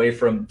to get away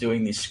from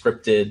doing these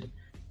scripted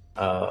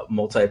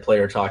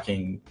multiplayer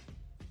talking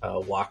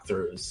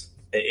walkthroughs.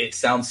 It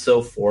sounds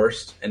so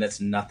forced, and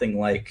it's nothing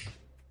like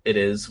it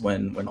is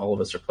when all of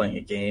us are playing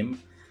a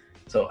game.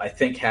 So I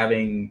think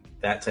having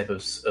that type of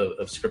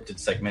scripted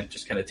segment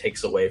just kind of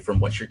takes away from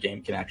what your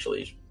game can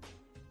actually,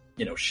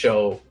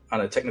 show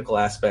on a technical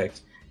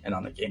aspect and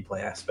on a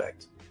gameplay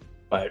aspect.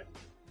 But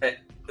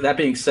that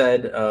being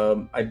said,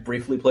 I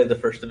briefly played the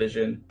first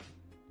Division.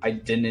 I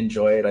didn't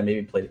enjoy it. I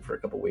maybe played it for a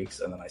couple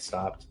weeks and then I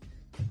stopped.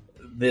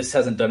 This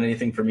hasn't done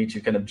anything for me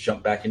to kind of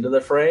jump back into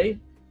the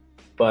fray,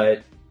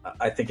 but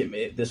I think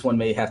this one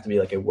may have to be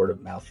like a word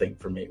of mouth thing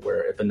for me,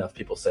 where if enough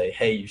people say,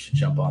 hey, you should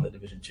jump on the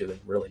Division 2, they've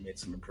really made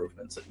some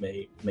improvements, it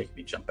may make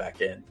me jump back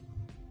in.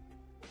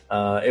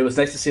 It was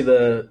nice to see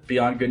the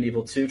Beyond Good and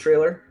Evil 2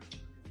 trailer.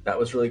 That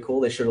was really cool.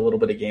 They showed a little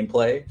bit of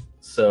gameplay,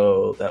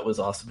 so that was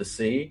awesome to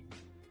see.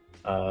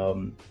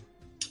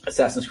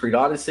 Assassin's Creed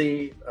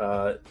Odyssey,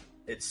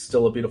 it's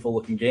still a beautiful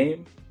looking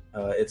game.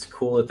 It's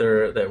cool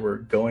that we're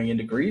going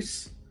into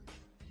Greece.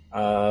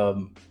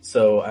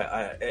 So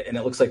and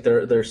it looks like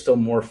they're still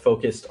more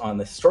focused on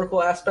the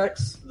historical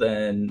aspects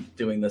than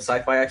doing the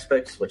sci-fi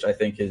aspects, which I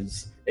think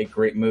is a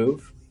great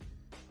move.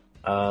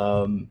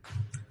 Other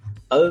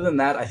than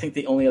that, I think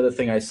the only other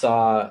thing I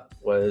saw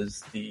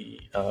was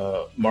the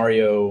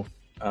Mario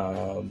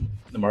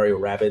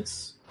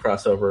Rabbids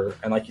crossover,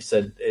 and like you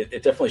said,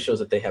 it definitely shows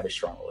that they have a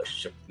strong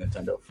relationship with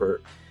Nintendo.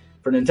 For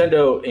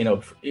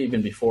Nintendo,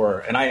 even before,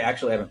 and I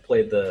actually haven't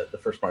played the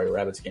first Mario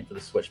Rabbids game for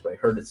the Switch, but I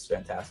heard it's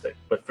fantastic.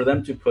 But for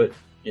them to put,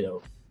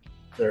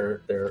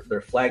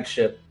 their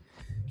flagship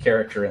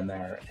character in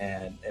there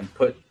and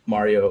put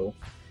Mario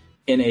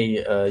in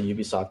a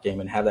Ubisoft game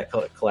and have that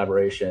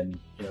collaboration,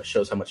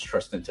 shows how much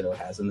trust Nintendo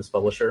has in this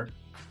publisher.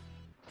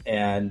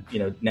 And,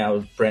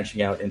 now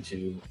branching out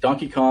into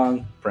Donkey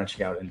Kong,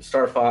 branching out into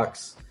Star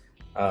Fox,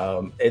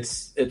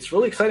 it's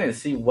really exciting to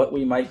see what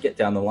we might get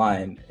down the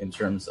line in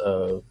terms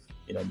of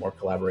more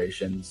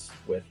collaborations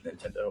with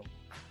Nintendo.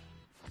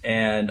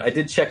 And I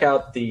did check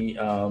out the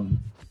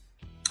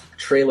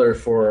trailer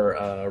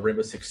for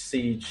Rainbow Six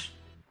Siege,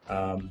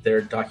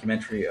 their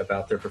documentary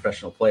about their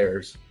professional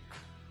players,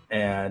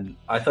 and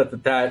I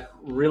thought that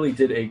really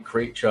did a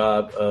great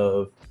job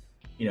of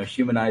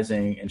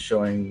humanizing and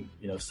showing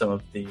some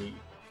of the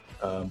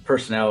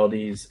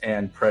personalities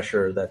and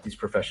pressure that these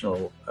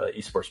professional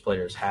esports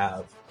players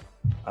have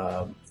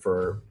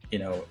for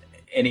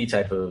any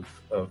type of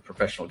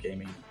professional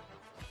gaming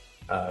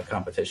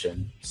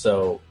competition.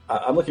 So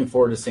I'm looking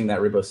forward to seeing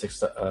that Rainbow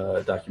Six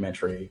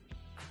documentary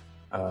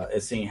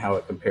and seeing how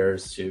it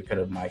compares to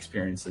kind of my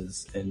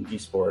experiences in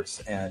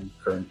esports and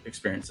current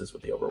experiences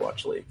with the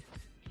Overwatch League.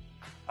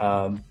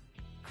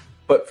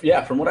 But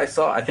yeah, from what I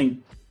saw, I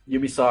think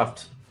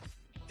Ubisoft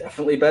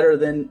definitely better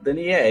than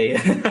EA.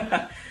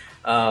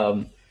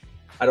 I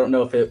don't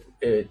know if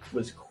it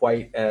was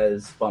quite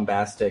as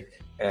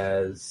bombastic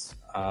as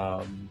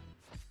Sony,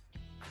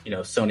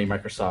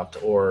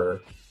 Microsoft,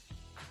 or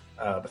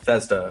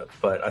Bethesda,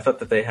 but I thought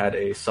that they had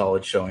a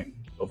solid showing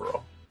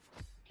overall.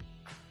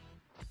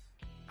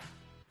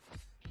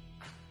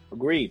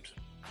 Agreed.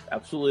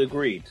 Absolutely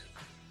agreed.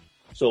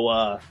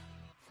 So,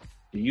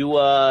 you,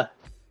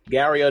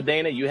 Gary or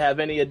Dana, you have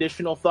any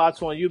additional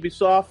thoughts on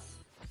Ubisoft?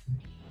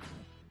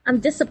 I'm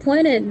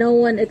disappointed no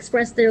one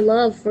expressed their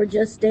love for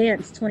Just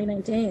Dance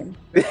 2019.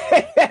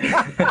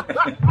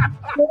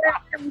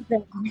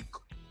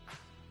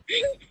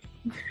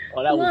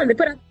 Come on, they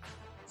put a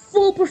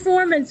full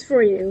performance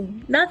for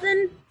you.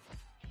 Nothing?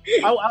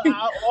 All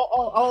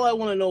I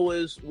want to know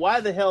is,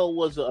 why the hell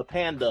was a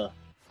panda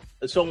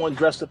someone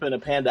dressed up in a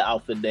panda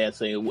outfit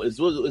dancing. Is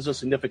the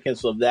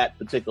significance of that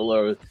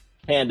particular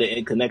panda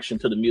in connection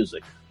to the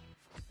music?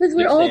 Because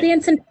we're all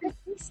dancing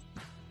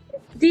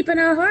deep in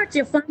our hearts.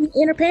 You'll find the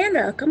inner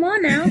panda. Come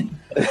on now.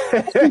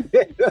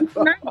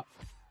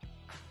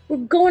 We're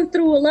going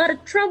through a lot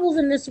of troubles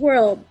in this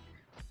world.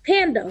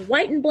 Panda,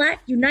 white and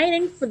black,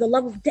 uniting for the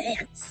love of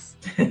dance.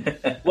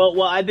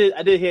 well, I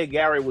did hear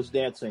Gary was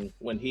dancing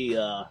when he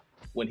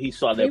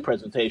saw their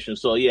presentation.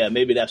 So yeah,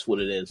 maybe that's what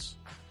it is.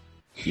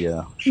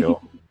 Yeah, sure.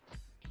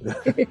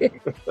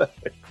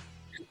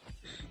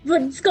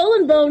 But Skull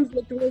and Bones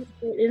looked really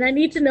good, and I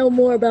need to know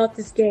more about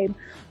this game.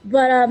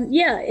 But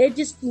yeah, it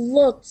just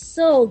looked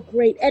so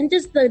great, and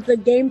just the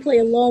gameplay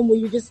alone, where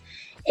you're just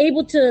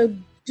able to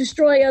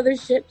destroy other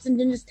ships and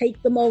then just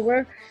take them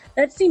over.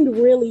 That seemed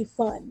really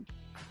fun.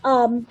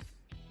 And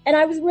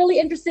I was really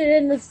interested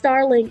in the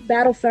Starlink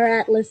Battle for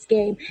Atlas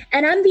game.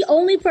 And I'm the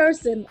only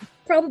person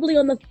probably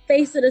on the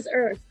face of this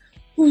earth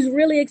who's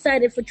really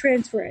excited for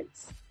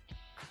Transference.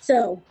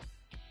 So,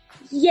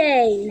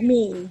 yay,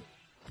 me.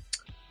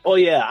 Oh,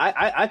 yeah,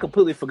 I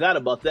completely forgot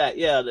about that.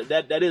 Yeah,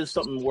 that is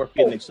something worth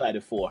getting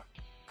excited for.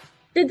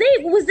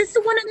 Was this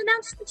the one that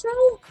announced the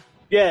show?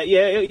 Yeah,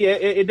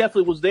 it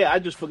definitely was there. I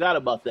just forgot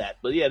about that.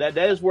 But yeah, that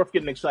is worth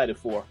getting excited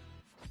for.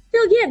 So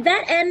yeah,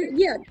 that and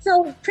yeah,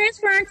 so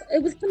Transference,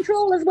 it was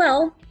Control as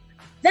well.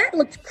 That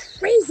looked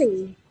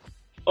crazy.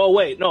 Oh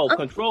wait, no,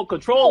 Control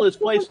is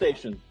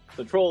PlayStation.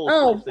 Control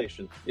is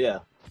PlayStation. Yeah.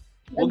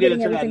 We'll get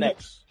into that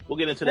next.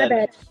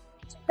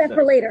 That's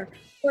for later.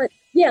 But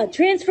yeah,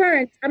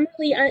 Transference, I'm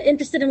really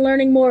interested in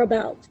learning more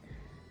about.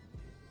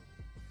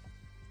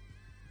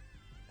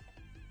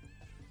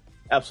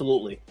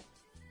 Absolutely.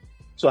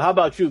 So how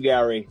about you,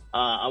 Gary?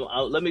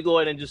 Let me go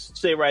ahead and just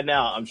say right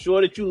now, I'm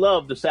sure that you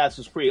loved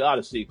Assassin's Creed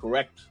Odyssey,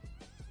 correct?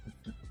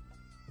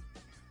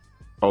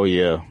 Oh,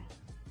 yeah.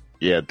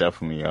 Yeah,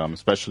 definitely.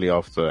 Especially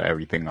after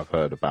everything I've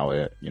heard about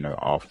it,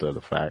 after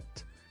the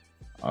fact.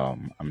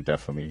 I'm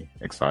definitely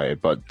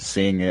excited. But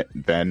seeing it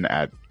then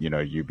at,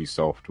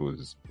 Ubisoft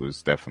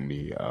was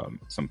definitely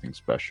something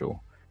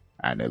special.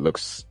 And it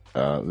looks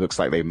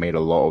like they made a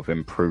lot of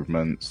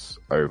improvements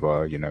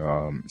over,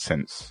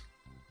 since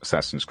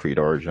Assassin's Creed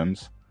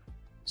Origins.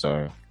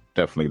 So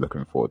definitely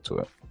looking forward to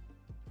it.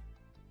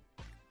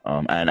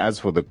 And as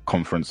for the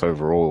conference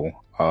overall,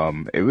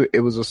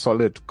 it was a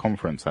solid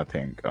conference, I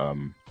think.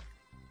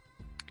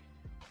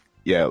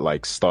 Yeah,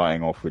 like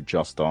starting off with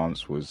Just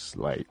Dance was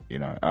like,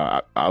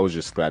 I was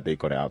just glad they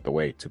got it out the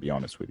way, to be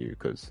honest with you,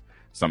 because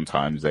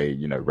sometimes they,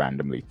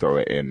 randomly throw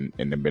it in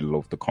the middle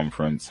of the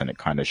conference and it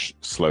kind of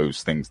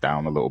slows things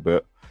down a little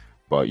bit.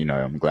 But,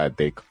 I'm glad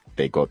they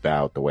got that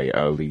out the way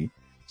early.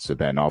 So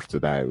then after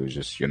that, it was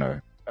just,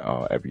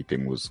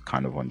 everything was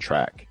kind of on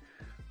track.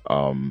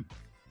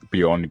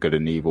 Beyond Good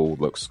and Evil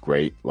looks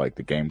great, like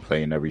the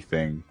gameplay and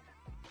everything.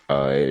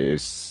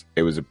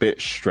 It was a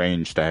bit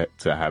strange to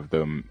have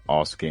them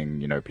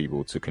asking,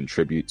 people to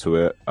contribute to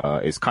it.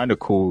 It's kind of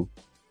cool,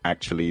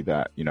 actually,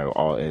 that,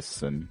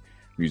 artists and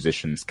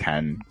musicians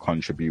can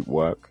contribute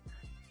work.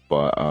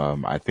 But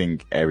I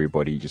think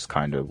everybody just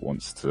kind of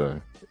wants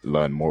to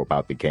learn more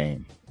about the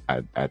game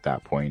at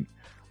that point.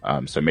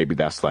 So maybe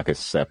that's like a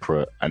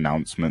separate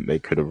announcement they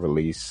could have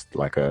released,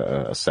 like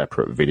a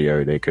separate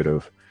video they could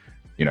have,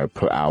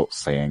 put out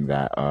saying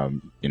that,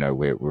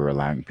 we're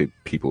allowing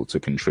people to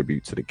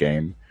contribute to the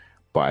game.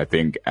 But I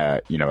think,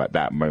 at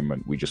that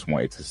moment, we just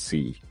wanted to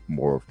see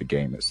more of the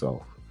game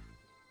itself.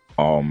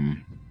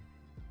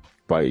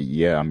 But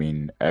yeah, I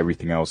mean,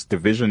 everything else,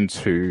 Division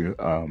 2,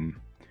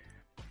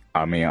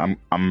 I mean,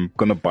 I'm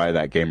gonna buy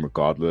that game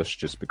regardless,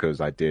 just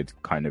because I did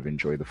kind of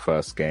enjoy the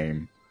first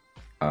game.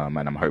 And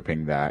I'm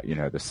hoping that,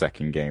 the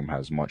second game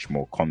has much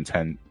more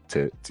content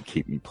to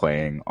keep me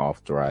playing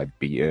after I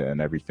beat it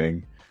and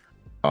everything.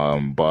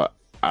 But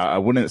I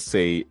wouldn't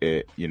say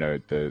it,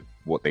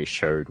 what they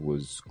showed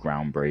was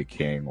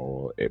groundbreaking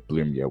or it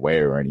blew me away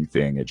or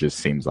anything. It just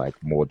seems like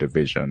more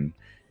Division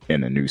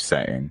in a new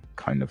setting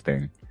kind of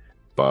thing.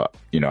 But,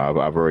 I've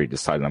already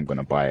decided I'm going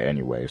to buy it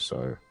anyway.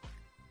 So,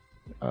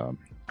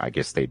 I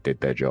guess they did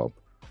their job.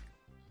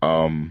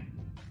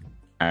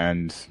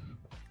 And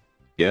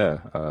yeah,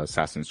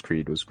 Assassin's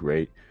Creed was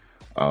great.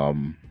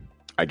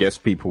 I guess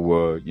people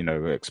were,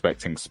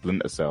 expecting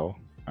Splinter Cell,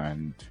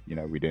 and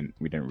we didn't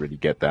really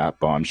get that,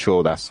 but I'm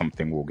sure that's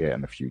something we'll get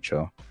in the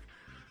future.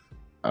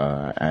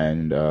 What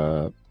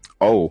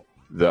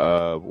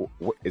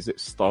is it,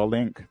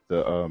 Starlink?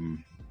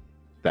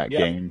 That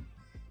game?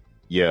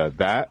 Yeah,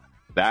 that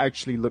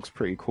actually looks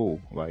pretty cool.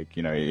 Like,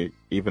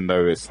 even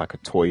though it's like a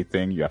toy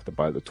thing, you have to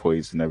buy the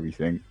toys and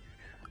everything.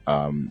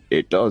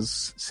 It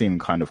does seem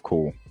kind of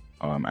cool.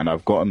 And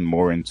I've gotten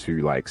more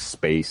into like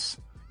space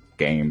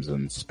games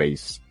and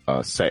space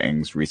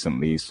settings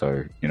recently,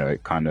 so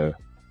it kind of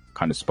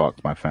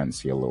sparked my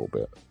fancy a little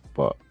bit.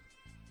 But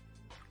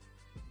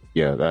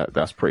yeah,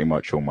 that's pretty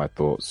much all my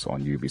thoughts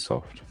on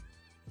Ubisoft.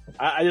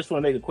 I just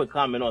want to make a quick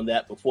comment on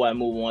that before I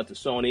move on to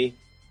Sony.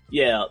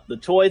 Yeah, the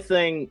toy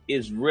thing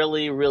is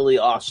really, really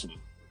awesome.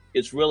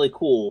 It's really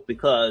cool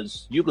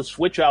because you could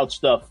switch out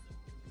stuff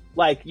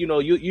like,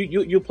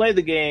 you play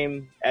the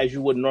game as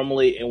you would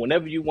normally, and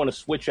whenever you want to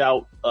switch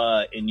out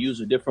and use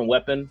a different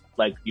weapon,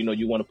 like,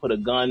 you want to put a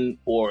gun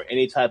or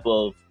any type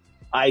of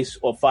ice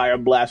or fire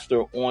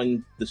blaster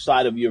on the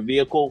side of your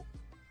vehicle,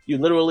 you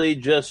literally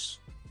just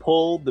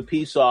pull the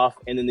piece off,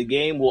 and then the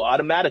game will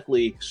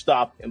automatically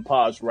stop and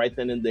pause right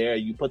then and there.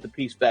 You put the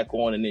piece back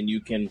on, and then you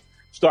can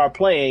start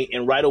playing,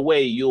 and right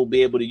away you'll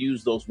be able to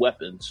use those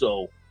weapons.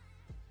 So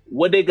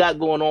what they got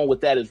going on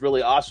with that is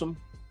really awesome.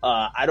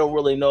 I don't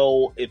really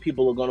know if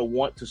people are going to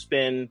want to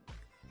spend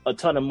a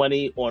ton of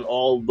money on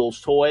all of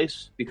those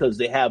toys because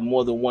they have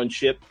more than one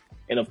ship.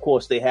 And of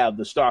course, they have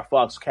the Star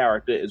Fox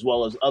character as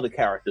well as other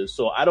characters.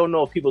 So I don't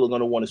know if people are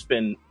going to want to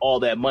spend all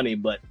that money,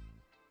 but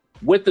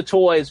with the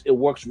toys, it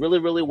works really,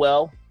 really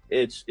well.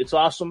 It's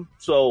awesome.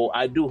 So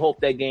I do hope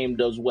that game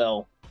does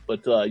well.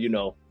 But,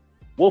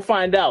 we'll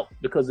find out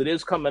because it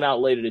is coming out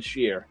later this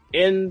year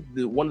in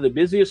one of the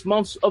busiest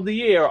months of the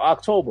year,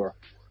 October.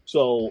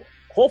 So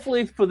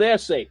hopefully for their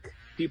sake,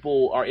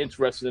 people are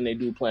interested and they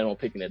do plan on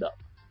picking it up.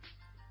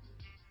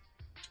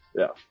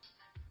 Yeah.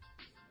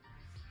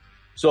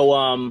 So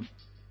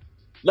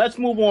let's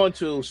move on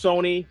to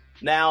Sony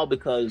now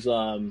because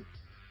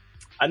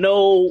I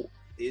know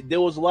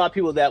there was a lot of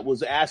people that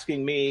was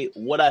asking me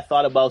what I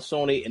thought about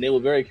Sony, and they were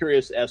very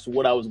curious as to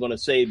what I was going to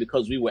say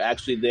because we were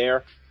actually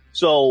there.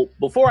 So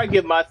before I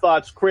give my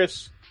thoughts,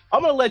 Chris,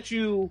 I'm going to let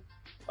you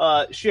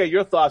share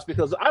your thoughts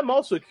because I'm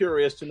also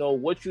curious to know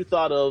what you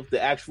thought of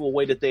the actual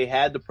way that they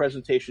had the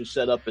presentation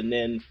set up and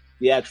then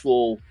the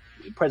actual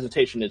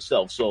presentation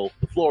itself. So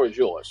the floor is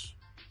yours.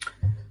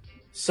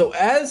 So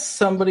as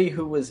somebody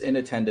who was in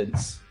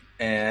attendance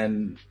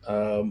and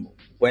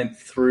went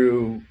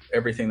through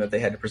everything that they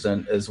had to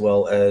present as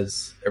well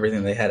as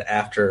everything they had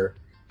after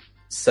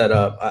set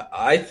up,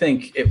 I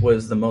think it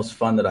was the most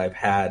fun that I've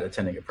had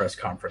attending a press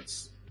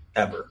conference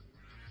ever.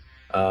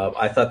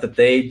 I thought that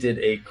they did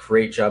a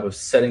great job of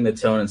setting the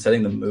tone and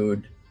setting the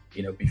mood,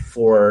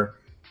 before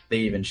they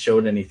even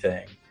showed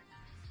anything.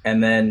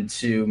 And then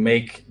to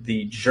make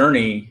the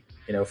journey,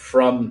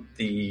 from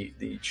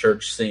the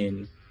church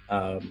scene,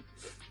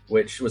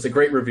 which was a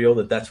great reveal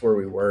that that's where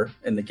we were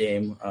in the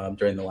game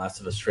during the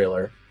Last of Us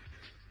trailer.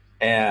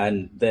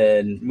 And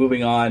then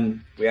moving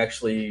on, we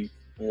actually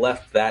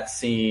left that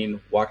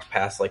scene, walked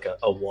past like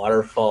a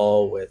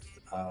waterfall with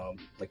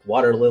like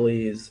water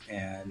lilies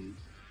and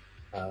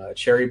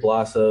cherry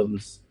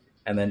blossoms,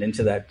 and then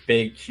into that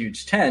big,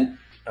 huge tent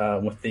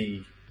with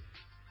the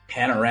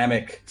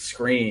panoramic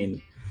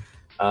screen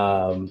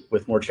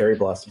with more cherry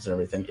blossoms and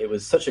everything. It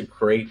was such a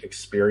great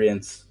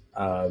experience.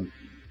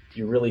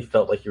 You really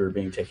felt like you were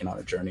being taken on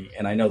a journey,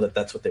 and I know that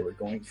that's what they were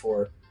going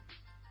for.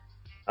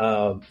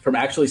 From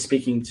actually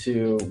speaking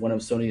to one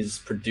of Sony's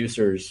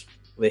producers,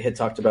 they had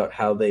talked about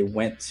how they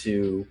went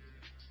to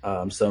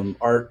some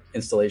art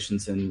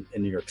installations in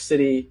New York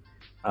City,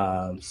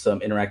 some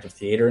interactive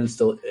theater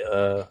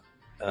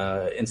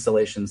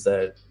installations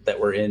that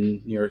were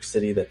in New York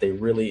City that they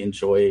really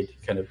enjoyed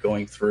kind of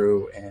going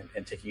through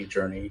and taking a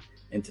journey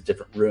into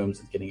different rooms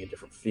and getting a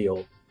different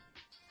feel.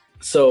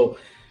 So,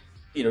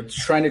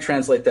 trying to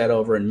translate that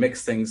over and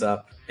mix things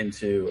up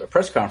into a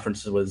press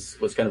conference was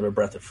kind of a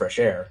breath of fresh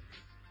air.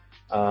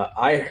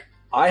 I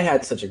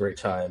had such a great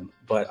time,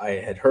 but I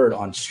had heard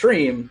on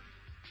stream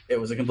it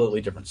was a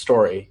completely different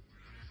story.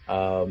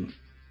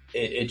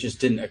 It just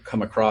didn't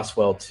come across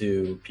well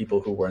to people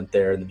who weren't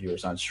there and the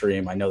viewers on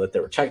stream. I know that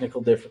there were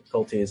technical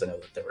difficulties. I know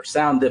that there were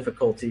sound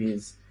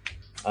difficulties.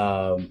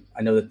 I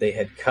know that they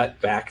had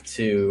cut back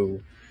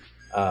to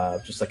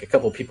just like a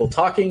couple of people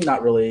talking,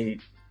 not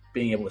really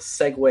being able to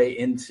segue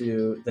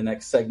into the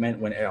next segment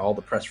when all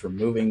the press were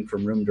moving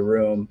from room to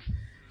room.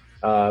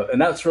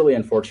 And that's really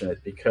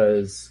unfortunate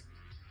because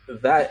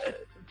that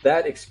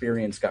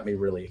experience got me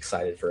really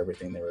excited for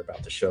everything they were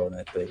about to show and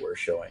that they were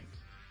showing.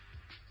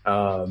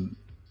 And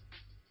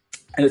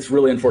it's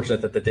really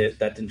unfortunate that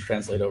that didn't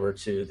translate over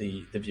to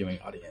the viewing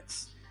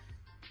audience.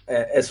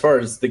 As far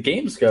as the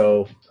games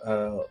go,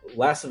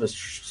 Last of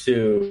Us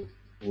 2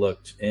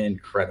 looked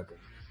incredible.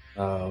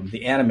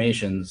 The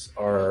animations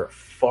are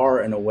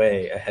far and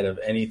away ahead of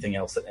anything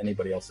else that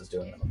anybody else is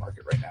doing on the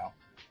market right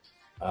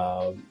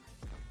now.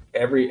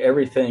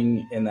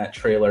 Everything in that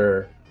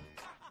trailer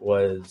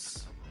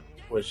was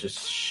just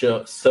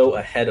so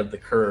ahead of the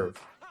curve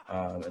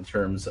in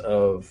terms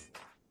of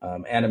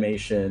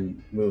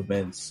animation,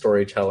 movement,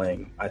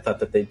 storytelling. I thought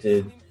that they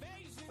did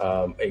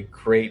a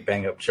great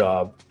bang-up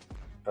job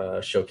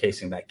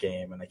showcasing that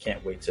game, and I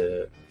can't wait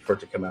for it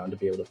to come out and to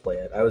be able to play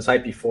it. I was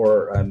hyped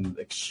before. I'm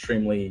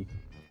extremely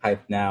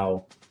hyped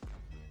now.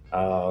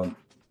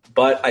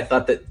 But I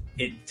thought that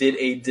it did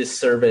a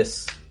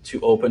disservice to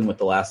open with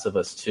The Last of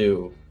Us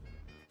 2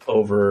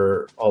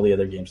 over all the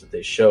other games that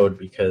they showed,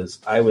 because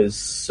I was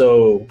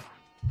so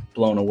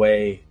blown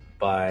away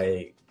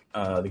by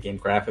the game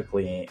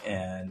graphically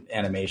and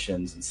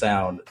animations and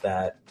sound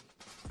that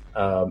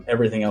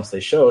everything else they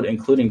showed,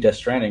 including Death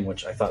Stranding,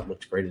 which I thought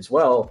looked great as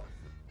well,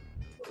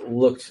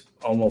 looked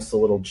almost a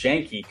little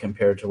janky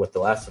compared to what The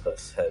Last of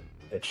Us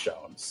had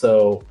shown.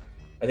 So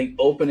I think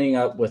opening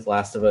up with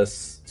Last of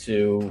Us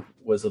 2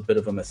 was a bit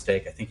of a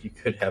mistake. I think you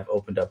could have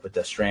opened up with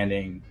Death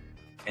Stranding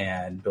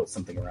and built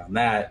something around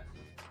that.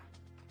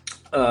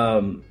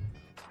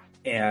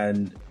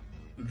 And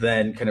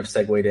then kind of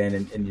segued in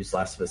and used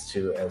Last of Us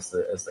 2 as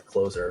the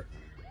closer.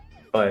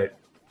 But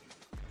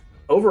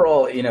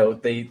overall,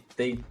 they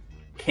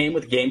came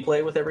with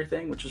gameplay with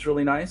everything, which was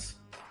really nice.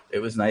 It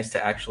was nice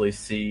to actually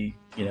see,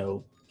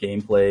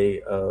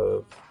 gameplay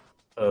of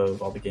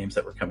all the games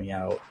that were coming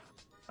out.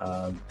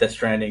 Death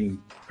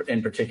Stranding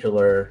in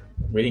particular,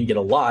 we didn't get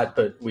a lot,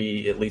 but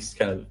we at least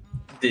kind of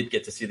did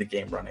get to see the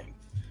game running,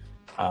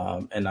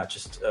 and not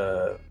just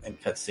in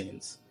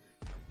cutscenes.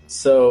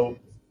 So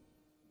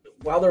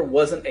while there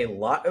wasn't a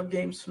lot of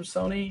games from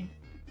Sony,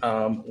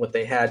 what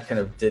they had kind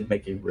of did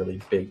make a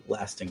really big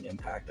lasting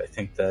impact. I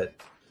think that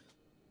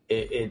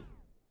it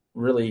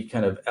really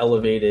kind of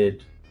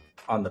elevated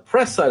on the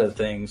press side of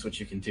things, which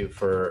you can do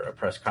for a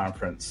press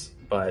conference.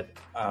 But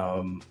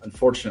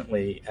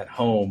unfortunately, at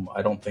home,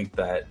 I don't think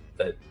that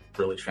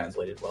really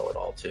translated well at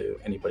all to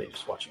anybody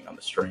just watching on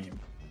the stream.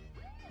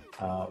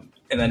 And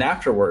then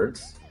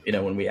afterwards,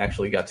 when we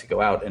actually got to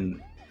go out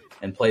and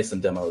play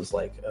some demos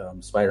like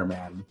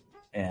Spider-Man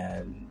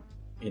and,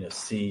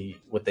 see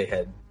what they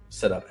had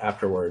set up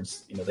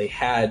afterwards, they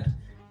had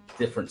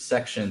different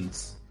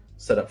sections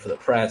set up for the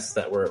press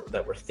that were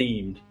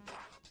themed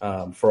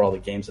for all the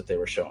games that they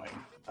were showing.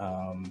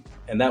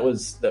 And that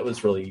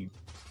was really,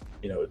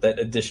 that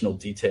additional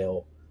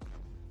detail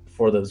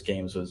for those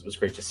games was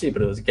great to see.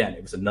 But it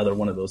was another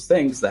one of those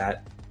things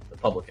that the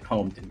public at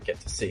home didn't get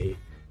to see.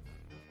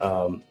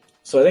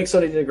 So I think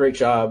Sony did a great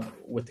job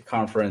with the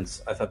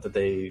conference. I thought that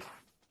they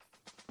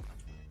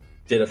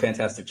did a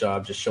fantastic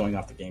job just showing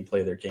off the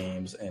gameplay of their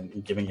games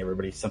and giving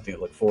everybody something to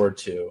look forward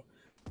to.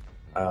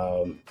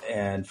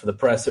 And for the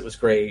press, it was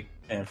great.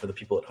 And for the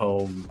people at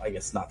home, I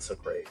guess not so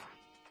great.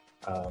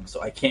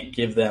 So I can't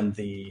give them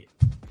the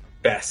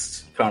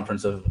best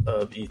conference of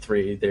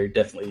E3. They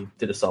definitely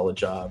did a solid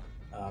job.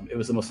 It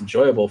was the most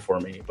enjoyable for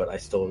me, but I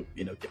still,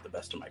 give the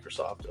best to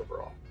Microsoft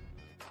overall.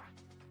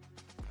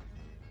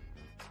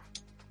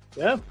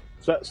 Yeah,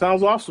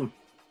 sounds awesome.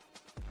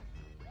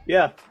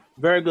 Yeah,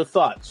 very good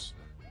thoughts.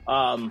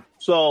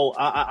 So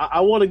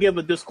I want to give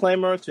a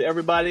disclaimer to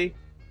everybody.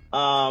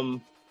 I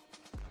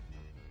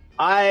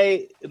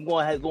am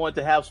going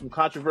to have some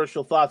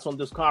controversial thoughts on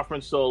this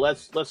conference, so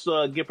let's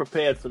get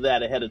prepared for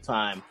that ahead of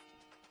time.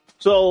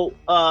 So,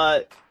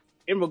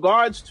 in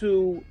regards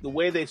to the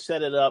way they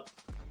set it up,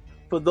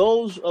 for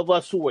those of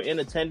us who were in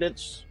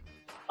attendance,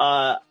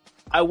 I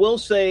will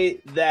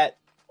say that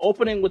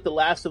opening with The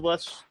Last of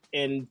Us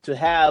and to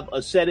have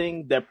a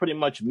setting that pretty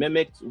much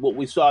mimicked what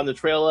we saw in the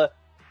trailer,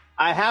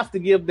 I have to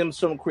give them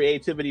some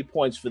creativity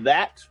points for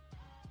that.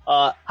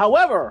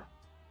 However,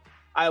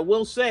 I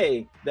will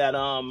say that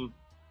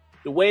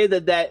the way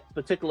that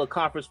particular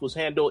conference was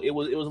handled, it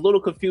was a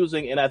little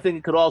confusing, and I think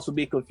it could also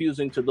be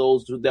confusing to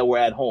those that were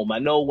at home. I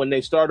know when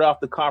they started off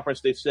the conference,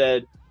 they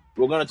said,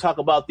 we're going to talk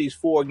about these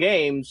 4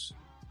 games.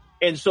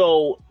 And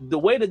so the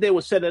way that they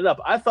were setting it up,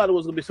 I thought it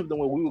was going to be something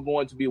where we were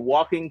going to be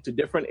walking to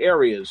different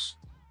areas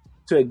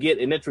to get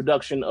an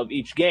introduction of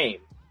each game.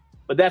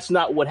 But that's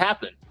not what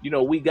happened.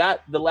 We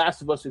got the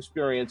Last of Us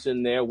experience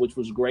in there, which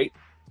was great.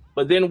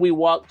 But then we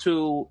walked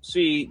to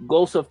see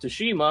Ghost of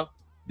Tsushima.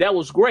 That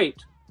was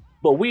great.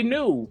 But we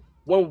knew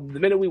the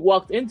minute we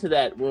walked into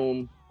that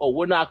room,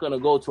 we're not going to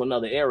go to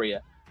another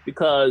area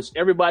because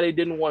everybody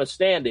didn't want to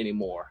stand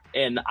anymore.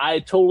 And I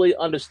totally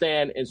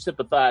understand and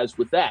sympathize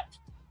with that.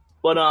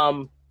 But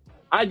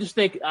I just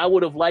think I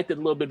would have liked it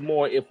a little bit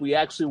more if we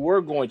actually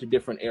were going to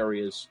different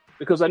areas.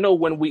 Because I know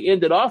when we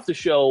ended off the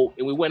show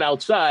and we went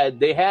outside,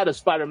 they had a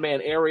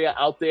Spider-Man area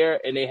out there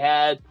and they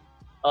had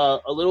a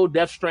little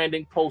Death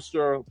Stranding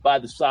poster by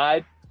the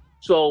side.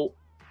 So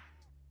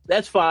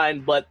that's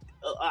fine. But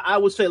I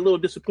would say a little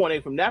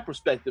disappointing from that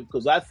perspective,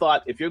 because I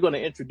thought if you're going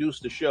to introduce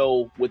the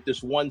show with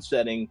this one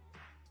setting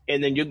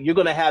and then you're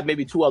going to have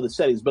maybe 2 other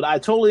settings. But I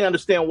totally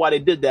understand why they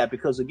did that,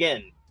 because,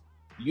 again,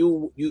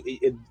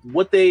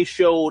 what they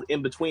showed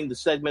in between the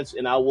segments,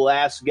 and I will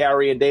ask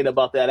Gary and Dana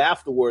about that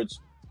afterwards,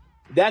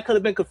 that could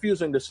have been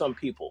confusing to some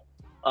people.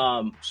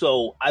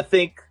 So I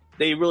think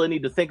they really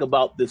need to think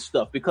about this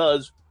stuff,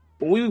 because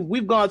when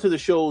we've gone to the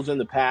shows in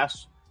the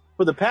past,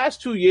 for the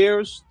past 2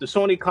 years, the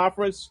Sony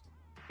conference,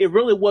 it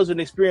really was an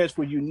experience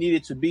where you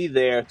needed to be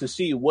there to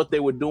see what they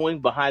were doing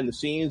behind the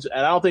scenes.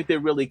 And I don't think they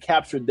really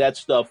captured that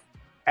stuff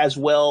as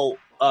well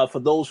for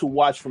those who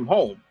watch from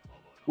home,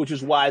 which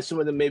is why some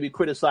of them maybe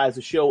criticize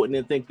the show and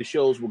then think the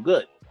shows were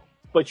good.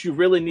 But you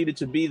really needed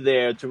to be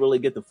there to really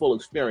get the full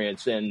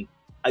experience. And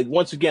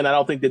once again, I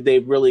don't think that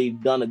they've really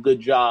done a good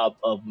job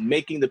of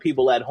making the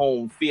people at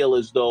home feel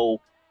as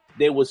though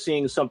they were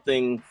seeing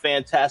something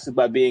fantastic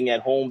by being at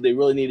home. They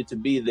really needed to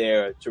be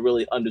there to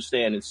really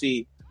understand and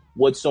see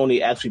what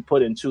Sony actually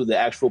put into the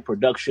actual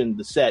production,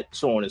 the set,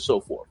 so on and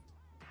so forth.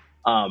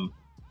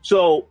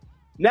 So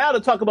now to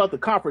talk about the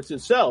conference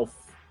itself,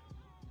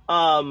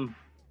 and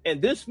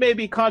this may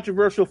be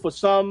controversial for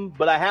some,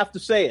 but I have to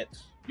say it.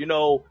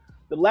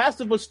 The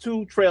Last of Us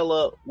 2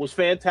 trailer was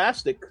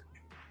fantastic.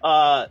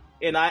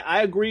 And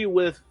I agree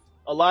with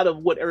a lot of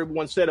what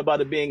everyone said about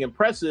it being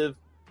impressive.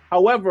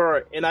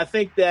 However, and I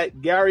think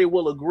that Gary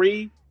will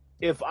agree,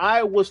 if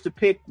I was to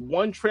pick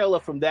one trailer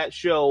from that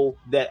show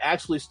that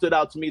actually stood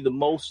out to me the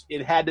most,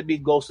 it had to be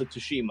Ghost of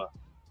Tsushima.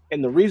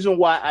 And the reason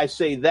why I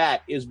say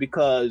that is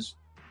because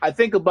I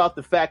think about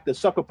the fact that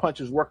Sucker Punch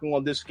is working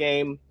on this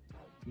game.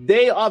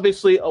 They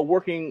obviously are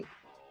working,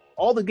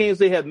 all the games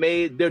they have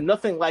made, they're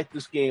nothing like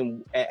this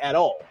game at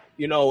all,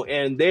 you know,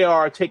 and they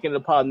are taking it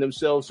upon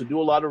themselves to do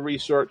a lot of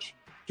research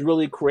to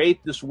really create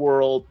this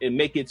world and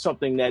make it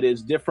something that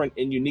is different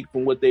and unique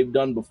from what they've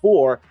done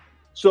before.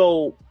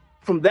 So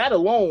from that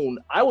alone,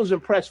 I was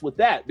impressed with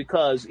that,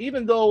 because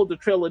even though the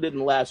trailer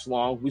didn't last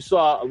long, we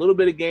saw a little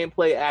bit of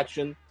gameplay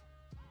action.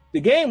 The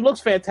game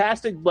looks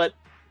fantastic, but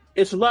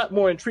it's a lot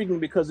more intriguing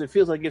because it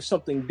feels like it's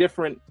something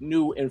different,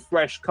 new, and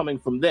fresh coming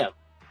from them.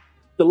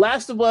 The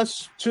Last of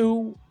Us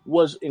 2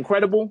 was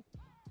incredible,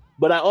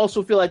 but I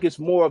also feel like it's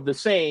more of the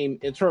same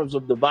in terms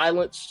of the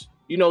violence.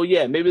 You know,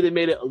 yeah, maybe they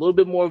made it a little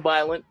bit more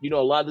violent. You know,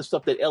 a lot of the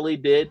stuff that Ellie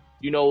did,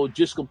 you know,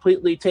 just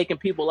completely taking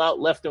people out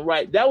left and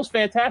right. That was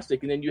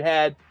fantastic. And then you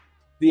had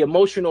the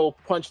emotional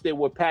punch they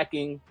were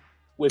packing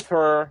with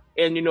her.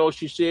 And, you know,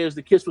 she shares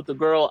the kiss with the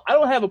girl. I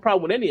don't have a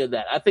problem with any of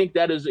that. I think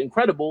that is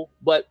incredible.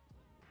 But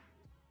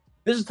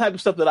this is the type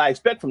of stuff that I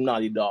expect from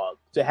Naughty Dog,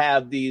 to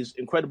have these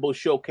incredible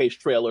showcase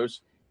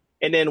trailers.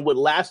 And then with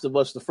Last of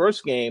Us, the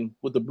first game,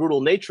 with the brutal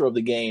nature of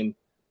the game,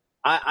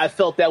 I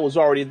felt that was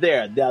already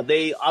there. Now,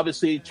 they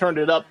obviously turned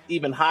it up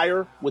even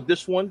higher with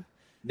this one.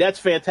 That's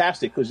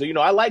fantastic, because, you know,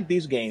 I like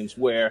these games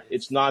where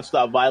it's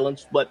nonstop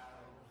violence. But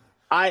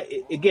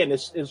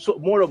it's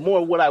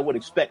more what I would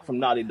expect from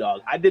Naughty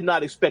Dog. I did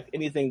not expect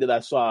anything that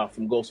I saw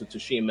from Ghost of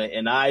Tsushima,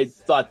 and I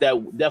thought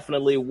that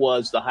definitely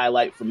was the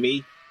highlight for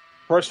me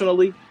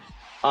personally.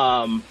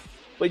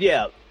 But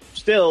yeah,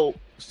 still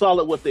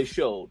solid what they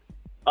showed.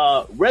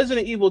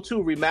 Resident Evil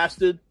 2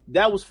 Remastered,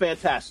 that was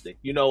fantastic.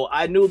 You know,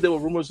 I knew there were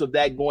rumors of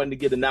that going to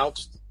get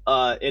announced,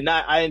 and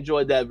I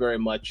enjoyed that very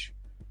much.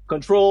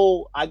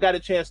 Control, I got a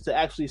chance to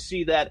actually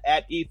see that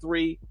at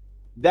E3.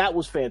 That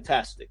was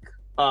fantastic.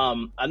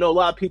 I know a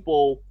lot of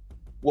people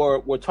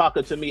were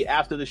talking to me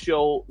after the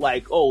show,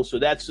 like, oh, so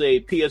that's a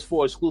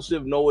PS4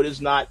 exclusive. No, it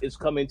is not. It's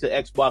coming to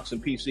Xbox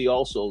and PC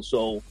also.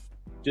 So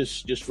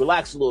just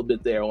relax a little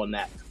bit there on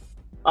that.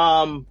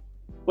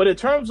 But in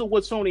terms of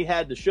what Sony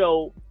had to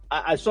show,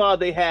 I saw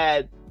they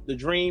had the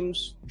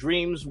Dreams.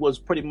 Dreams was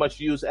pretty much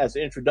used as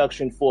an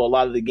introduction for a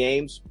lot of the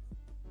games.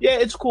 Yeah,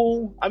 it's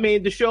cool. I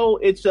mean, the show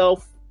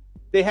itself,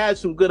 they had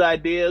some good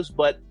ideas,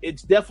 but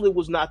it definitely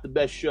was not the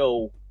best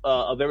show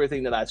of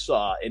everything that I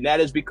saw. And that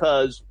is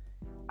because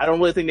I don't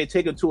really think they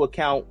take into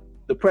account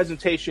the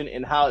presentation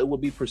and how it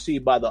would be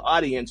perceived by the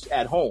audience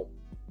at home.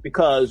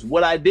 Because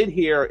what I did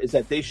hear is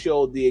that they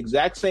showed the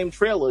exact same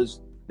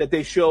trailers that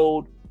they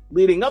showed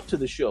leading up to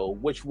the show,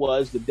 which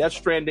was the Death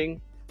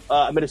Stranding,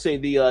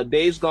 the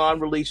Days Gone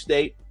release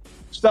date,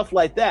 stuff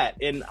like that.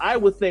 And I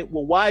would think,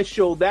 well, why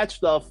show that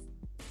stuff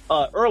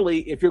early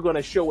if you're going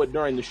to show it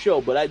during the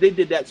show? But they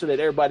did that so that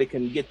everybody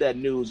can get that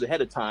news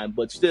ahead of time.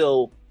 But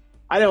still,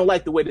 I don't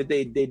like the way that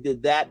they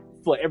did that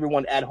for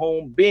everyone at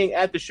home. Being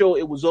at the show,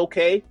 it was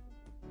okay.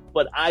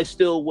 But I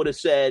still would have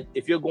said,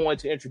 if you're going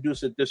to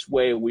introduce it this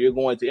way, where you're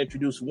going to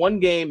introduce one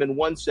game in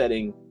one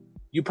setting,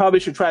 you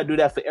probably should try to do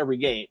that for every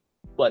game.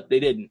 But they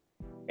didn't.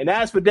 And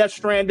as for Death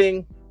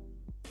Stranding,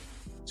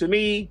 to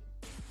me,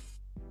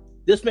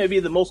 this may be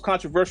the most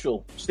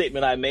controversial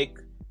statement I make.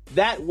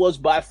 That was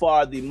by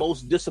far the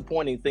most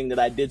disappointing thing that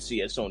I did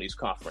see at Sony's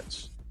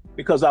conference.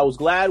 Because I was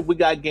glad we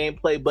got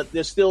gameplay, but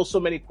there's still so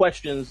many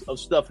questions of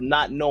stuff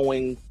not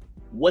knowing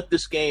what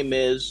this game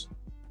is.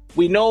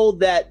 We know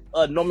that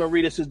Norman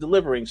Reedus is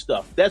delivering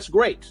stuff. That's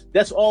great.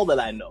 That's all that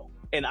I know.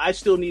 And I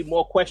still need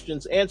more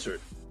questions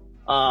answered.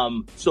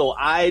 So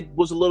I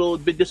was a little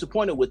bit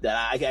disappointed with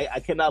that. I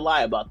cannot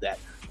lie about that.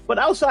 But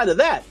outside of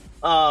that,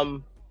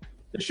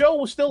 the show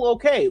was still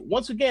okay.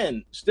 Once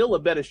again, still a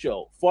better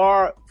show.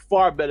 Far,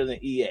 far better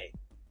than EA.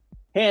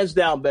 Hands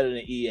down better than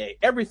EA.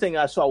 Everything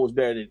I saw was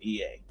better than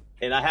EA.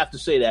 And I have to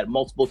say that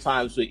multiple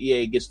times so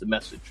EA gets the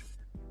message.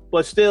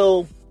 But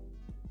still,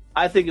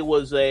 I think it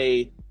was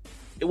a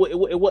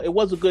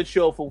good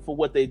show for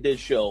what they did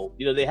show.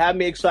 You know, they had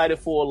me excited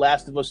for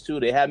Last of Us 2.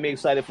 They had me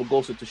excited for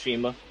Ghost of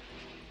Tsushima.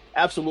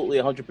 Absolutely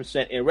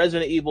 100%. And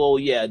Resident Evil,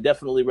 yeah,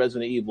 definitely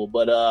Resident Evil.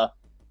 But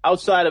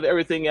outside of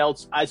everything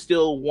else, I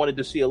still wanted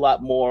to see a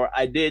lot more.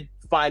 I did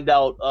find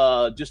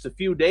out just a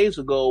few days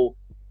ago,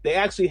 they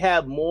actually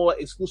have more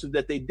exclusive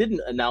that they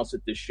didn't announce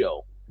at this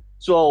show.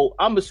 So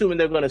I'm assuming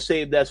they're going to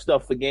save that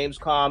stuff for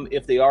Gamescom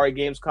if they are at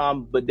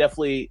Gamescom, but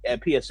definitely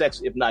at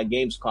PSX if not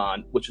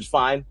Gamescom, which is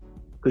fine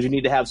because you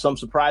need to have some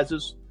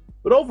surprises.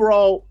 But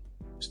overall,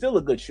 still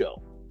a good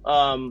show.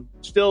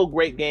 Still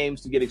great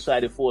games to get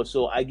excited for,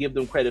 so I give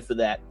them credit for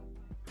that.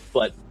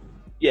 But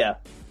yeah,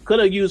 could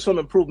have used some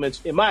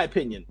improvements, in my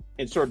opinion,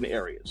 in certain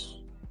areas.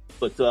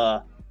 But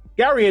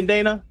Gary and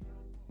Dana,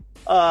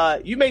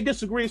 you may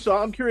disagree, so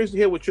I'm curious to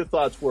hear what your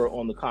thoughts were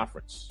on the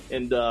conference.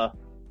 And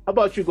How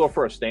about you go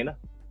first, Dana?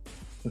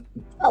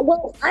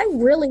 Well, I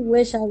really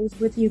wish I was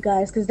with you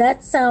guys because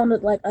that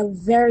sounded like a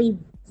very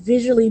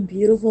visually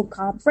beautiful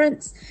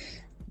conference.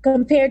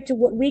 Compared to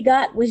what we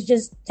got was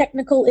just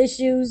technical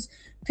issues.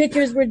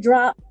 Pictures were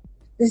dropped.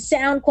 The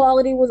sound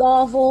quality was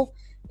awful.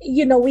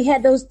 You know, we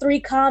had those we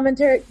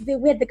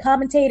had the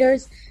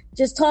commentators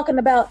just talking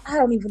about, I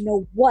don't even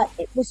know what.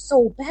 It was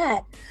so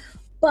bad.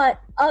 But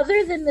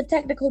other than the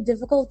technical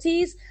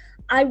difficulties,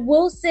 I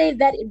will say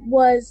that it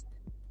was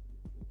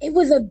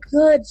a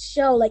good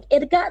show. Like,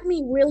 it got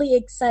me really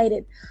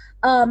excited.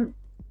 The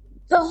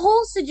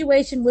whole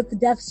situation with the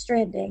Death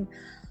Stranding,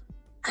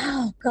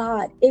 oh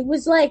God, it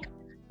was like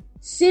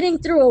sitting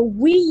through a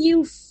Wii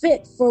U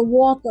fit for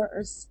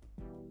walkers.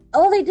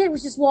 All they did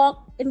was just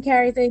walk and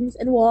carry things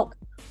and walk.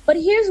 But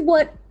here's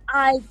what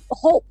I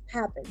hope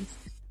happens.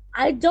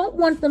 I don't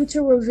want them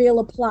to reveal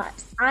a plot.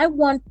 I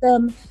want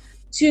them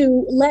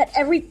to let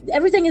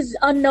everything is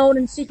unknown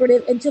and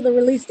secretive until the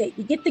release date.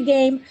 You get the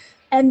game,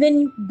 and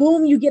then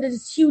boom, you get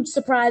this huge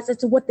surprise as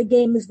to what the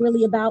game is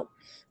really about.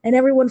 And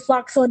everyone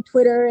flocks on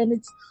Twitter, and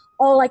it's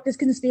all like this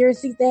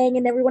conspiracy thing,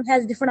 and everyone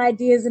has different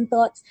ideas and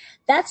thoughts.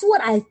 That's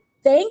what I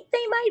think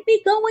they might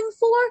be going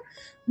for.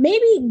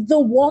 Maybe the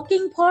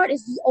walking part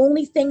is the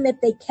only thing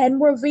that they can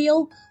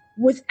reveal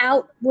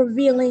without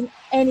revealing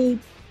any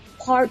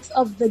parts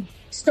of the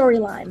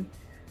storyline.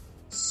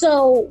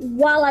 So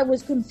while I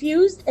was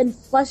confused and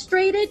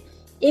frustrated,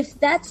 if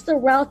that's the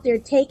route they're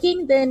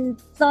taking, then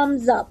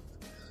thumbs up.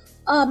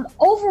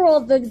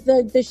 Overall,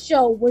 the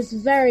show was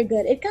very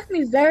good. It got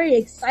me very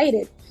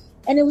excited,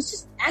 and it was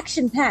just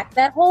action-packed.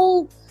 That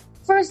whole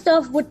first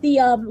off with the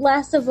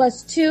Last of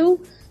Us 2,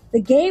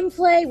 the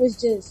gameplay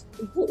was it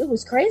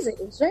was crazy.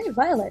 It was very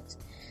violent.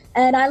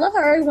 And I love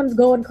how everyone's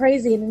going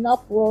crazy in an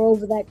uproar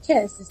over that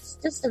kiss. It's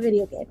just a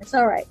video game. It's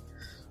all right.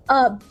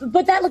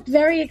 But that looked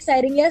very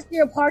exciting. Yes,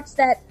 there are parts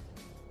that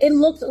it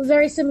looked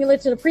very similar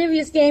to the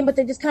previous game, but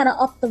they just kind of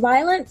upped the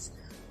violence.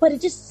 But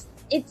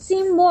it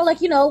seemed more like,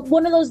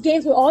 one of those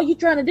games where all you're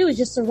trying to do is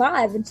just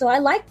survive. And so I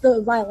liked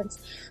the violence.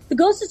 The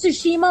Ghost of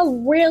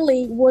Tsushima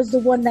really was the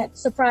one that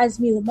surprised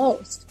me the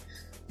most.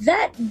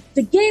 The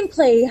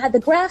gameplay, had the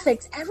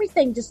graphics,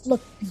 everything just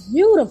looked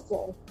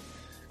beautiful.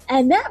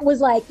 And that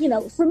was like,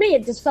 for me,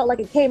 it just felt like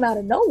it came out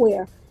of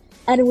nowhere.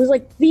 And it was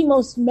like the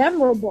most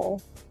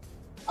memorable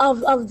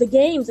of the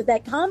games at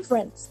that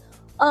conference.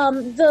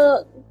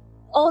 Also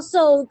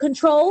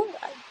Control,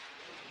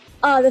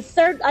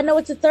 I know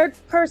it's a third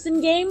person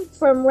game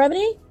from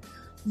Remedy.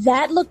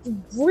 That looked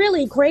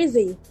really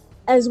crazy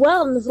as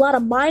well. And there's a lot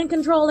of mind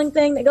controlling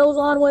thing that goes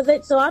on with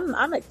it. So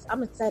I'm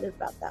excited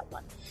about that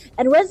one.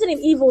 And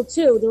Resident Evil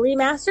 2, the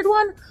remastered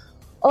one,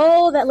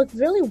 oh, that looked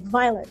really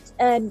violent.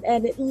 And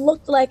it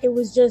looked like it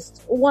was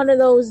just one of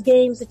those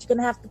games that you're going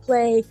to have to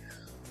play,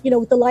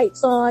 with the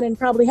lights on and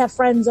probably have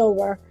friends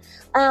over.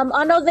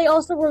 I know they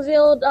also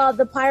revealed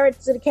the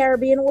Pirates of the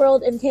Caribbean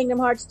world in Kingdom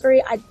Hearts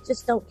 3. I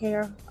just don't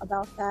care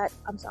about that.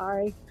 I'm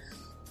sorry.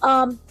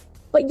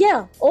 But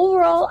yeah,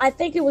 overall, I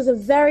think it was a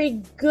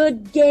very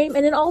good game.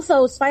 And then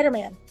also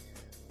Spider-Man.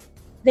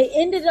 They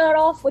ended it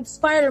off with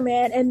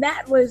Spider-Man, and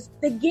the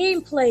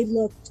gameplay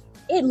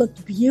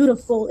looked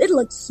beautiful. It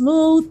looked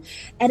smooth,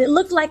 and it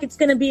looked like it's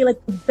going to be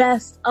like the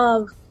best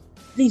of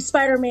the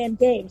Spider-Man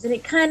games. And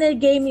it kind of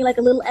gave me like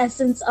a little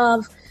essence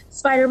of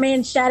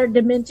Spider-Man Shattered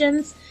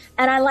Dimensions.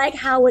 And I like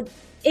how it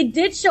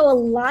did show a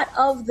lot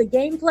of the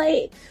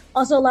gameplay,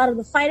 also a lot of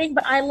the fighting,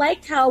 but I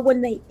liked how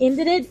when they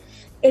ended it,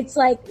 it's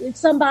like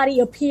somebody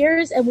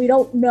appears and we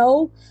don't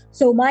know.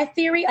 So my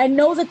theory, I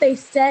know that they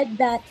said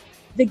that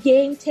the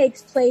game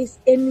takes place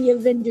in the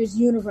Avengers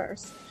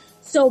universe.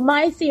 So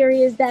my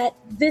theory is that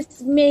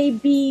this may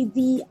be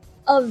the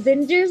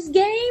Avengers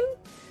game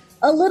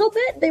a little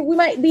bit. That we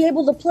might be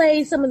able to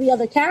play some of the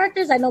other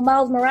characters. I know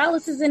Miles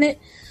Morales is in it.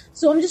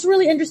 So I'm just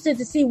really interested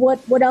to see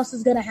what else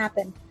is going to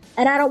happen.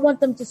 And I don't want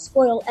them to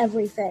spoil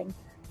everything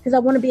because I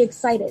want to be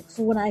excited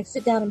for when I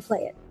sit down and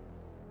play it.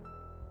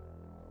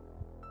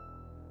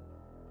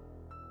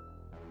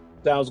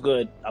 Sounds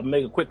good. I'll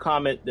make a quick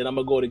comment, then I'm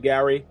going to go to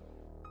Gary.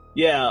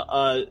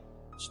 Yeah,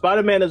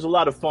 Spider-Man is a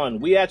lot of fun.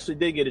 We actually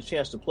did get a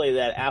chance to play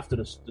that after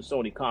the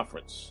Sony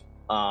conference.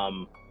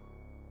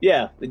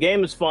 Yeah, the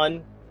game is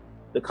fun.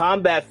 The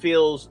combat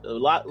feels a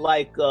lot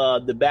like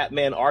the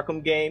Batman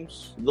Arkham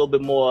games. A little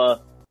bit more,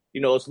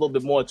 it's a little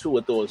bit more to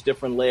it, though. It's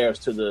different layers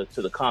to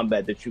the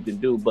combat that you can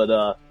do.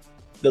 But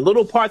the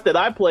little part that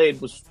I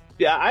played was,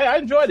 I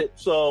enjoyed it.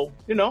 So,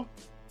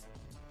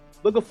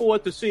 looking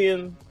forward to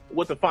seeing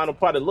what the final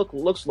product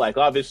looks like.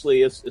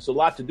 Obviously, it's a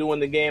lot to do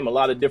in the game, a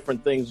lot of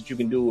different things that you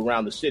can do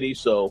around the city.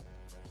 So,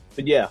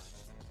 but yeah,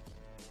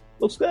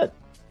 looks good.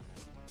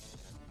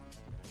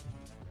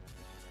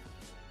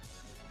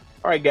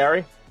 All right,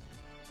 Gary.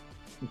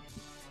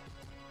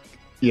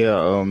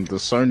 Yeah, the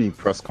Sony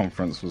press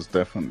conference was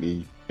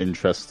definitely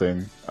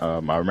interesting.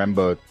 I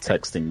remember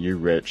texting you,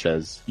 Rich,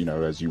 as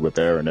you were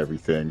there and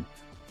everything,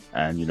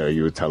 and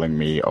you were telling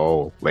me,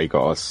 oh, they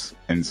got us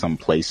in some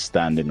place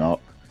standing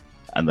up.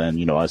 And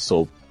then, I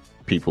saw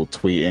people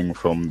tweeting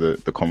from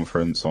the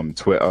conference on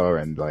Twitter,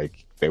 and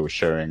like they were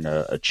showing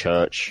a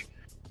church,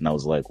 and I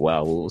was like,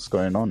 wow, what's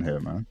going on here,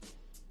 man?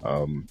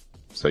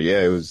 So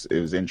yeah, it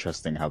was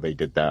interesting how they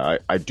did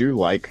that.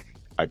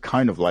 I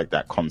kind of like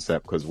that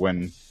concept, because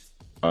when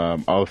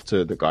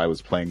after the guy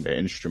was playing the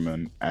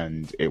instrument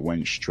and it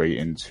went straight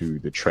into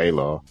the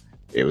trailer,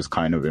 it was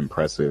kind of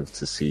impressive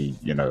to see,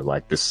 you know,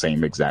 like the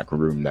same exact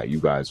room that you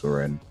guys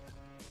were in.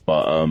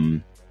 But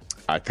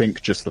I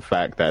think just the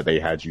fact that they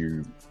had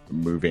you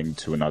moving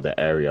to another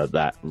area,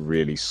 that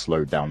really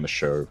slowed down the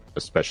show,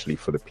 especially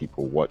for the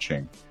people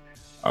watching,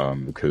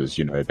 because,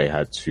 you know, they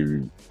had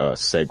to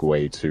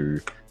segue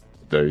to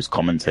those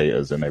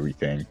commentators and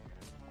everything.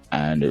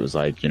 And it was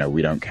like, you know,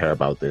 we don't care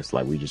about this.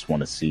 Like, we just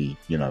want to see,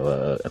 you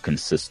know, a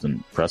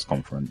consistent press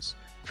conference.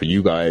 For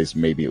you guys,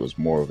 maybe it was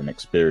more of an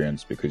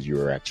experience because you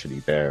were actually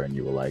there and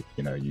you were like,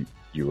 you know,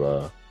 you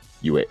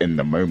were in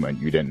the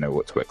moment. You didn't know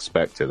what to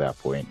expect at that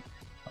point.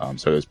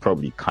 So it was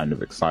probably kind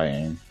of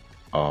exciting.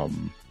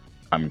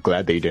 I'm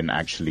glad they didn't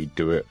actually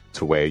do it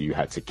to where you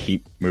had to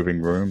keep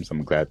moving rooms.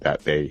 I'm glad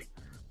that they,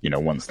 you know,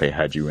 once they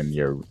had you in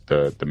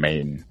the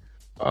main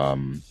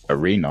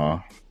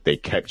arena, they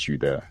kept you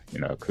there, you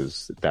know,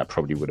 because that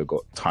probably would have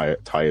got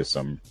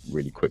tiresome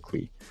really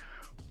quickly.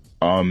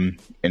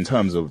 In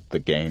terms of the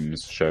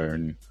games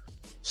shown,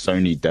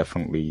 Sony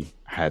definitely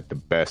had the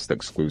best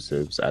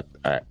exclusives at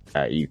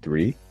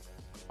E3.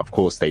 Of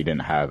course, they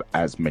didn't have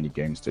as many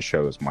games to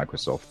show as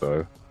Microsoft,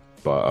 though.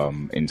 But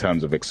in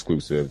terms of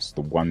exclusives,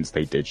 the ones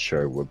they did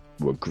show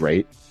were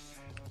great,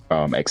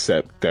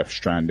 except Death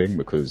Stranding,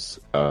 because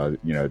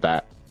you know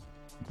that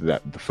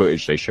the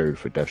footage they showed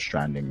for Death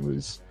Stranding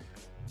was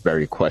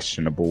very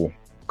questionable,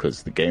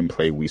 because the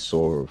gameplay we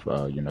saw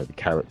of you know, the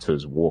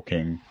characters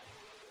walking,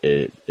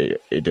 it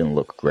didn't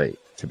look great,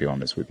 to be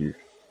honest with you,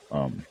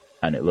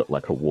 and it looked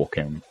like a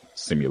walking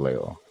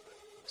simulator,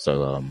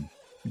 so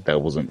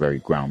that wasn't very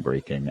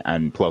groundbreaking.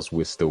 And plus,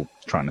 we're still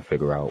trying to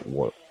figure out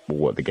what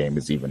the game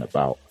is even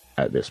about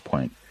at this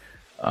point.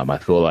 I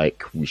feel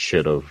like we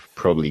should have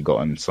probably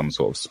gotten some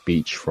sort of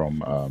speech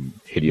from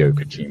Hideo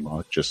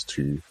Kojima just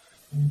to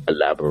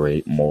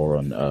elaborate more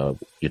on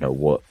you know,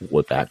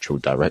 what the actual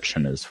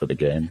direction is for the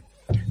game.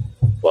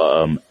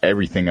 But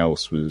everything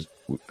else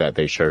that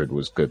they showed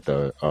was good,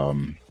 though,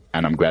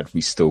 and I'm glad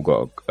we still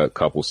got a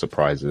couple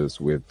surprises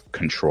with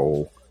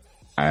Control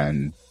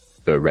and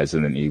the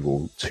Resident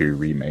Evil 2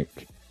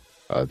 remake.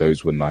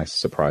 Those were nice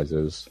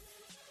surprises.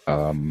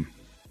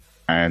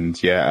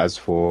 And yeah, as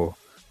for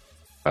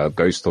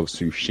Ghost of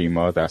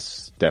Tsushima,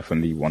 that's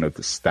definitely one of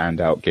the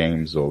standout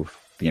games of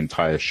the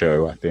entire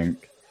show, I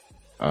think.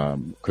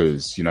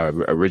 Because, you know,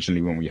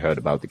 originally when we heard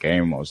about the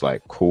game, I was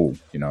like, cool,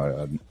 you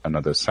know,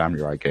 another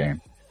samurai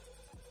game.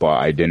 But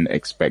I didn't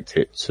expect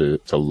it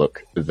to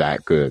look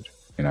that good,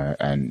 you know,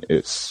 and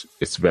it's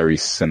very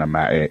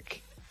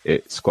cinematic.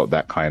 It's got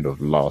that kind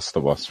of Last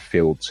of Us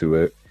feel to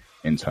it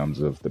in terms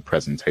of the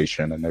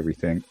presentation and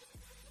everything.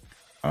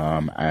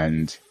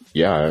 And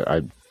yeah,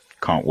 I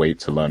can't wait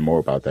to learn more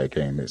about that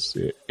game.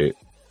 It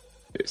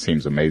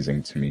seems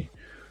amazing to me.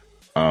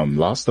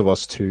 Last of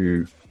Us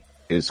 2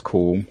 is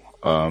cool.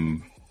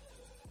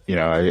 You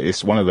know,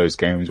 it's one of those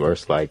games where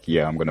it's like,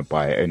 yeah, I'm going to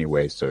buy it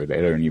anyway, so they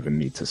don't even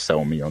need to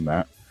sell me on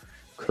that,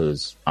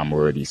 because I'm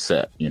already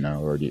set, you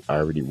know, I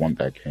already want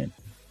that game.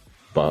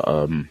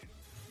 But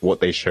what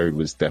they showed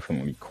was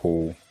definitely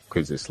cool,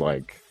 because it's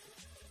like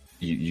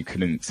you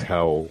couldn't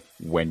tell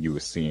when you were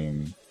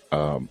seeing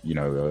you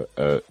know,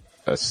 a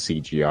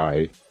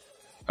CGI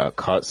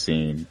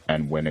cutscene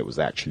and when it was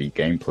actually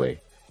gameplay.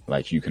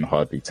 Like, you can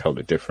hardly tell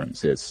the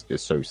difference. It's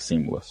so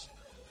seamless,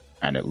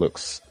 and it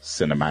looks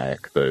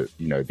cinematic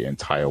the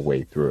entire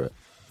way through it.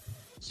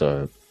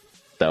 So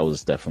that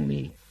was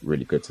definitely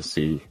really good to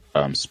see.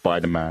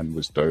 Spider-Man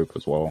was dope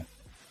as well,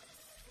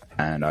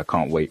 and I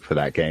can't wait for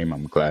that game.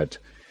 I'm glad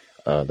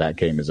that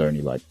game is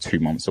only like 2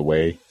 months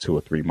away, 2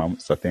 or 3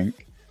 months, I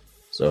think.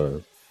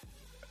 So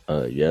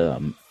yeah,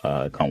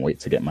 I can't wait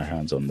to get my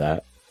hands on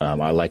that.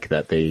 I like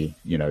that they,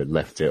 you know,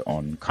 left it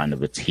on kind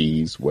of a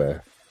tease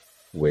where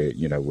we're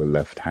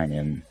left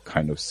hanging,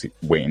 kind of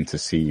waiting to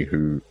see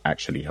who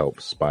actually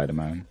helps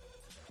Spider-Man.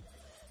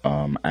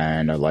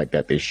 And I like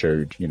that they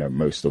showed, you know,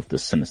 most of the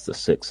Sinister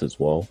Six as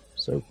well.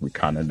 So we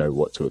kind of know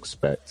what to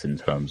expect in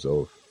terms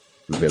of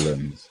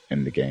villains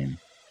in the game.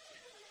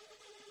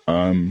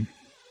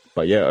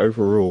 But yeah,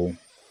 overall,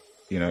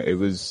 you know,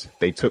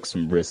 they took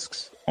some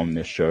risks on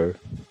this show.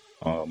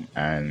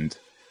 And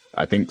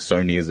I think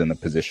Sony is in a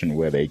position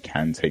where they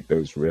can take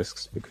those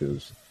risks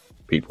because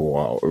people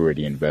are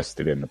already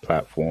invested in the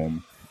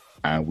platform.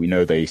 And we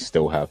know they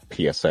still have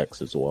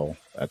PSX as well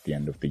at the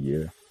end of the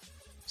year.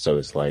 So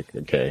it's like,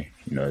 okay,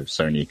 you know,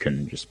 Sony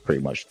can just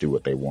pretty much do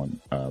what they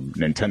want.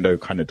 Nintendo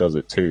kind of does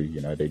it too.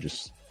 You know, they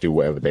just do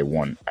whatever they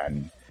want.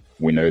 And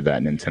we know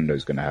that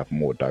Nintendo's going to have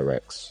more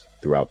directs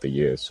throughout the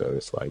year. So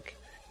it's like,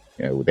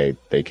 you know,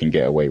 they can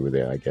get away with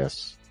it, I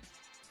guess.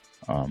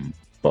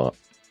 But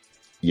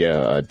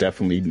yeah,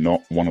 definitely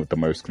not one of the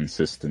most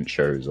consistent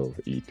shows of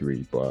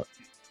E3. But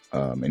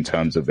in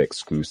terms of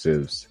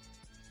exclusives,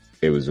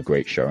 it was a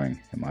great showing,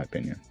 in my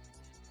opinion.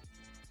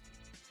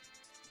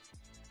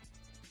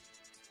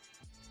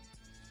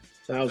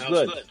 Sounds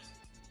good.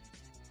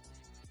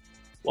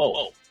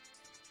 Whoa.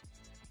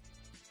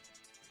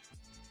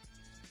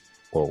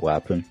 What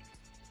happened?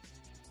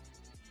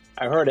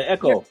 I heard an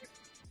echo.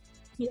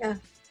 Yeah.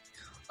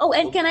 Oh,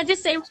 and can I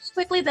just say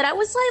quickly that I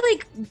was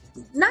like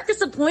not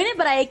disappointed,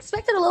 but I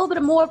expected a little bit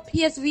of more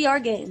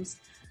PSVR games.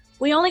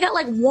 We only got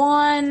like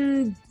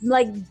one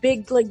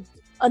big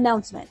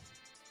announcement.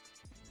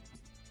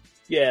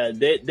 Yeah,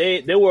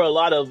 there were a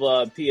lot of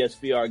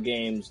PSVR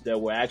games that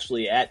were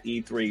actually at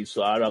E3,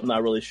 so I'm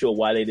not really sure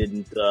why they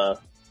didn't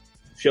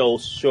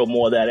show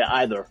more of that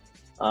either.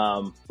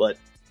 But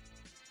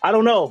I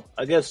don't know.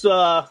 I guess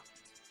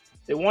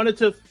they wanted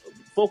to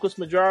focus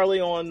majorly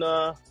on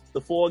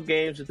the 4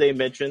 games that they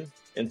mentioned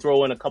and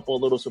throw in a couple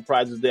of little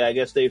surprises there. I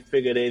guess they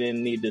figured they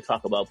didn't need to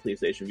talk about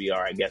PlayStation VR.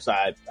 I guess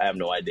I have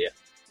no idea.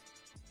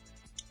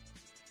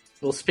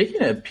 Well,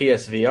 speaking of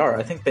PSVR,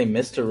 I think they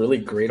missed a really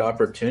great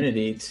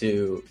opportunity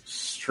to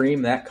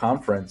stream that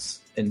conference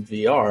in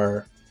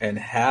VR and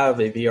have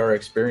a VR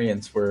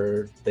experience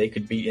where they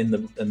could be in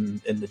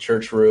the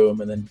church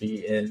room and then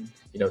be in,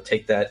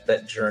 take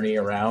that journey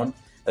around.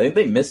 I think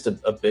they missed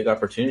a big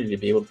opportunity to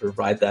be able to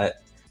provide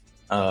that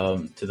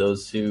to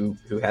those who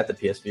had the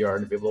PSVR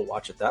and to be able to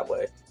watch it that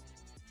way.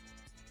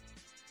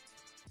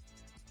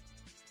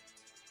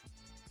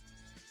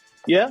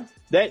 Yeah,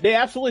 they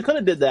absolutely could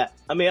have did that.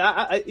 I mean,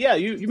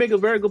 you make a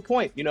very good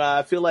point.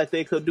 I feel like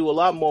they could do a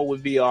lot more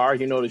with VR,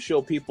 to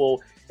show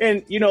people.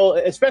 And,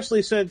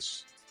 especially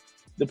since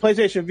the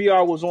PlayStation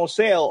VR was on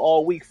sale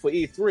all week for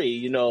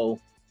E3,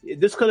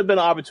 this could have been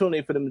an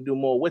opportunity for them to do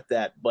more with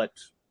that. But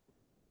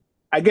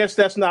I guess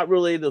that's not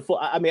really the full.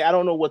 I mean, I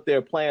don't know what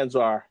their plans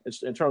are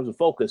in terms of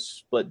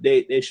focus, but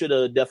they should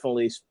have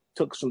definitely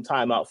took some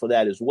time out for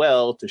that as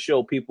well to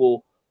show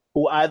people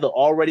who either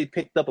already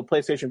picked up a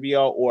PlayStation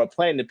VR or are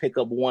planning to pick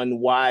up one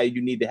why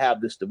you need to have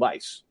this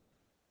device.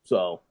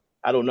 So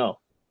I don't know,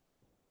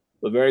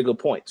 but very good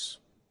points.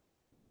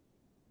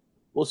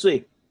 We'll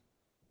see.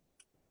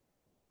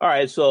 All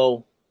right.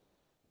 So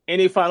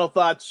any final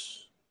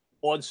thoughts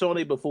on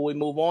Sony before we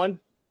move on?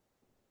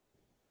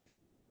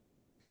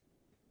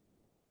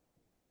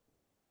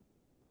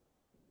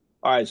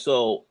 All right,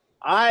 so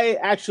I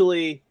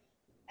actually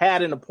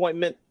had an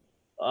appointment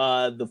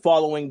the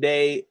following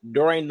day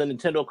during the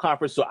Nintendo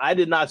conference, so I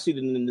did not see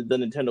the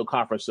Nintendo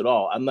conference at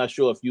all. I'm not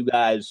sure if you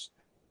guys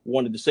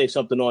wanted to say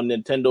something on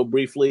Nintendo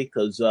briefly,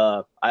 because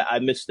I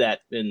missed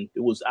that, and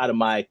it was out of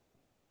my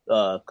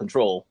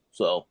control.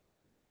 So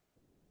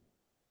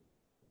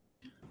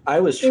I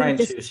was trying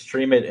to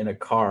stream it in a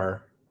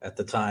car at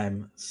the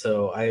time,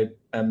 so I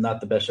am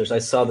not the best judge. I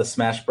saw the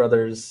Smash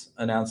Brothers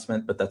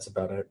announcement, but that's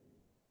about it.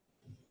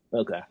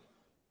 Okay.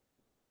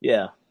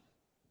 Yeah,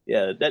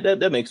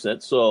 that makes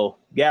sense. So,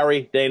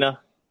 Gary,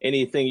 Dana,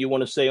 anything you want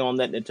to say on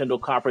that Nintendo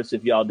conference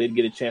if y'all did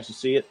get a chance to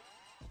see it?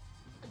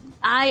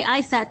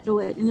 I sat through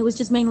it, and it was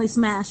just mainly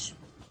Smash.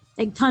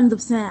 Like, tons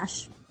of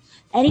Smash.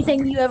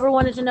 Anything you ever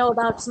wanted to know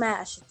about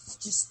Smash, it's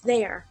just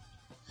there.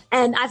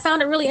 And I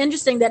found it really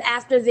interesting that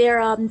after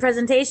their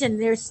presentation,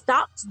 their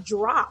stocks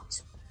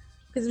dropped.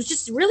 Because it was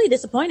just really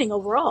disappointing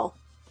overall.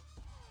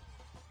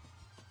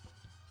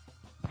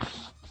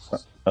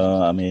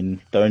 I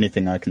mean, the only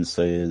thing I can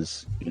say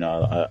is,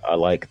 I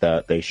like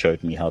that they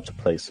showed me how to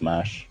play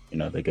Smash.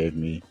 They gave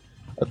me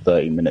a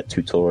 30-minute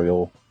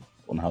tutorial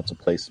on how to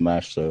play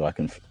Smash, so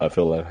I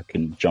feel like I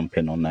can jump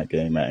in on that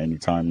game at any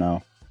time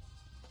now,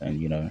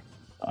 and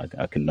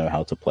I can know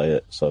how to play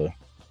it. So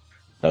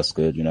that's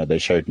good. They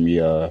showed me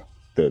the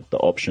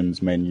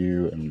options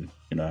menu and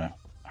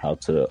how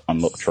to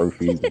unlock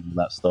trophies and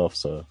that stuff.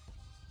 So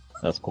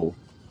that's cool.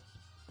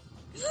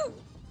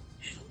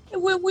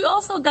 We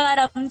also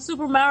got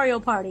Super Mario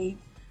Party,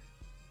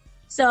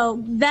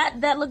 so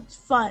that looked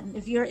fun.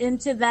 If you're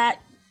into that,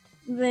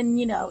 then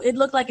it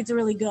looked like it's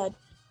really good.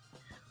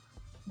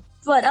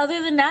 But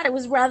other than that, it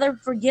was rather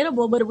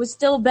forgettable. But it was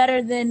still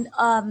better than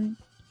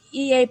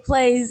EA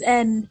Plays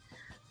and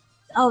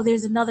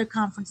there's another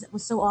conference that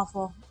was so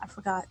awful. I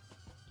forgot.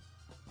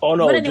 Oh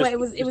no! But anyway, it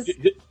was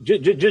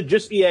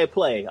just EA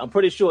Play. I'm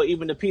pretty sure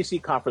even the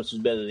PC conference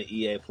was better than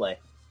EA Play.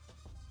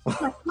 Oh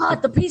my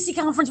god, the PC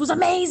conference was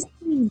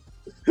amazing.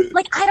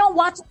 Like, I don't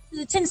watch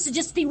it tends to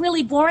just be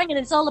really boring and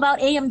it's all about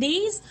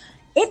AMDs.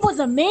 It was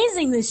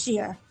amazing this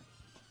year.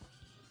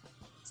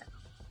 So,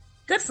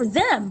 good for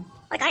them.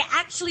 Like, I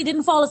actually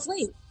didn't fall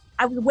asleep.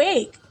 I was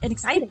awake and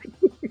excited.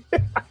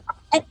 And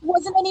it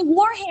wasn't any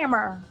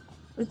Warhammer.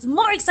 I was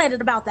more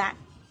excited about that.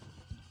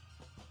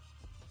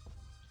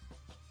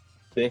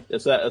 See,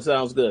 that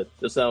sounds good.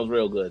 That sounds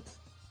real good.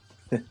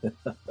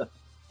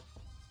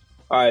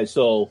 All right,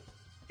 so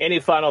any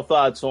final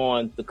thoughts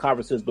on the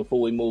conferences before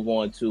we move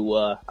on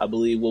to, I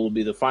believe, what will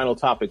be the final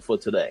topic for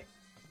today?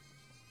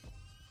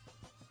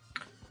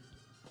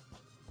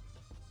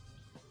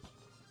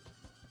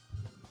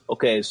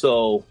 Okay,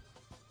 so,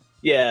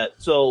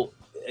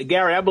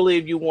 Gary, I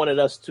believe you wanted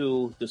us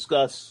to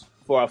discuss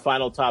for our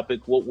final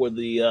topic what were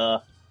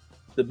the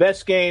the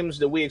best games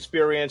that we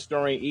experienced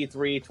during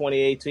E3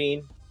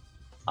 2018.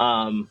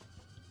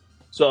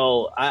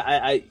 So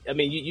I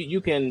mean,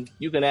 you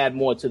can add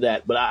more to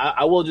that, but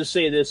I will just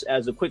say this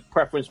as a quick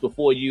preference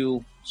before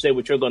you say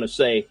what you're going to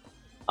say.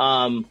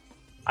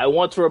 I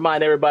want to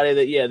remind everybody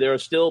that there are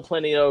still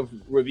plenty of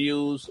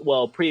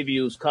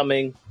previews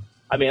coming.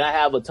 I mean, I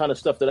have a ton of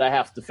stuff that I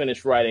have to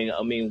finish writing.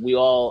 I mean, we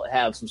all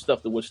have some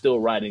stuff that we're still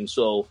writing,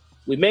 so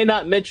we may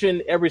not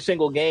mention every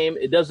single game.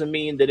 It doesn't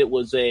mean that it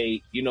was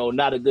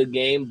not a good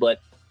game, but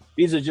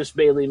these are just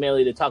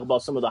mainly to talk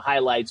about some of the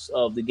highlights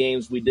of the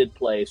games we did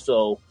play.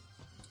 So,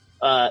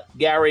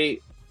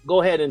 Gary,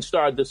 go ahead and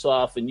start this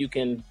off, and you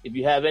can, if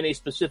you have any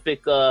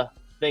specific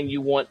thing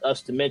you want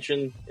us to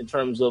mention in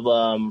terms of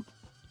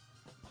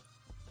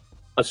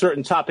a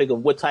certain topic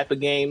of what type of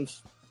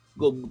games,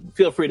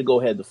 feel free to go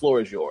ahead. The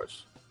floor is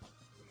yours.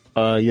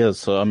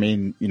 So I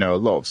mean, a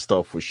lot of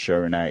stuff was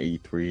shown at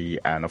E3,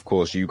 and of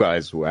course you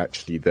guys were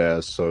actually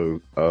there, so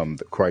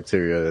the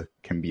criteria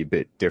can be a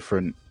bit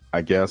different,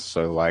 I guess.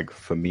 So like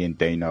for me and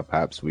Dana,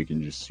 perhaps we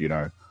can just,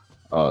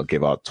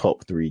 give our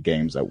top 3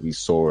 games that we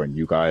saw, and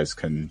you guys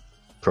can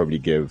probably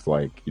give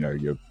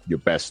your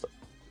best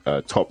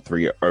top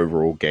 3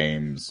 overall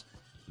games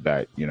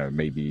that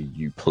maybe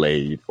you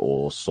played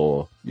or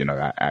saw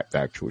at the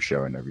actual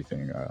show and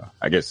everything.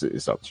 I guess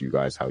it's up to you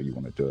guys how you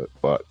want to do it,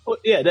 but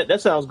that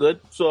sounds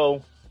good.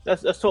 So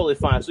that's totally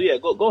fine. So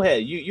go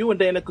ahead. You and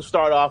Dana could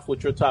start off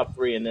with your top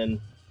 3, and then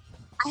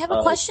I have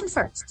a question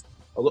first.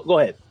 Go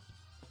ahead.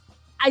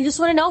 I just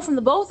want to know from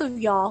the both of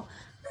y'all,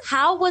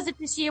 how was it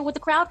this year with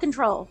the crowd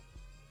control?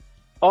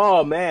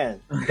 Oh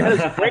man, that is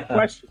a great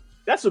question.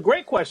 That's a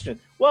great question.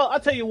 Well, I'll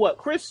tell you what,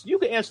 Chris, you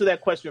can answer that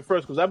question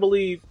first, because I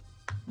believe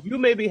you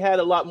maybe had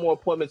a lot more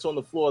appointments on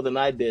the floor than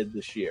I did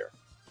this year.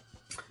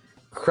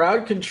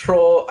 Crowd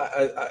control,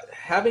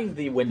 having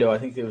the window, I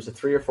think there was a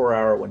 3 or 4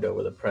 hour window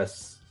where the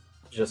press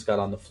just got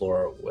on the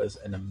floor, was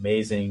an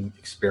amazing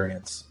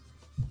experience.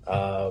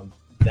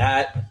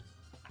 That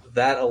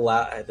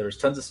allowed, there was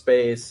tons of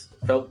space,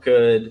 felt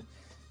good.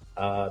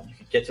 You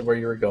could get to where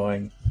you were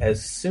going.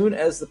 As soon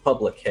as the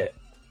public hit,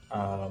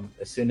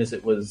 as soon as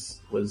it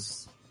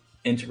was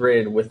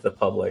integrated with the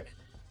public,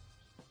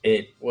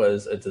 it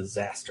was a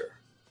disaster.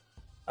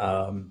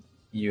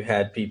 You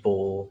had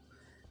people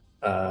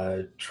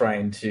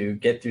trying to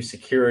get through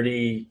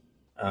security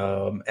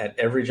at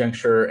every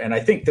juncture, and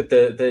I think that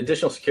the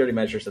additional security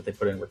measures that they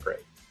put in were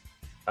great.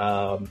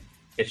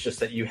 It's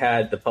just that you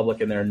had the public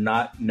in there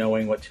not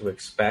knowing what to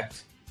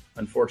expect,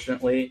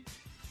 unfortunately.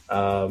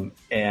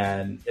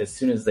 And as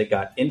soon as they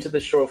got into the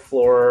show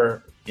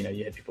floor,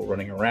 you had people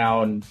running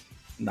around,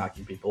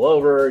 knocking people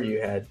over.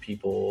 You had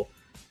people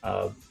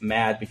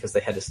mad because they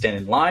had to stand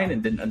in line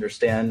and didn't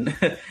understand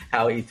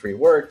how E3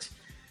 worked.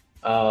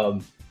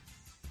 The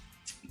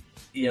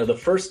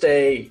first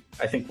day,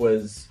 I think,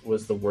 was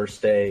the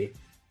worst day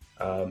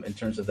in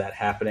terms of that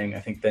happening. I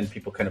think then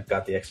people kind of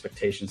got the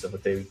expectations of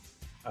what they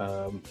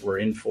were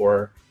in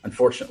for.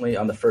 Unfortunately,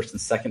 on the first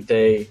and second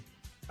day,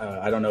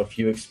 I don't know if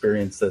you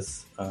experienced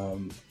this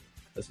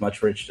as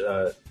much, Rich.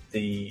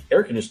 The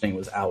air conditioning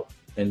was out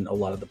in a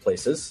lot of the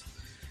places.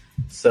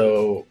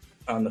 So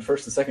on the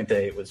first and second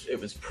day, it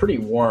was pretty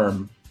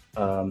warm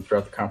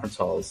throughout the conference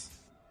halls.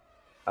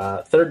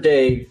 Third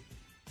day,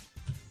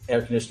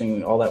 air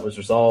conditioning, all that was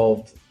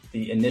resolved.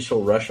 The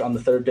initial rush on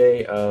the third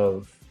day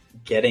of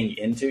getting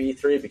into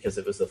E3, because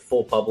it was a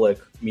full public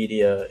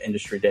media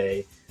industry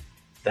day,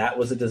 that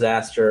was a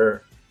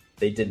disaster.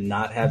 They did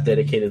not have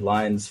dedicated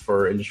lines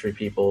for industry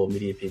people,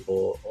 media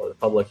people, or the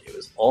public. It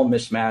was all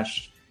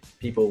mismatched.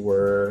 People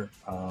were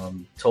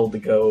told to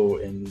go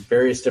in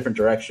various different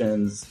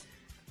directions,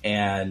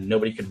 and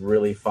nobody could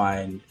really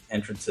find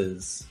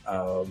entrances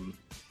and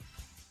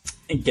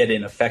get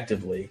in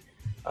effectively.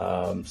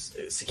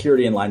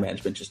 Security and line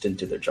management just didn't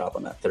do their job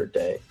on that third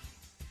day.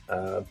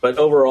 But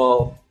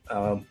overall,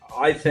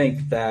 I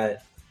think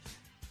that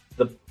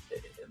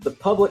the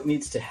public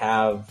needs to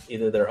have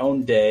either their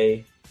own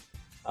day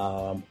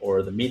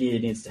or the media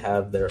needs to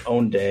have their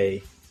own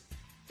day.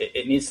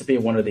 It needs to be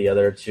one or the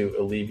other to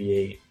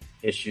alleviate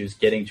issues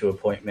getting to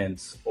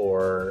appointments,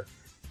 or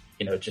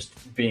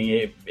just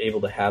being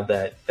able to have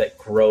that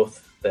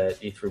growth that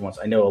E3 wants.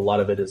 I know a lot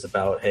of it is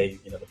about, hey,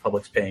 the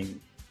public's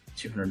paying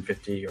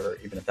 $250 or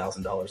even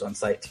 $1,000 on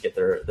site to get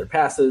their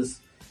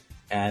passes,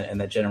 and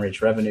that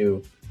generates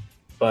revenue.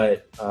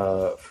 But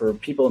for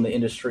people in the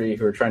industry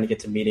who are trying to get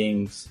to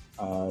meetings,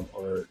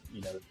 or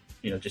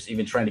just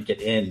even trying to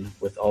get in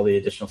with all the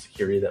additional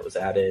security that was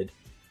added,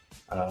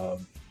 I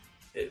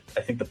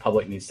think the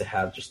public needs to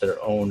have just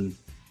their own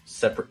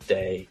separate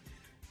day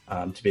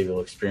to be able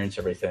to experience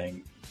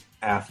everything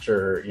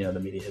after the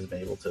media has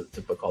been able to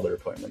book all their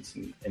appointments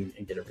and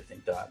get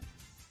everything done.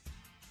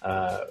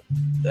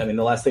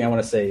 The last thing I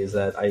want to say is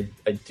that I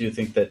do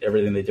think that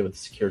everything they did with the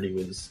security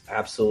was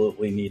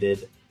absolutely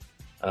needed.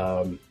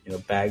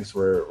 Bags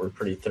were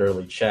pretty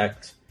thoroughly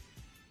checked.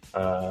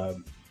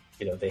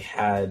 They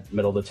had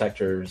metal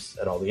detectors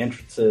at all the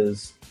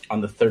entrances. On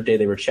the third day,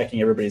 they were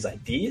checking everybody's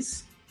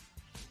IDs,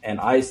 and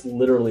I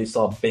literally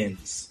saw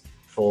bins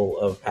full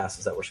of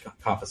passes that were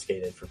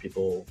confiscated for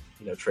people,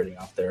 trading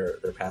off their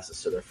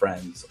passes to their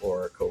friends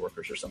or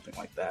coworkers or something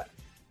like that.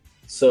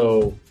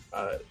 So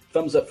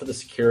thumbs up for the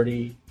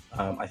security.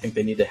 I think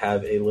they need to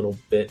have a little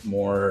bit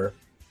more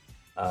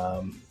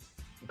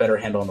better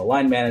handle on the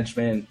line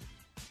management.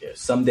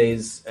 Some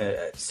days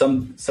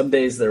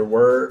there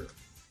were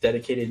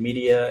dedicated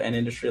media and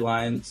industry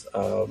lines.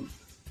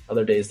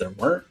 Other days there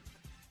weren't.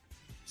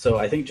 So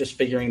I think just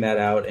figuring that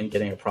out and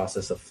getting a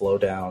process of flow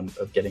down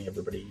of getting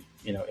everybody,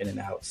 in and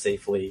out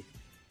safely,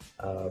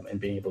 and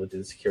being able to do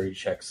the security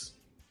checks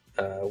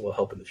will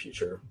help in the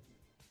future.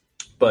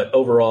 But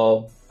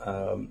overall,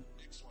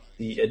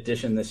 the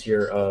addition this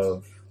year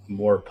of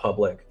more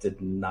public did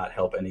not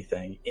help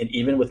anything. And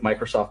even with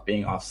Microsoft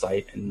being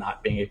off-site and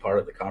not being a part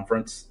of the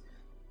conference,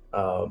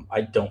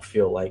 I don't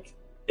feel like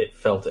it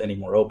felt any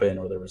more open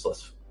or there was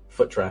less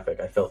foot traffic.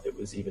 I felt it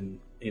was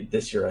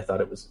this year, I thought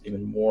it was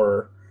even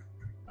more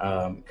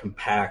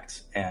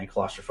compact and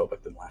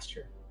claustrophobic than last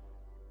year.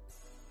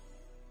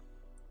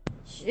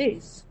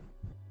 Jeez.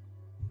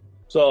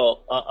 So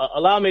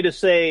allow me to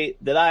say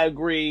that I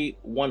agree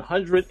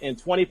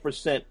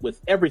 120% with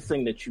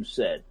everything that you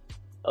said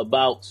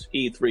about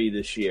E3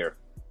 this year.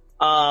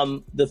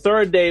 The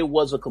third day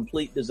was a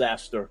complete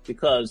disaster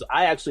because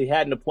I actually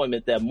had an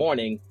appointment that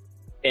morning,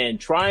 and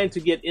trying to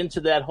get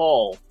into that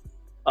hall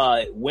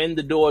when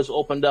the doors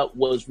opened up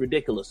was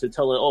ridiculous. They're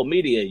telling,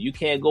 media, you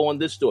can't go in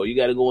this door. You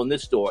got to go in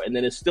this door. And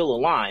then it's still a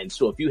line.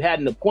 So if you had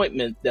an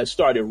appointment that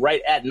started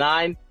right at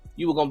 9,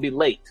 you were going to be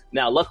late.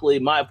 Now, luckily,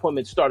 my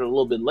appointment started a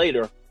little bit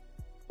later.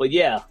 But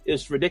yeah,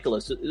 it's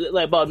ridiculous.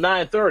 Like about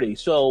 9:30.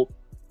 So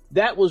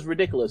that was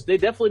ridiculous. They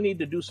definitely need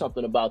to do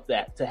something about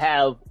that, to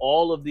have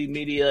all of the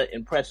media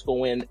and press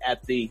go in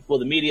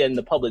the media and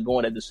the public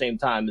going at the same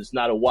time is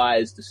not a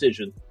wise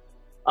decision.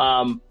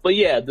 But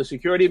yeah, the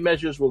security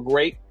measures were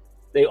great.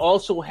 They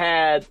also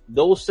had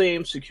those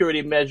same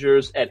security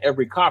measures at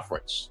every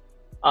conference.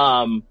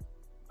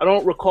 I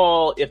don't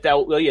recall if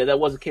that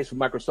was the case with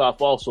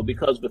Microsoft also,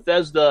 because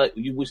Bethesda,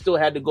 we still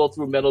had to go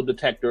through metal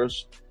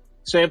detectors.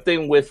 Same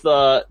thing with,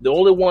 the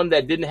only one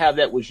that didn't have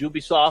that was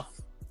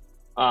Ubisoft.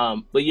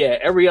 But yeah,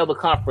 every other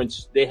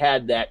conference, they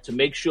had that to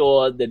make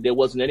sure that there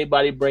wasn't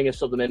anybody bringing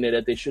something in there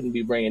that they shouldn't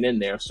be bringing in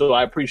there. So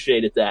I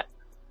appreciated that.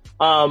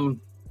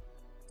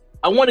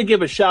 I want to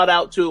give a shout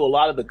out to a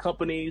lot of the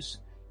companies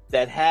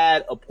that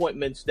had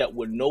appointments that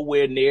were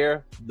nowhere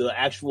near the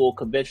actual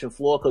convention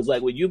floor. Cause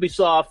like with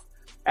Ubisoft,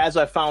 as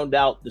I found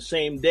out the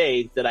same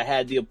day that I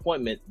had the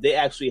appointment, they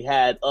actually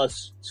had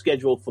us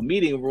scheduled for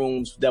meeting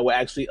rooms that were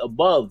actually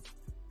above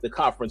the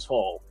conference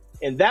hall.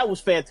 And that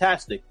was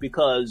fantastic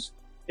because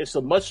it's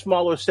a much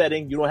smaller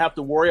setting. You don't have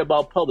to worry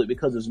about public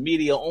because it's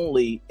media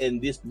only in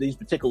these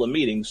particular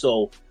meetings.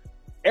 So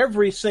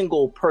every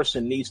single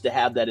person needs to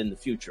have that in the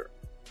future.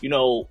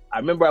 I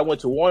remember I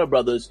went to Warner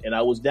Brothers and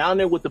I was down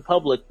there with the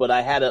public, but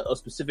I had a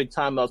specific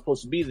time I was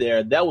supposed to be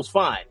there. That was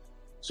fine.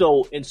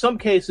 So in some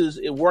cases,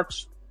 it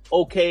works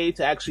okay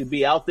to actually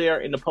be out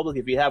there in the public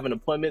if you have an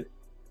appointment.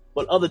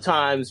 But other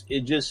times,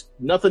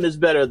 nothing is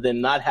better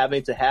than not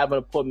having to have an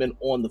appointment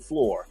on the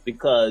floor,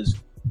 because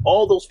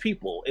all those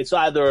people, it's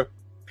either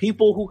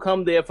people who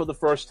come there for the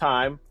first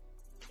time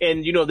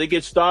and, they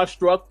get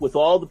starstruck with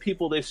all the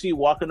people they see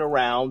walking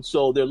around.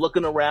 So they're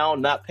looking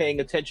around, not paying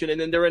attention,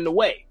 and then they're in the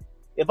way.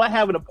 If I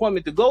have an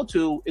appointment to go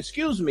to,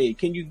 excuse me,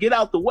 can you get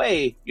out the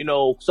way,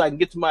 so I can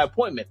get to my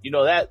appointment?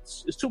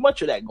 It's too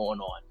much of that going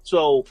on.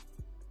 So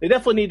they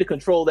definitely need to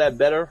control that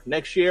better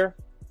next year.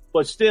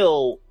 But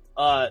still,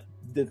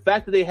 the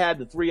fact that they had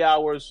the 3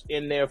 hours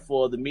in there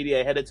for the media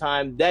ahead of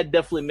time, that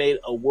definitely made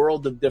a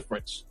world of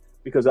difference,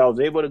 because I was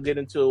able to get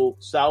into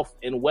South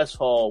and West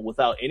Hall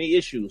without any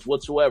issues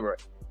whatsoever.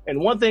 And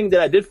one thing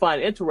that I did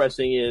find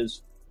interesting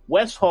is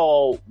West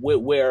Hall,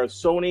 where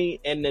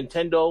Sony and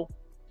Nintendo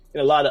and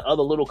a lot of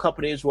other little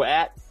companies were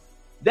at,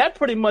 that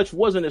pretty much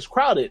wasn't as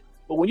crowded.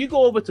 But when you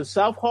go over to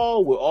South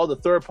Hall, where all the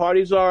third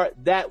parties are,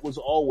 that was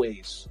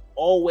always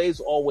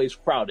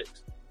crowded.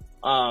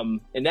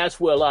 And that's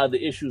where a lot of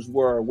the issues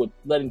were with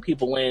letting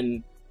people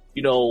in,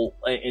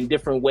 in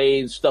different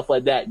ways, stuff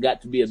like that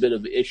got to be a bit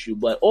of an issue.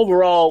 But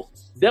overall,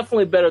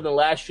 definitely better than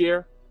last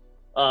year,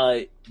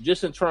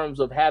 just in terms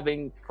of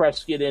having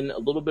press get in a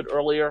little bit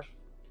earlier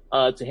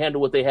to handle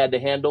what they had to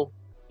handle.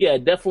 Yeah,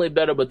 definitely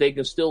better, but they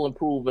can still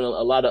improve in a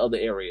lot of other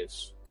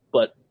areas.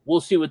 But we'll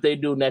see what they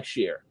do next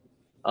year.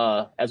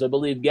 As I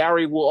believe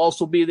Gary will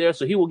also be there,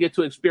 so he will get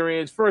to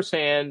experience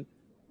firsthand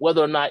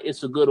whether or not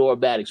it's a good or a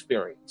bad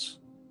experience.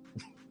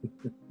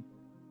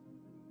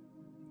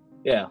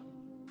 Yeah.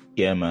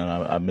 Yeah, man,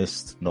 I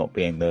missed not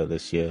being there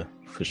this year,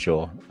 for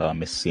sure. I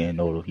missed seeing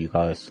all of you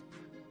guys.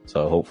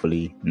 So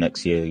hopefully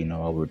next year,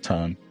 I'll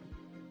return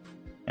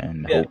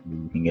and hopefully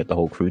we can get the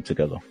whole crew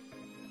together.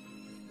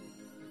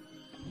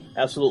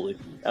 Absolutely.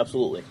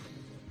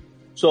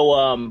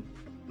 So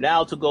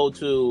now to go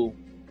to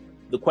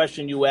the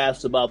question you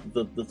asked about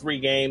the three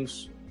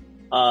games.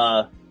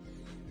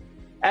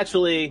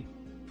 Actually,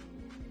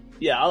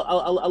 yeah,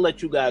 I'll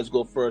let you guys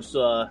go first.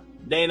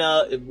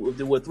 Dana, if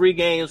there were 3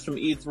 games from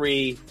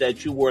E3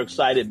 that you were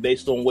excited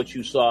based on what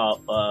you saw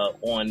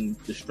on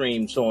the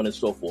stream, so on and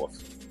so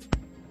forth.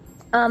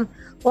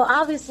 Well,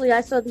 obviously,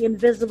 I saw the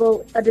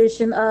Invisible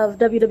edition of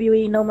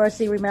WWE No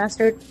Mercy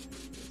Remastered,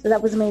 so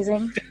that was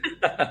amazing.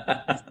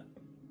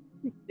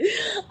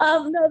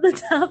 No,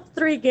 the top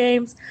 3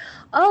 games.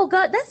 Oh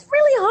God, that's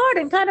really hard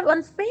and kind of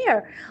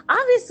unfair.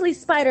 Obviously,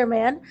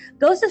 Spider-Man,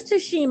 Ghost of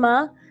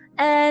Tsushima,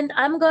 and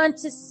I'm going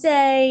to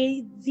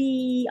say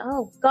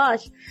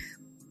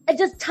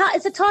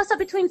it's a toss-up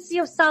between Sea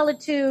of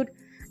Solitude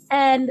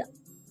and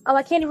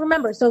I can't even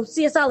remember. So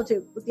Sea of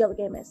Solitude, what the other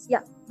game is.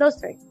 Yeah, those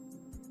 3.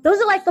 Those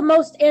are like the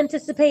most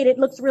anticipated.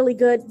 Looks really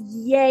good.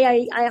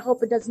 Yay! I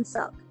hope it doesn't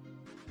suck.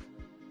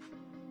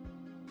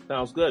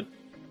 Sounds good.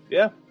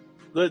 Yeah,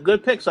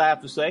 good picks, I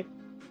have to say.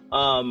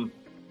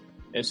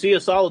 And Sea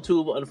of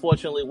Solitude,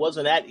 unfortunately,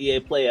 wasn't at EA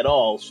Play at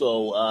all,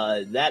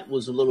 so that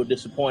was a little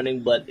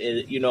disappointing. But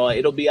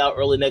it'll be out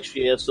early next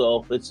year,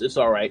 so it's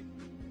all right.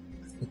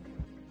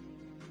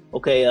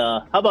 Okay,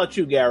 how about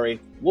you, Gary?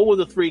 What were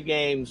the 3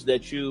 games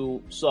that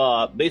you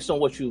saw, based on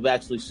what you've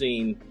actually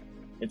seen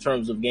in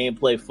terms of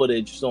gameplay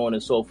footage, so on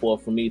and so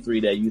forth, from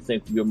E3 that you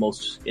think you're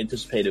most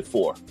anticipated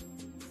for?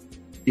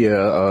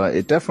 Yeah,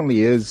 it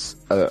definitely is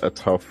a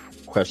tough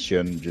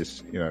question,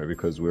 just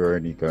because we're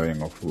only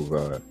going off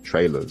of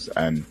trailers,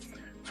 and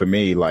for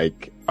me,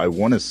 like, I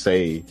want to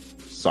say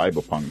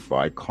Cyberpunk, but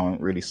I can't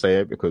really say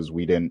it because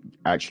we didn't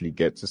actually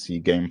get to see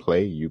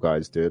gameplay. You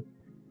guys did,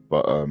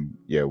 but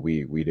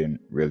we didn't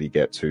really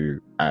get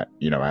to at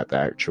the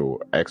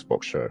actual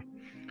Xbox show.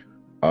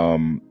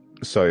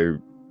 So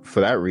for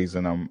that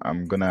reason,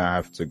 I'm gonna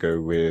have to go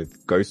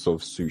with Ghost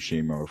of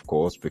Tsushima, of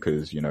course,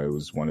 because it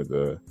was one of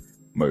the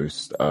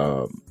most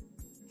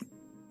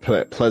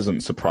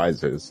pleasant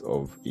surprises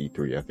of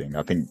E3.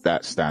 I think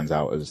that stands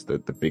out as the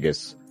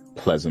biggest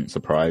pleasant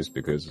surprise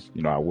because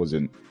I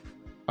wasn't.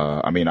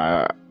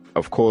 I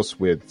of course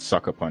with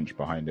Sucker Punch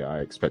behind it, I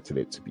expected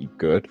it to be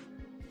good,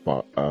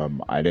 but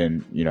I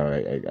didn't.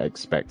 I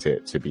expect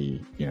it to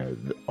be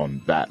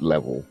on that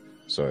level.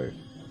 So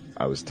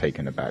I was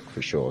taken aback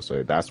for sure.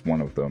 So that's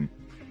one of them.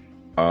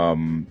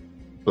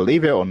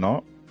 Believe it or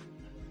not,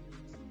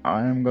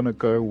 I am gonna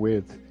go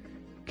with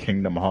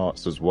Kingdom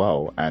Hearts as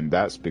well, and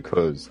that's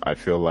because I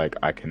feel like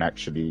I can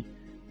actually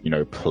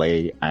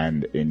play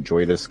and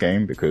enjoy this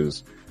game,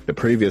 because the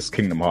previous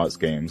Kingdom Hearts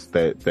games,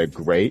 they're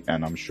great,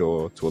 and I'm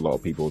sure to a lot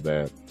of people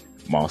they're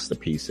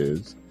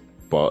masterpieces,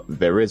 but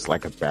there is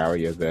like a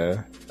barrier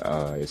there.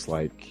 It's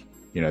like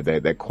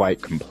they're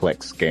quite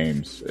complex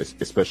games,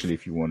 especially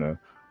if you want to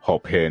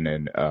hop in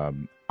and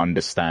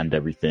understand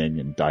everything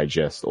and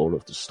digest all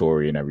of the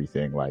story and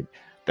everything. Like,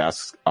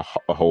 that's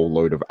a whole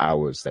load of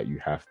hours that you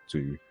have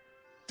to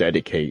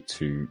dedicate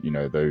to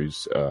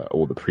those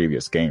all the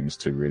previous games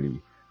to really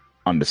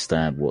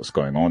understand what's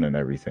going on and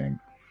everything.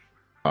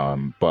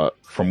 But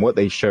from what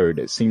they showed,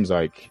 it seems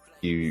like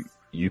you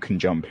can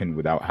jump in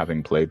without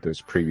having played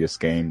those previous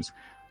games,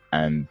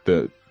 and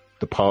the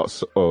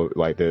parts of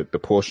like the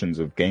portions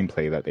of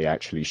gameplay that they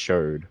actually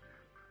showed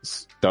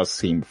does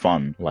seem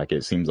fun. Like,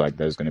 it seems like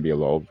there's going to be a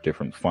lot of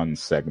different fun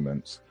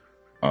segments,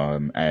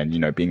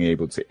 and being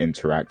able to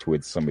interact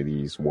with some of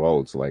these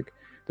worlds, like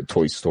the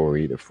Toy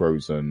Story, the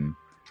Frozen,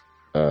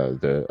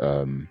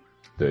 the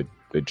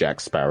Jack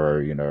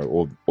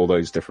Sparrow, all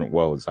those different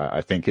worlds. I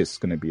think it's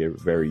going to be a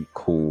very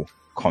cool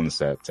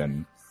concept,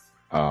 and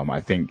I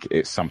think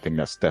it's something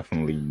that's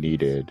definitely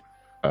needed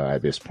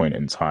at this point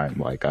in time.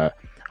 Like, I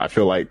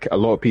feel like a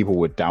lot of people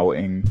were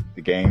doubting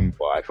the game,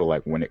 but I feel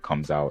like when it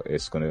comes out,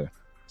 it's going to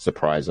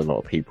surprise a lot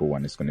of people,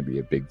 and it's going to be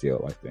a big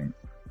deal, I think.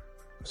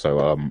 So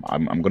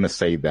I'm going to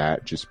say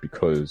that just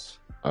because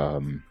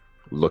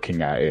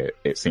looking at it,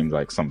 it seems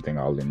like something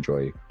I'll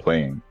enjoy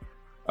playing.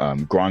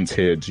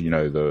 Granted,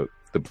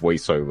 the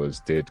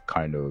voiceovers did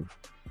kind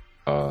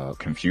of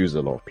confuse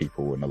a lot of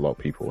people, and a lot of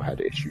people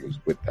had issues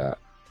with that.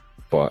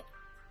 But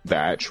the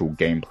actual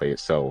gameplay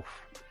itself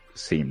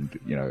seemed,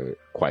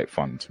 quite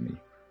fun to me.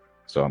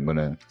 So I'm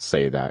gonna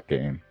say that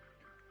game.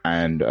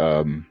 And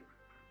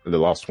the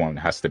last one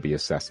has to be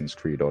Assassin's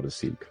Creed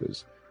Odyssey,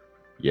 because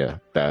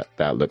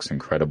that looks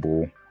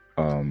incredible.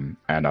 And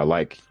I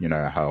like,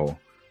 how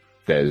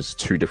there's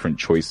 2 different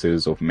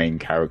choices of main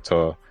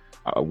character.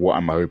 What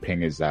I'm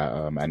hoping is that,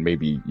 and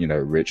maybe,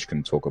 Rich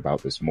can talk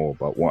about this more,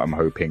 but what I'm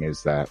hoping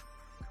is that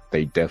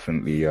they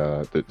definitely,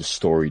 the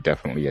story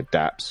definitely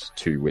adapts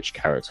to which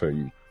character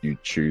you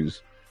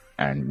choose,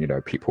 and,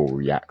 people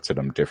react to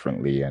them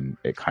differently, and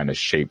it kind of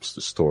shapes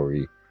the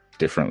story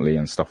differently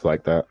and stuff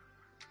like that.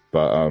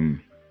 But,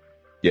 I'm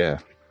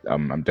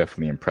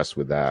definitely impressed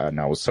with that,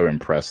 and I was so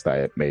impressed that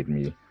it made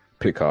me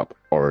pick up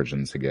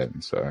Origins again.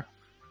 So,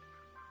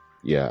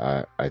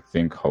 I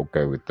think I'll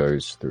go with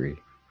those 3.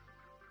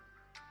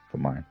 For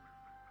mine.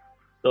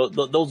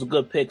 Those are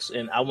good picks,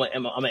 and I'm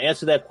gonna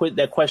answer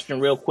that question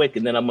real quick,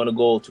 and then I'm gonna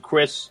go to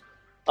Chris.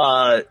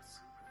 I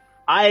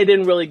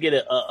didn't really get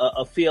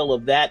a feel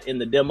of that in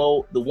the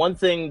demo. The one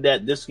thing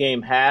that this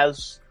game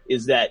has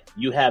is that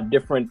you have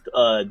different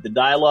the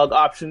dialogue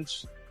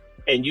options,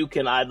 and you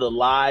can either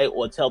lie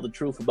or tell the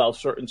truth about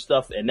certain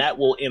stuff, and that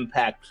will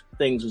impact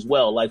things as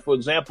well. Like, for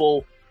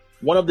example,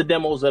 one of the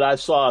demos that I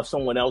saw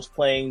someone else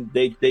playing,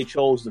 they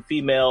chose the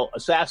female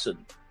assassin.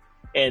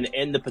 And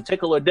in the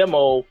particular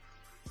demo,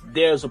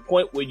 there's a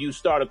point where you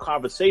start a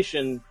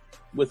conversation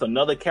with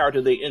another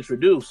character they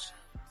introduce,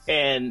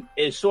 and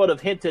it's sort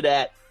of hinted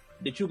at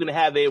that you can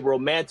have a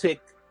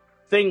romantic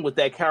thing with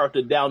that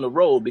character down the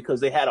road because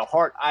they had a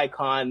heart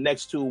icon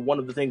next to one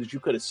of the things that you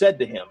could have said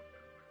to him,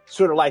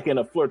 sort of like in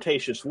a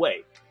flirtatious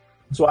way.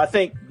 So I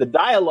think the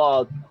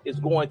dialogue is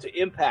going to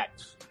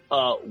impact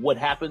what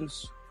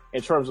happens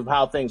in terms of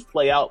how things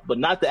play out, but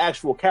not the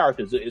actual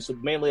characters. It's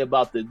mainly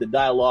about the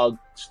dialogue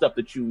stuff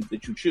that you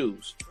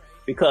choose.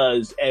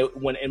 Because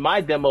when in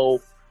my demo,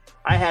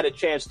 I had a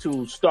chance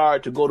to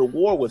start to go to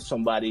war with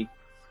somebody,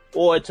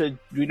 or to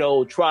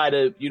try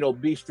to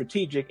be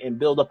strategic and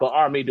build up an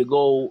army to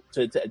go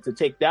to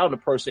take down the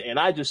person. And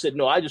I just said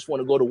no, I just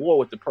want to go to war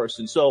with the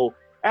person. So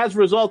as a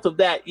result of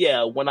that,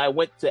 when I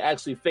went to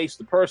actually face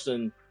the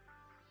person,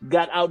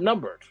 got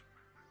outnumbered.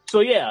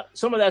 So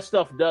some of that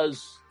stuff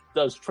does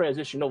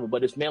transition over,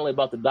 but it's mainly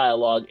about the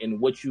dialogue and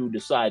what you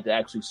decide to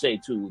actually say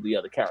to the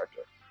other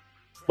character.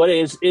 But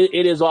it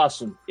is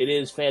awesome. It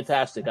is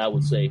fantastic, I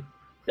would say.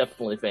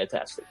 Definitely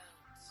fantastic.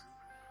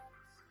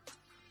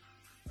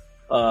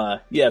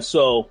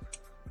 So,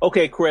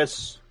 okay,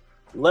 Chris,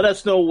 let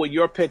us know what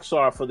your picks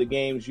are for the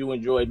games you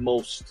enjoyed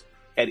most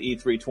at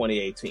E3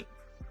 2018.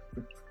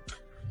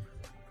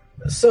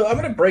 So I'm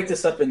going to break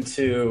this up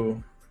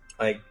into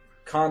like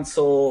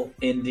console,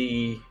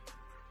 indie,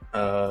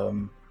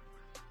 VR,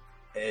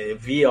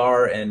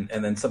 and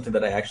then something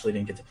that I actually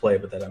didn't get to play,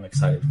 but that I'm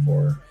excited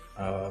for.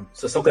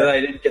 So something that I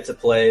didn't get to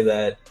play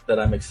that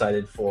I'm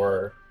excited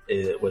for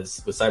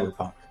was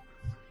Cyberpunk.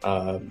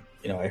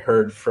 I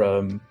heard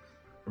from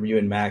you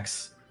and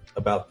Max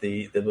about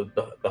the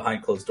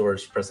behind closed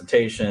doors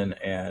presentation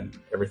and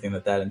everything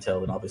that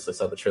entailed, and obviously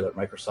saw the trailer at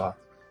Microsoft.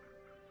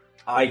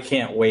 I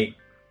can't wait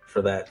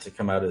for that to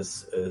come out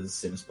as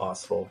soon as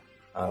possible.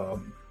 I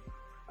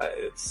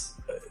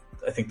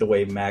think the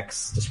way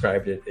Max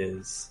described it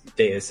is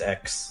Deus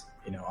Ex,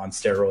 on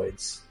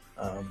steroids,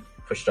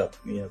 pushed up,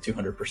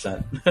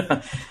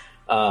 200%.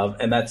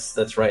 And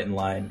that's right in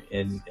line.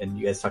 And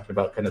you guys talked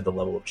about kind of the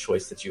level of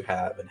choice that you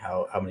have and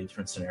how many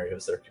different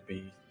scenarios there could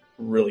be.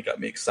 Really got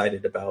me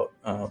excited about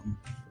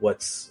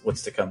what's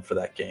to come for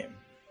that game.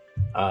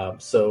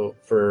 So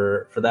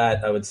for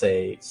that, I would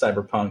say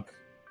Cyberpunk.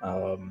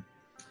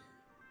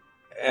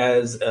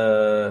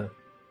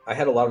 I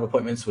had a lot of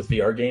appointments with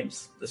VR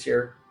games this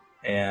year,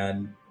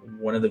 and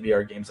one of the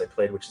VR games I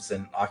played, which is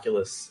an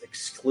Oculus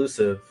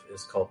exclusive,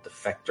 is called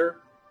Defector.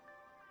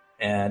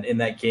 And in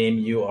that game,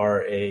 you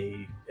are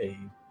a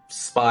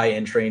spy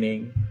in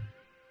training,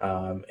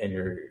 and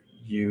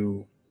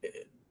you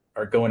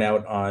are going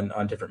out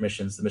on different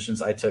missions. The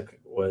missions I took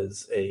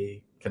was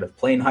a kind of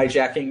plane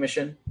hijacking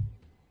mission,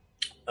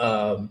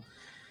 and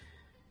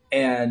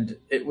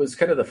it was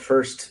kind of the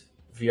first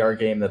VR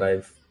game that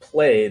I've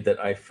played that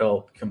I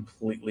felt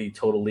completely,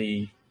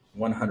 totally,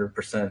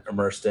 100%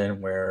 immersed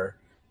in, where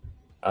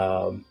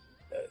the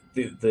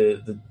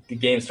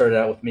game started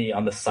out with me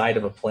on the side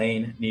of a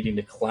plane, needing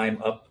to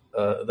climb up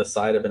the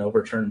side of an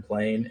overturned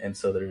plane, and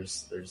so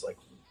there's like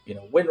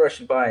wind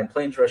rushing by and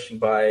planes rushing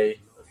by,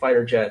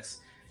 fighter jets,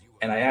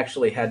 and I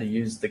actually had to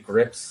use the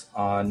grips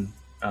on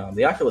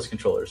the Oculus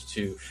controllers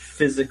to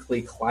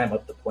physically climb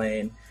up the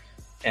plane.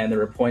 And there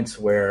were points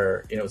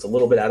where it was a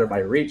little bit out of my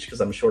reach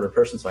because I'm a shorter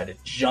person, so I had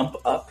to jump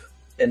up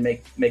and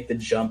make the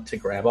jump to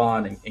grab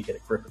on and get a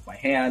grip with my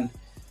hand.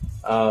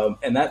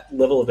 And that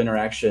level of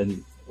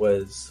interaction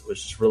was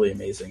just really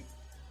amazing.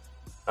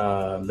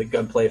 The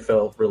gunplay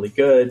felt really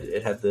good.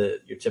 It had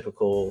your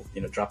typical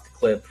drop the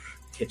clip,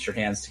 hit your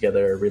hands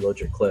together, reload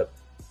your clip.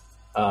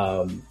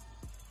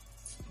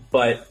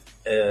 But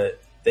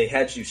they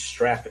had you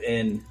strap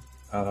in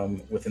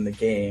within the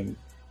game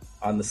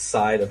on the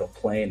side of a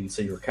plane,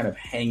 so you were kind of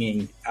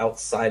hanging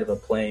outside of a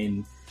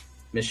plane,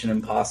 Mission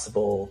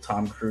Impossible,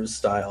 Tom Cruise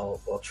style,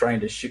 while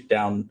trying to shoot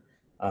down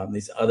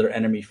these other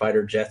enemy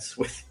fighter jets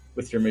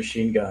with your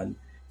machine gun.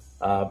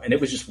 And it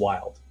was just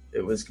wild.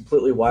 It was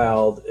completely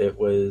wild. It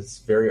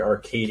was very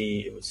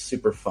arcadey. It was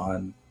super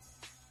fun.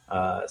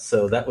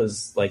 So that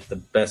was like the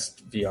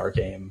best VR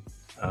game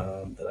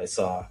that I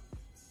saw.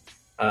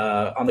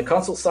 On the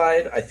console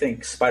side, I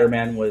think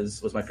Spider-Man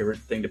was my favorite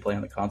thing to play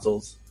on the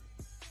consoles.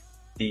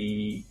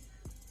 The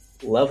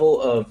level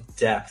of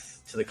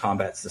depth to the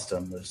combat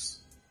system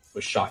was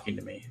shocking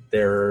to me.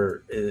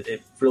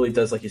 It really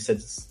does, like you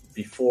said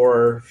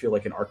before, feel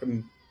like an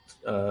Arkham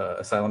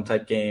Asylum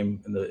type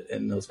game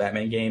in those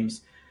Batman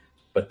games,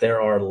 but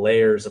there are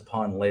layers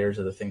upon layers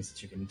of the things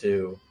that you can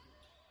do.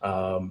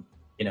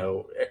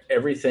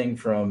 Everything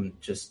from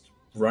just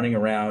running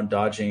around,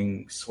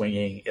 dodging,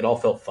 swinging, it all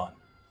felt fun.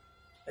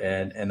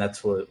 And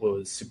that's what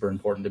was super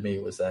important to me,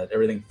 was that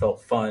everything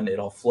felt fun. It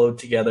all flowed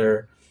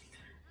together.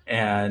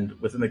 And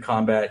within the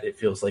combat, it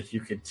feels like you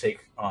could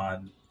take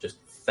on just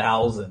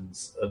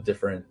thousands of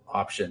different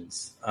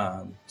options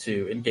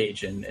to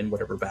engage in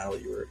whatever battle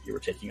you were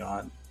taking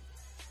on.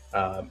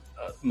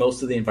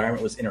 Most of the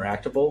environment was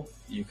interactable.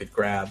 You could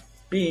grab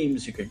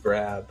beams, you could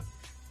grab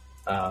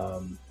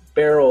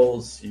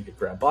barrels, you could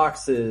grab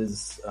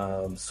boxes,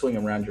 swing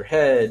them around your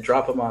head,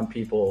 drop them on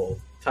people,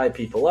 tie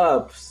people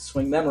up,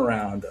 swing them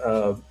around.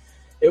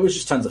 It was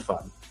just tons of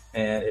fun,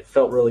 and it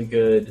felt really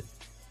good.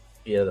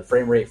 Yeah, the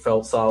frame rate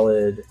felt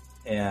solid,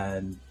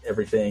 and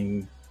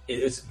everything.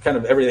 It was kind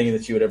of everything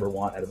that you would ever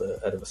want out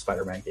of a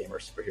Spider-Man game or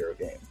superhero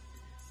game.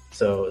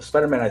 So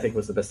Spider-Man, I think,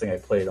 was the best thing I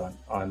played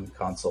on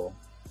console.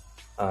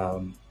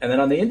 And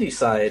then on the indie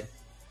side,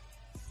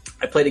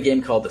 I played a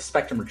game called The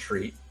Spectrum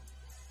Retreat.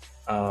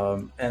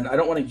 And I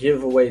don't want to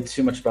give away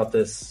too much about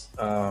this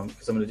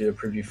because I'm going to do a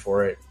preview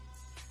for it.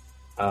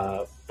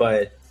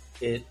 But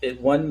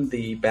it won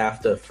the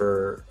BAFTA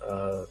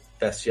for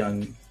Best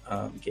Young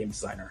Game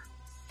Designer.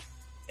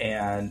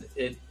 And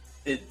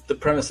the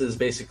premise is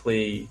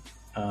basically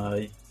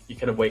you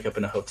kind of wake up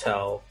in a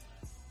hotel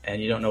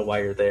and you don't know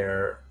why you're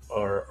there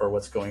or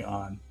what's going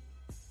on.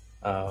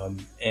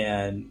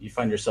 And you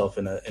find yourself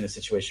in a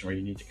situation where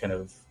you need to kind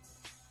of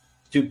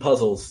do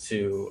puzzles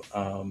to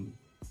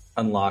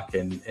unlock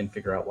and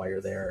figure out why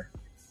you're there.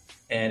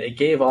 And it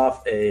gave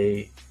off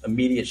a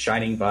immediate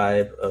Shining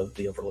vibe of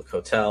the Overlook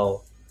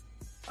Hotel.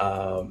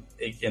 And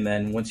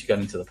then once you got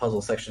into the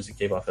puzzle sections, it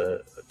gave off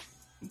a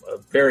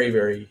very,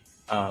 very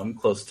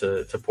close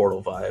to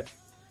Portal vibe.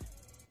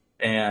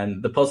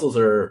 And the puzzles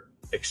are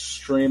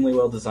extremely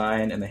well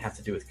designed, and they have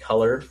to do with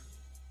color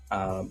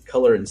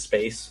and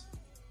space.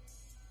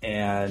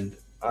 And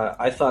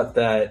I thought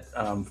that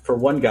for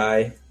one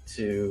guy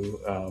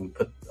to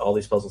put all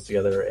these puzzles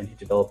together, and he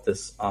developed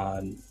this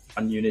on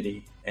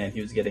Unity, and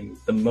he was getting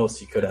the most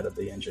he could out of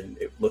the engine.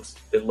 It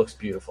looks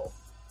beautiful.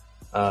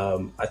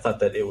 I thought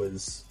that it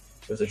was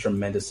a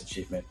tremendous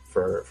achievement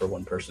for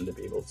one person to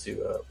be able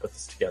to put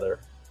this together.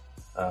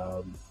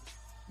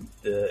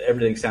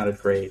 Everything sounded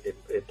great.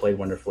 It played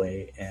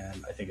wonderfully,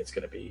 and I think it's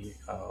going to be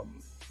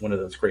one of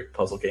those great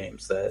puzzle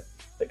games that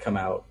come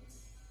out,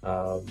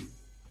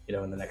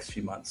 in the next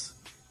few months.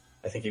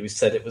 I think he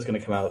said it was going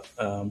to come out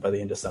by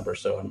the end of December,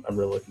 so I'm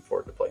really looking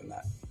forward to playing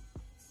that.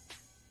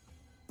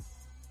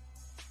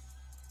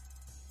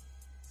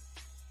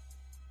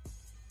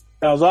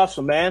 That was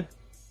awesome, man.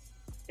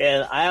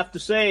 And I have to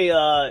say,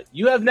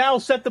 you have now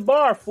set the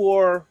bar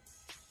for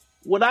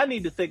what I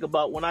need to think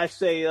about when I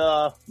say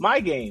my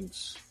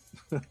games.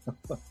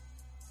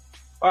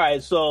 All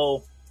right,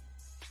 so,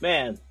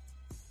 man,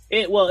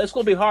 it's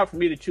going to be hard for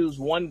me to choose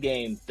one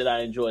game that I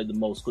enjoyed the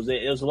most because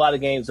there was a lot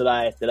of games that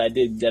I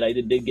did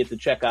get to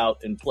check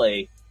out and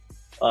play.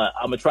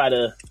 I'm gonna try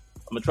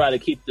to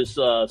keep this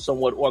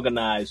somewhat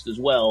organized as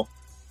well.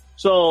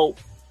 So,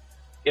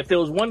 if there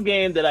was one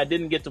game that I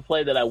didn't get to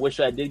play that I wish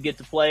I did get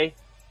to play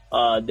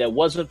that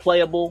wasn't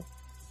playable,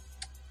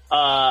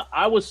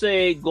 I would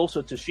say Ghost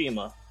of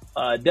Tsushima.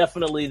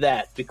 Definitely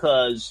that,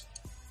 because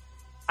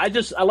I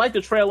like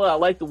the trailer. I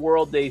like the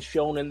world they've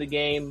shown in the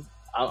game.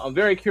 I'm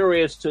very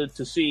curious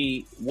to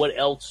see what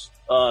else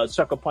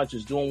Sucker Punch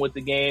is doing with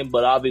the game,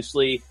 but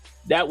obviously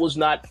that was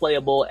not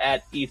playable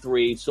at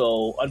E3.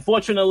 So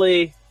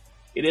unfortunately,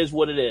 it is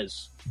what it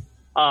is.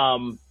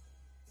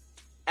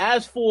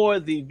 As for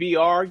the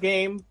VR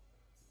game,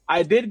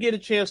 I did get a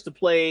chance to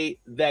play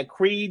that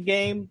Creed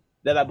game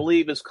that I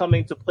believe is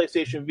coming to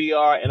PlayStation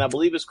VR, and I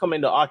believe it's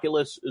coming to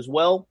Oculus as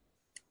well.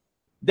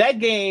 That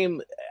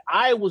game,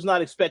 I was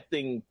not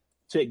expecting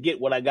to get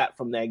what I got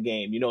from that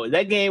game.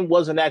 That game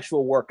was an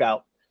actual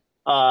workout.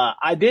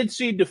 I did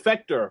see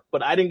Defector,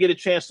 but I didn't get a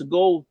chance to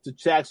go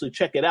to actually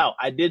check it out.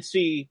 I did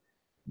see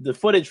the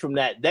footage from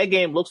that. That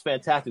game looks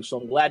fantastic, so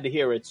I'm glad to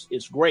hear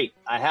it's great.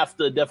 I have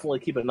to definitely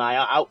keep an eye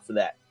out for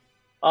that.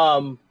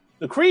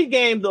 The Creed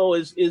game, though,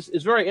 is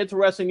very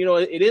interesting.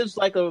 It is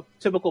like a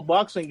typical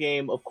boxing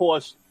game. Of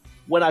course,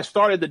 when I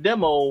started the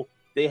demo,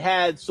 they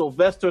had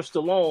Sylvester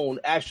Stallone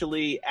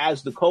actually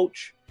as the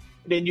coach.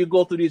 Then you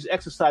go through these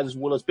exercises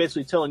where it's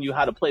basically telling you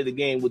how to play the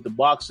game with the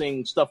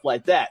boxing, stuff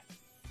like that.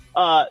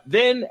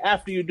 Then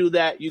after you do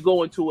that, you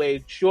go into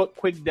a short,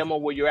 quick demo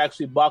where you're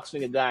actually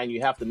boxing a guy and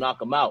you have to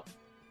knock him out.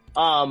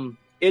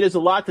 It is a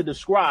lot to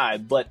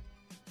describe, but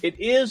it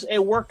is a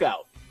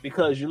workout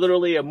because you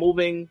literally are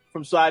moving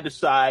from side to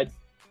side.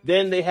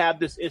 Then they have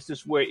this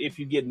instance where if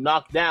you get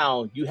knocked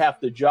down, you have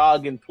to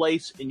jog in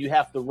place and you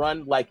have to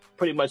run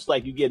pretty much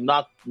like you get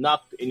knocked and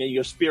then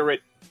your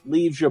spirit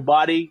leaves your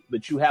body,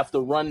 but you have to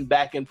run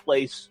back in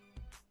place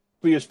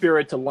for your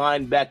spirit to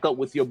line back up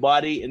with your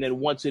body. And then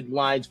once it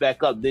lines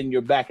back up, then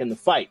you're back in the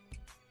fight.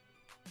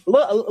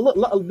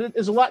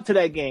 There's a lot to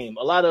that game,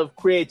 a lot of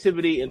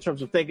creativity in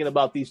terms of thinking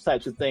about these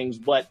types of things.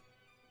 But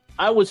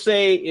I would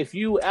say if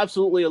you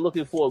absolutely are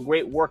looking for a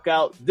great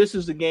workout, this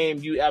is the game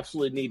you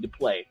absolutely need to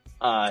play.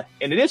 And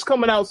it is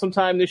coming out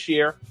sometime this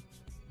year.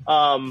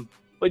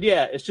 But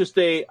yeah, it's just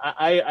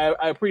I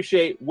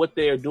appreciate what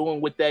they are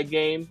doing with that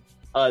game.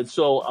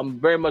 So I'm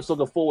very much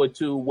looking forward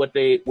to what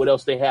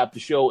else they have to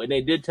show. And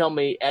they did tell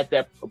me at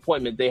that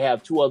appointment they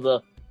have 2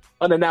 other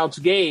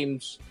unannounced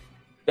games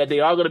that they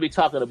are going to be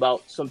talking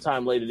about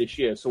sometime later this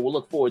year. So we'll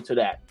look forward to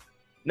that.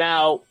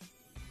 Now,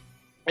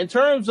 in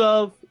terms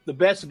of the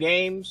best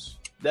games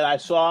that I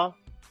saw,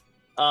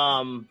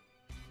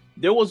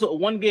 there was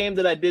one game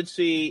that I did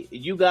see.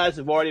 You guys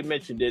have already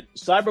mentioned it,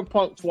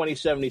 Cyberpunk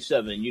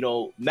 2077. You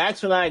know,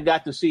 Max and I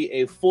got to see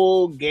a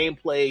full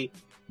gameplay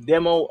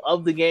demo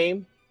of the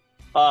game.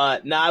 Now,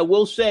 I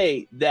will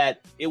say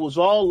that it was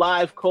all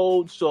live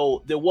code,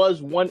 so there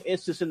was one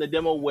instance in the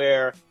demo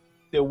where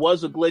there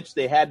was a glitch.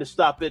 They had to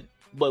stop it,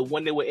 but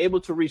when they were able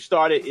to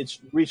restart it, it's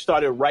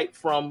restarted right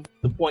from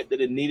the point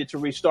that it needed to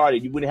restart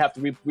it. You wouldn't have to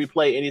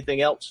replay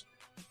anything else.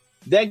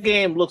 That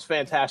game looks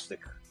fantastic.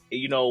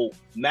 You know,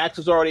 Max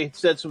has already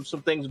said some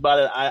things about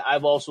it.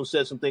 I've also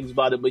said some things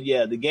about it. But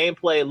yeah, the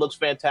gameplay looks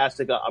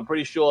fantastic. I'm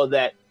pretty sure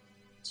that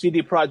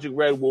CD Projekt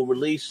Red will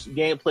release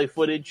gameplay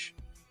footage,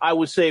 I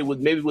would say,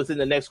 within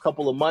the next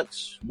couple of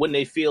months, when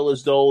they feel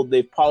as though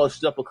they've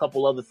polished up a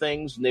couple other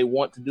things and they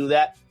want to do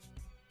that.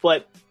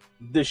 But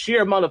the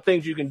sheer amount of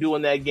things you can do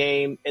in that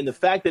game, and the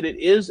fact that it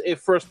is a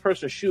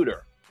first-person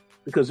shooter,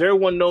 because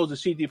everyone knows the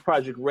CD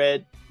Projekt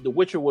Red, The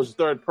Witcher was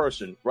third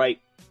person, right?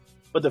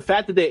 But the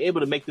fact that they're able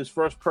to make this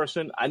first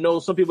person, I know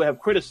some people have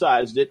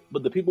criticized it,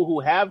 but the people who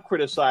have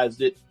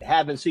criticized it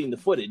haven't seen the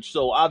footage.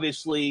 So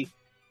obviously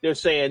they're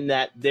saying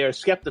that they're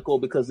skeptical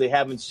because they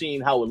haven't seen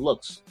how it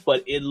looks,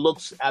 but it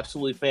looks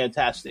absolutely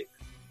fantastic.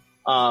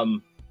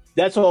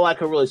 That's all I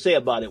can really say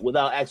about it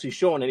without actually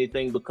showing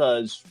anything,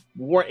 because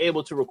we weren't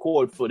able to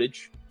record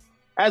footage.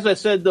 As I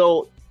said,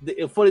 though,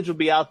 the footage will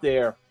be out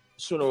there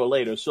sooner or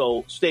later,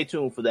 so stay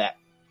tuned for that.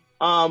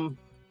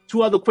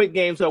 Two other quick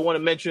games I want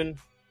to mention.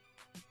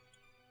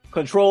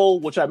 Control,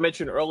 which I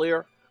mentioned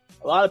earlier.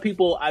 A lot of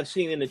people I've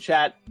seen in the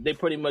chat, they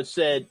pretty much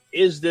said,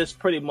 is this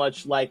pretty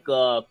much like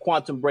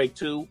Quantum Break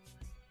 2?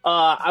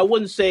 I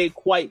wouldn't say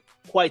quite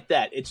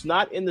that. It's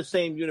not in the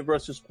same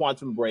universe as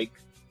Quantum Break.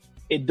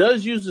 It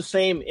does use the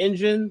same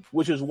engine,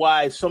 which is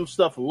why some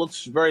stuff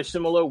looks very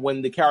similar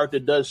when the character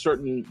does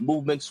certain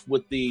movements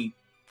with the,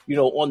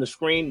 on the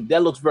screen.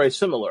 That looks very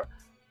similar.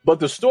 But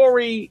the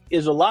story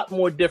is a lot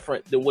more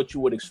different than what you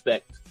would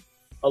expect.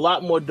 A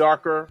lot more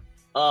darker.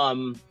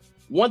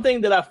 One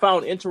thing that I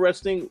found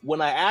interesting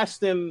when I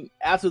asked them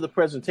after the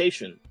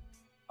presentation,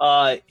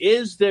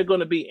 is there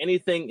going to be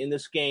anything in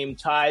this game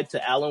tied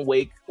to Alan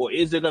Wake, or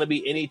is there going to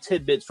be any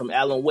tidbits from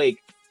Alan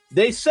Wake?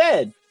 They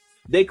said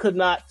they could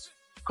not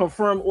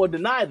confirm or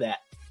deny that.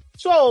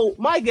 So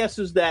my guess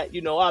is that,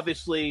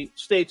 obviously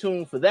stay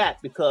tuned for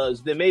that,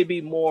 because there may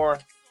be more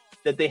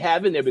that they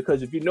have in there,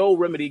 because if you know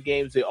Remedy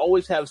games, they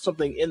always have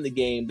something in the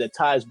game that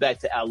ties back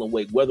to Alan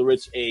Wake, whether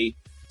it's a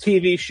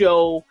TV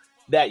show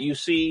that you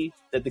see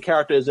that the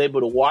character is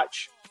able to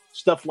watch,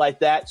 stuff like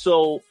that.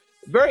 So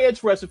very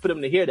interested for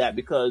them to hear that,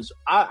 because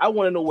I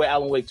want to know where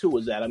Alan Wake 2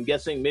 is at. I'm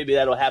guessing maybe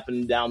that'll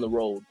happen down the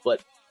road,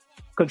 but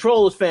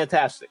Control is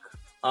fantastic.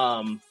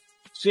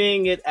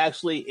 Seeing it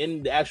actually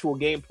in the actual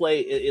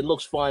gameplay, it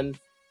looks fun.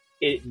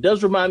 It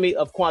does remind me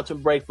of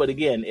Quantum Break, but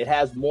again, it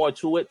has more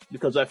to it,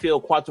 because I feel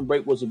Quantum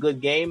Break was a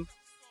good game.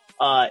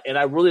 And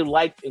I really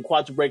liked in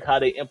Quantum Break how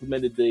they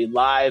implemented the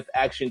live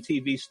action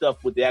TV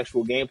stuff with the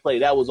actual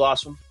gameplay. That was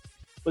awesome.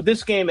 But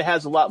this game, it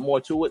has a lot more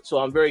to it, so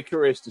I'm very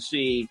curious to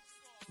see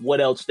what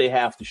else they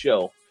have to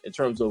show in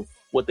terms of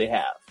what they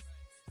have.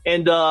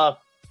 And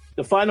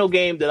the final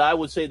game that I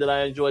would say that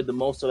I enjoyed the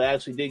most, that I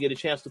actually did get a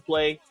chance to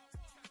play,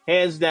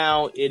 hands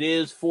down, it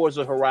is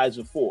Forza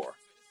Horizon 4.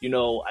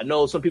 I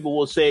know some people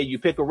will say you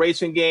pick a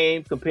racing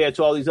game compared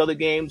to all these other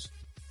games.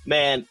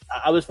 Man,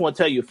 I just want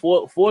to tell you,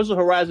 Forza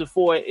Horizon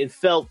 4, it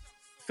felt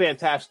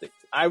fantastic.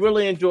 I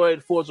really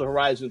enjoyed Forza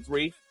Horizon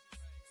 3.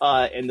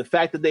 And the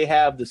fact that they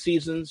have the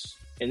seasons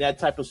and that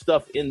type of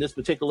stuff in this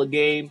particular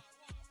game,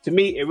 to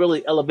me, it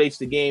really elevates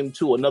the game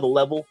to another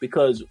level,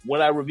 because when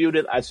I reviewed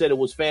it, I said it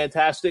was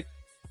fantastic,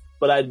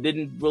 but I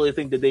didn't really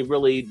think that they've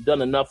really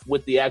done enough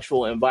with the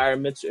actual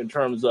environments in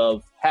terms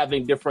of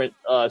having different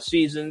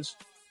seasons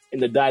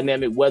and the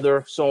dynamic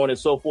weather, so on and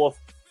so forth.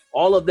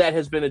 All of that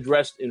has been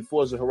addressed in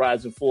Forza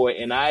Horizon 4,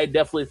 and I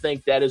definitely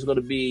think that is going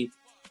to be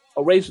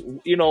a race.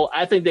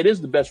 I think that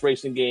is the best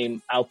racing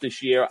game out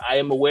this year. I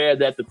am aware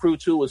that The Crew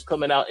 2 is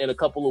coming out in a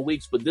couple of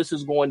weeks, but this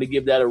is going to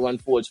give that a run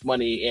for its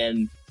money.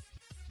 And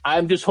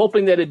I'm just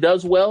hoping that it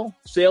does well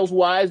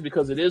sales-wise,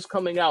 because it is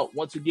coming out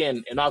once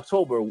again in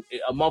October,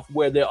 a month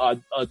where there are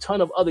a ton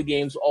of other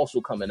games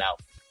also coming out.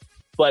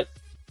 But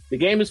the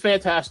game is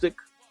fantastic.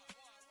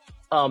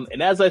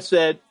 And as I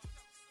said,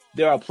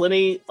 there are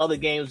plenty other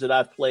games that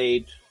I've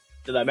played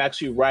that I'm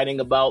actually writing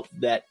about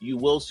that you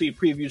will see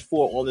previews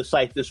for on the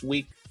site this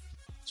week.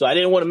 So I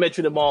didn't want to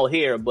mention them all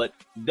here, but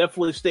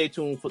definitely stay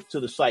tuned to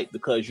the site,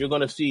 because you're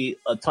going to see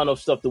a ton of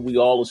stuff that we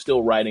all are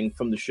still writing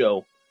from the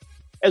show,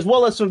 as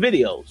well as some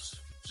videos.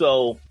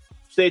 So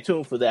stay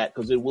tuned for that,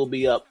 because it will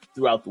be up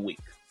throughout the week.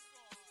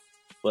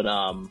 But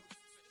I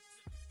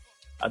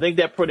think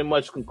that pretty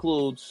much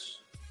concludes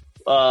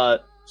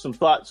some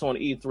thoughts on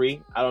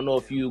E3. I don't know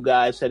if you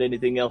guys had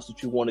anything else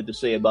that you wanted to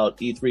say about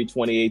E3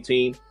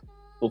 2018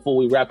 before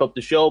we wrap up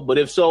the show, but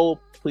if so,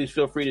 please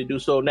feel free to do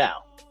so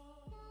now.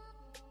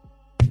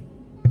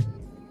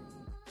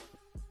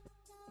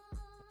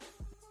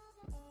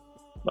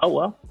 Oh,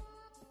 well.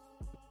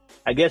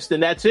 I guess then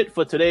that's it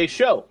for today's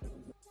show.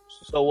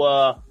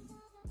 So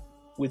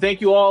we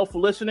thank you all for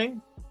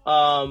listening.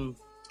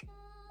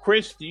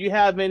 Chris, do you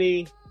have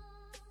any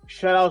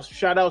shout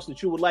outs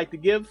that you would like to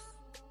give?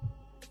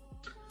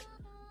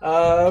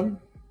 No,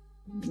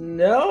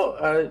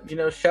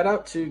 shout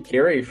out to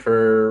Gary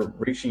for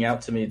reaching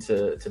out to me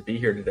to be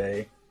here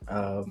today.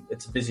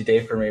 It's a busy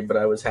day for me, but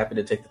I was happy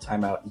to take the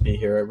time out and be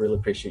here. I really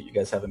appreciate you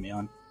guys having me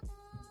on.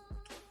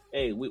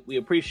 Hey,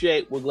 we're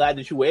glad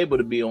that you were able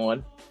to be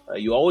on.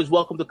 You're always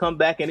welcome to come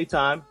back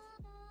anytime.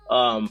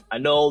 I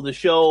know the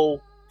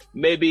show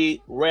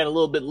maybe ran a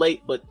little bit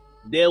late, but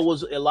there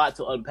was a lot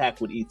to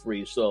unpack with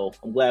E3. So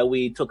I'm glad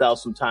we took out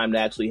some time to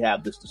actually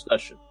have this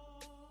discussion.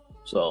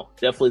 So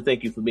definitely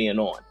thank you for being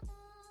on.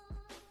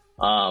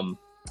 How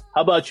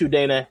about you,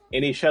 Dana?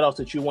 Any shout outs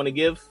that you want to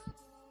give?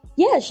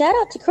 Yeah, shout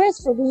out to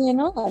Chris for being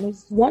on.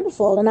 He's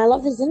wonderful, and I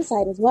love his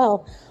insight as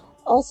well.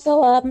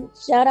 Also,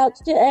 shout out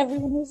to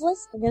everyone who's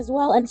listening as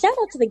well, and shout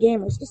out to the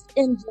gamers just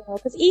in general,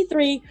 because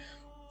E3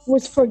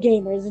 was for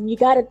gamers, and you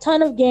got a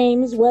ton of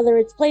games, whether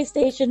it's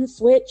PlayStation,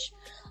 Switch,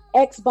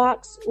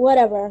 Xbox,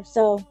 whatever.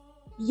 So,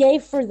 yay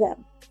for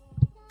them.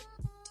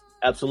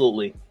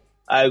 Absolutely,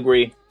 I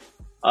agree.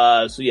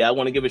 I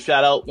want to give a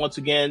shout out once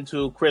again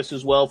to Chris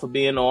as well for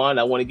being on.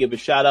 I want to give a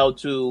shout out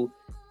to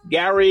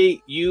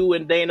Gary. You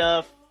and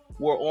Dana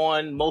were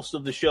on most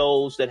of the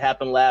shows that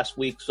happened last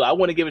week. So I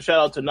want to give a shout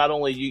out to not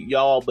only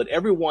y'all, but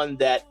everyone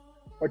that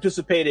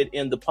participated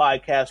in the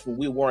podcast when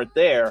we weren't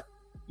there.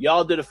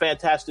 Y'all did a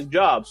fantastic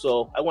job.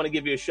 So I want to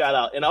give you a shout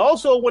out. And I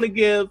also want to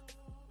give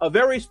a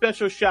very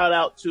special shout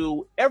out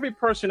to every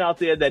person out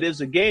there that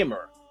is a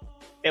gamer.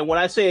 And when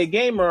I say a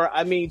gamer,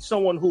 I mean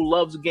someone who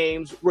loves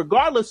games,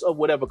 regardless of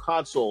whatever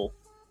console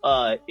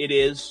it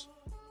is.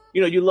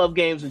 You know, you love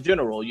games in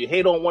general. You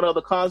hate on one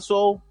other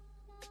console.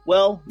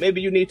 Well,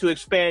 maybe you need to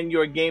expand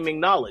your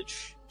gaming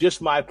knowledge.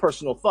 Just my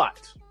personal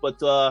thought. But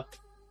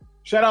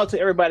shout out to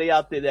everybody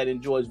out there that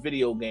enjoys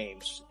video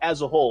games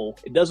as a whole.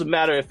 It doesn't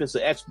matter if it's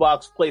an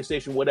Xbox,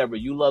 PlayStation, whatever.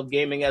 You love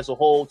gaming as a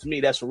whole. To me,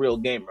 that's a real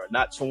gamer,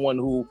 not someone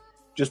who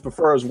just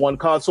prefers one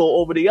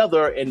console over the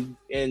other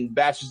and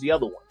bashes the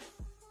other one.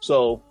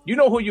 So you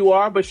know who you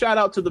are, but shout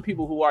out to the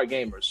people who are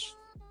gamers.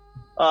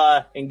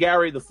 And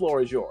Gary, the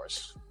floor is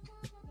yours.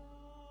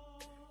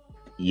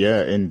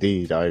 Yeah,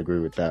 indeed. I agree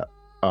with that.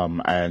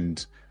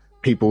 And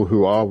people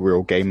who are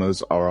real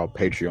gamers are our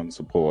Patreon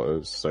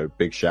supporters. So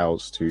big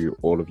shouts to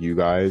all of you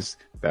guys.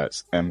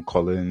 That's M.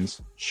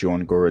 Collins,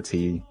 Sean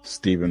Gority,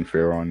 Stephen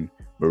Ferron,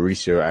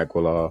 Mauricio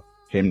Aguilar,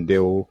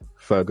 Himdil,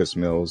 Fergus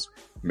Mills,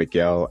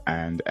 Miguel,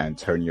 and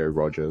Antonio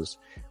Rogers.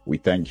 We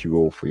thank you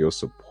all for your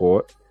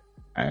support.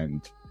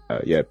 And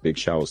big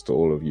shouts to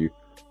all of you.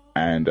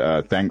 And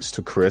thanks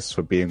to Chris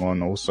for being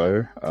on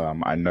also.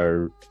 I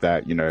know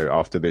that,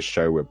 after this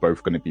show, we're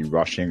both going to be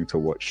rushing to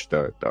watch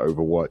the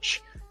Overwatch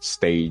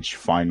stage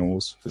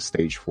finals for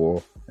stage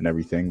 4 and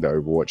everything, the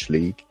Overwatch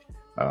League.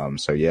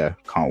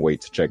 Can't wait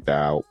to check that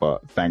out.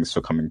 But thanks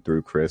for coming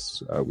through,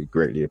 Chris. We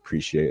greatly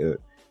appreciate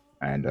it.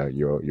 And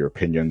your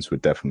opinions were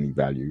definitely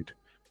valued.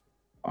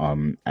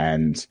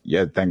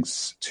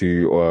 Thanks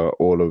to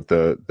all of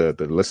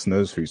the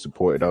listeners who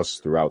supported us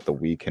throughout the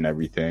week and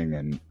everything,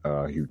 and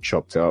who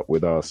chopped it up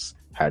with us,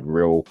 had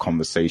real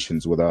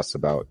conversations with us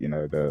about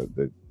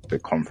the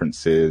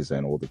conferences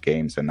and all the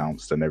games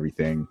announced and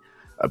everything.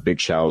 A big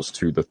shouts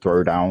to the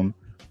Throwdown.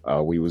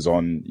 We was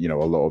on a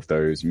lot of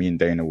those. Me and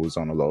Dana was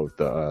on a lot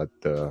of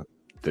the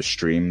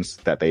streams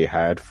that they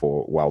had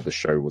for while the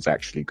show was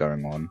actually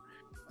going on,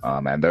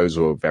 and those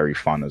were very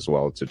fun as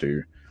well to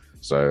do.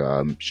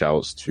 So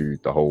shouts to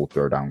the whole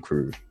Throwdown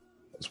crew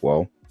as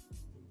well.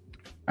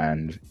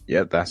 And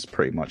yeah, that's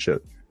pretty much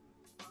it.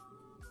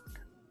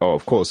 Oh,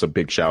 of course, a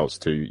big shouts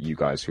to you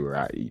guys who are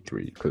at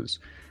E3, because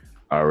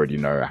I already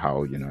know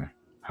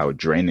how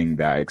draining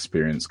that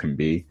experience can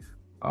be.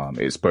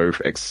 It's both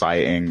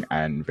exciting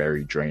and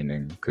very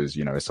draining because,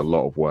 it's a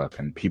lot of work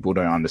and people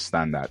don't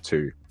understand that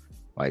too.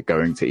 Like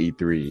going to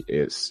E3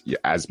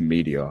 as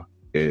media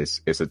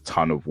is a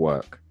ton of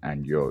work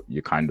and you're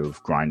kind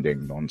of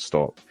grinding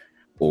nonstop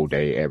all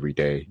day, every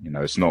day.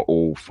 It's not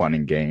all fun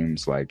and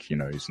games. Like,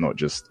 it's not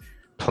just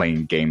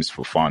playing games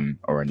for fun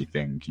or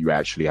anything. You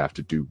actually have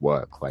to do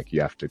work. Like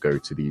you have to go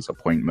to these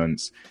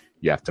appointments,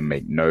 you have to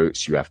make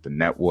notes, you have to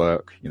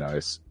network.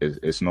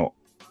 It's not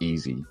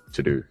easy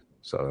to do.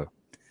 So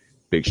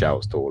big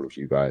shouts to all of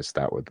you guys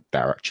that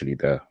are actually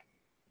there.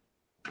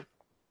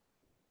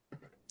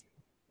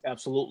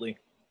 Absolutely.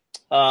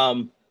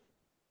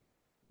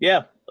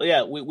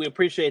 We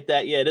appreciate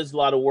that. Yeah, it is a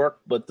lot of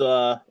work, but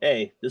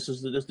hey, this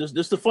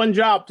is a fun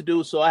job to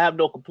do, so I have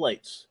no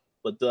complaints.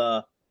 But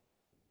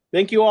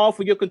thank you all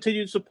for your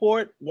continued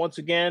support. Once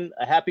again,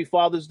 a happy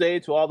Father's Day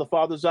to all the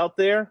fathers out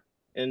there,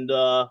 and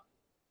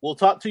we'll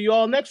talk to you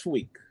all next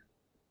week.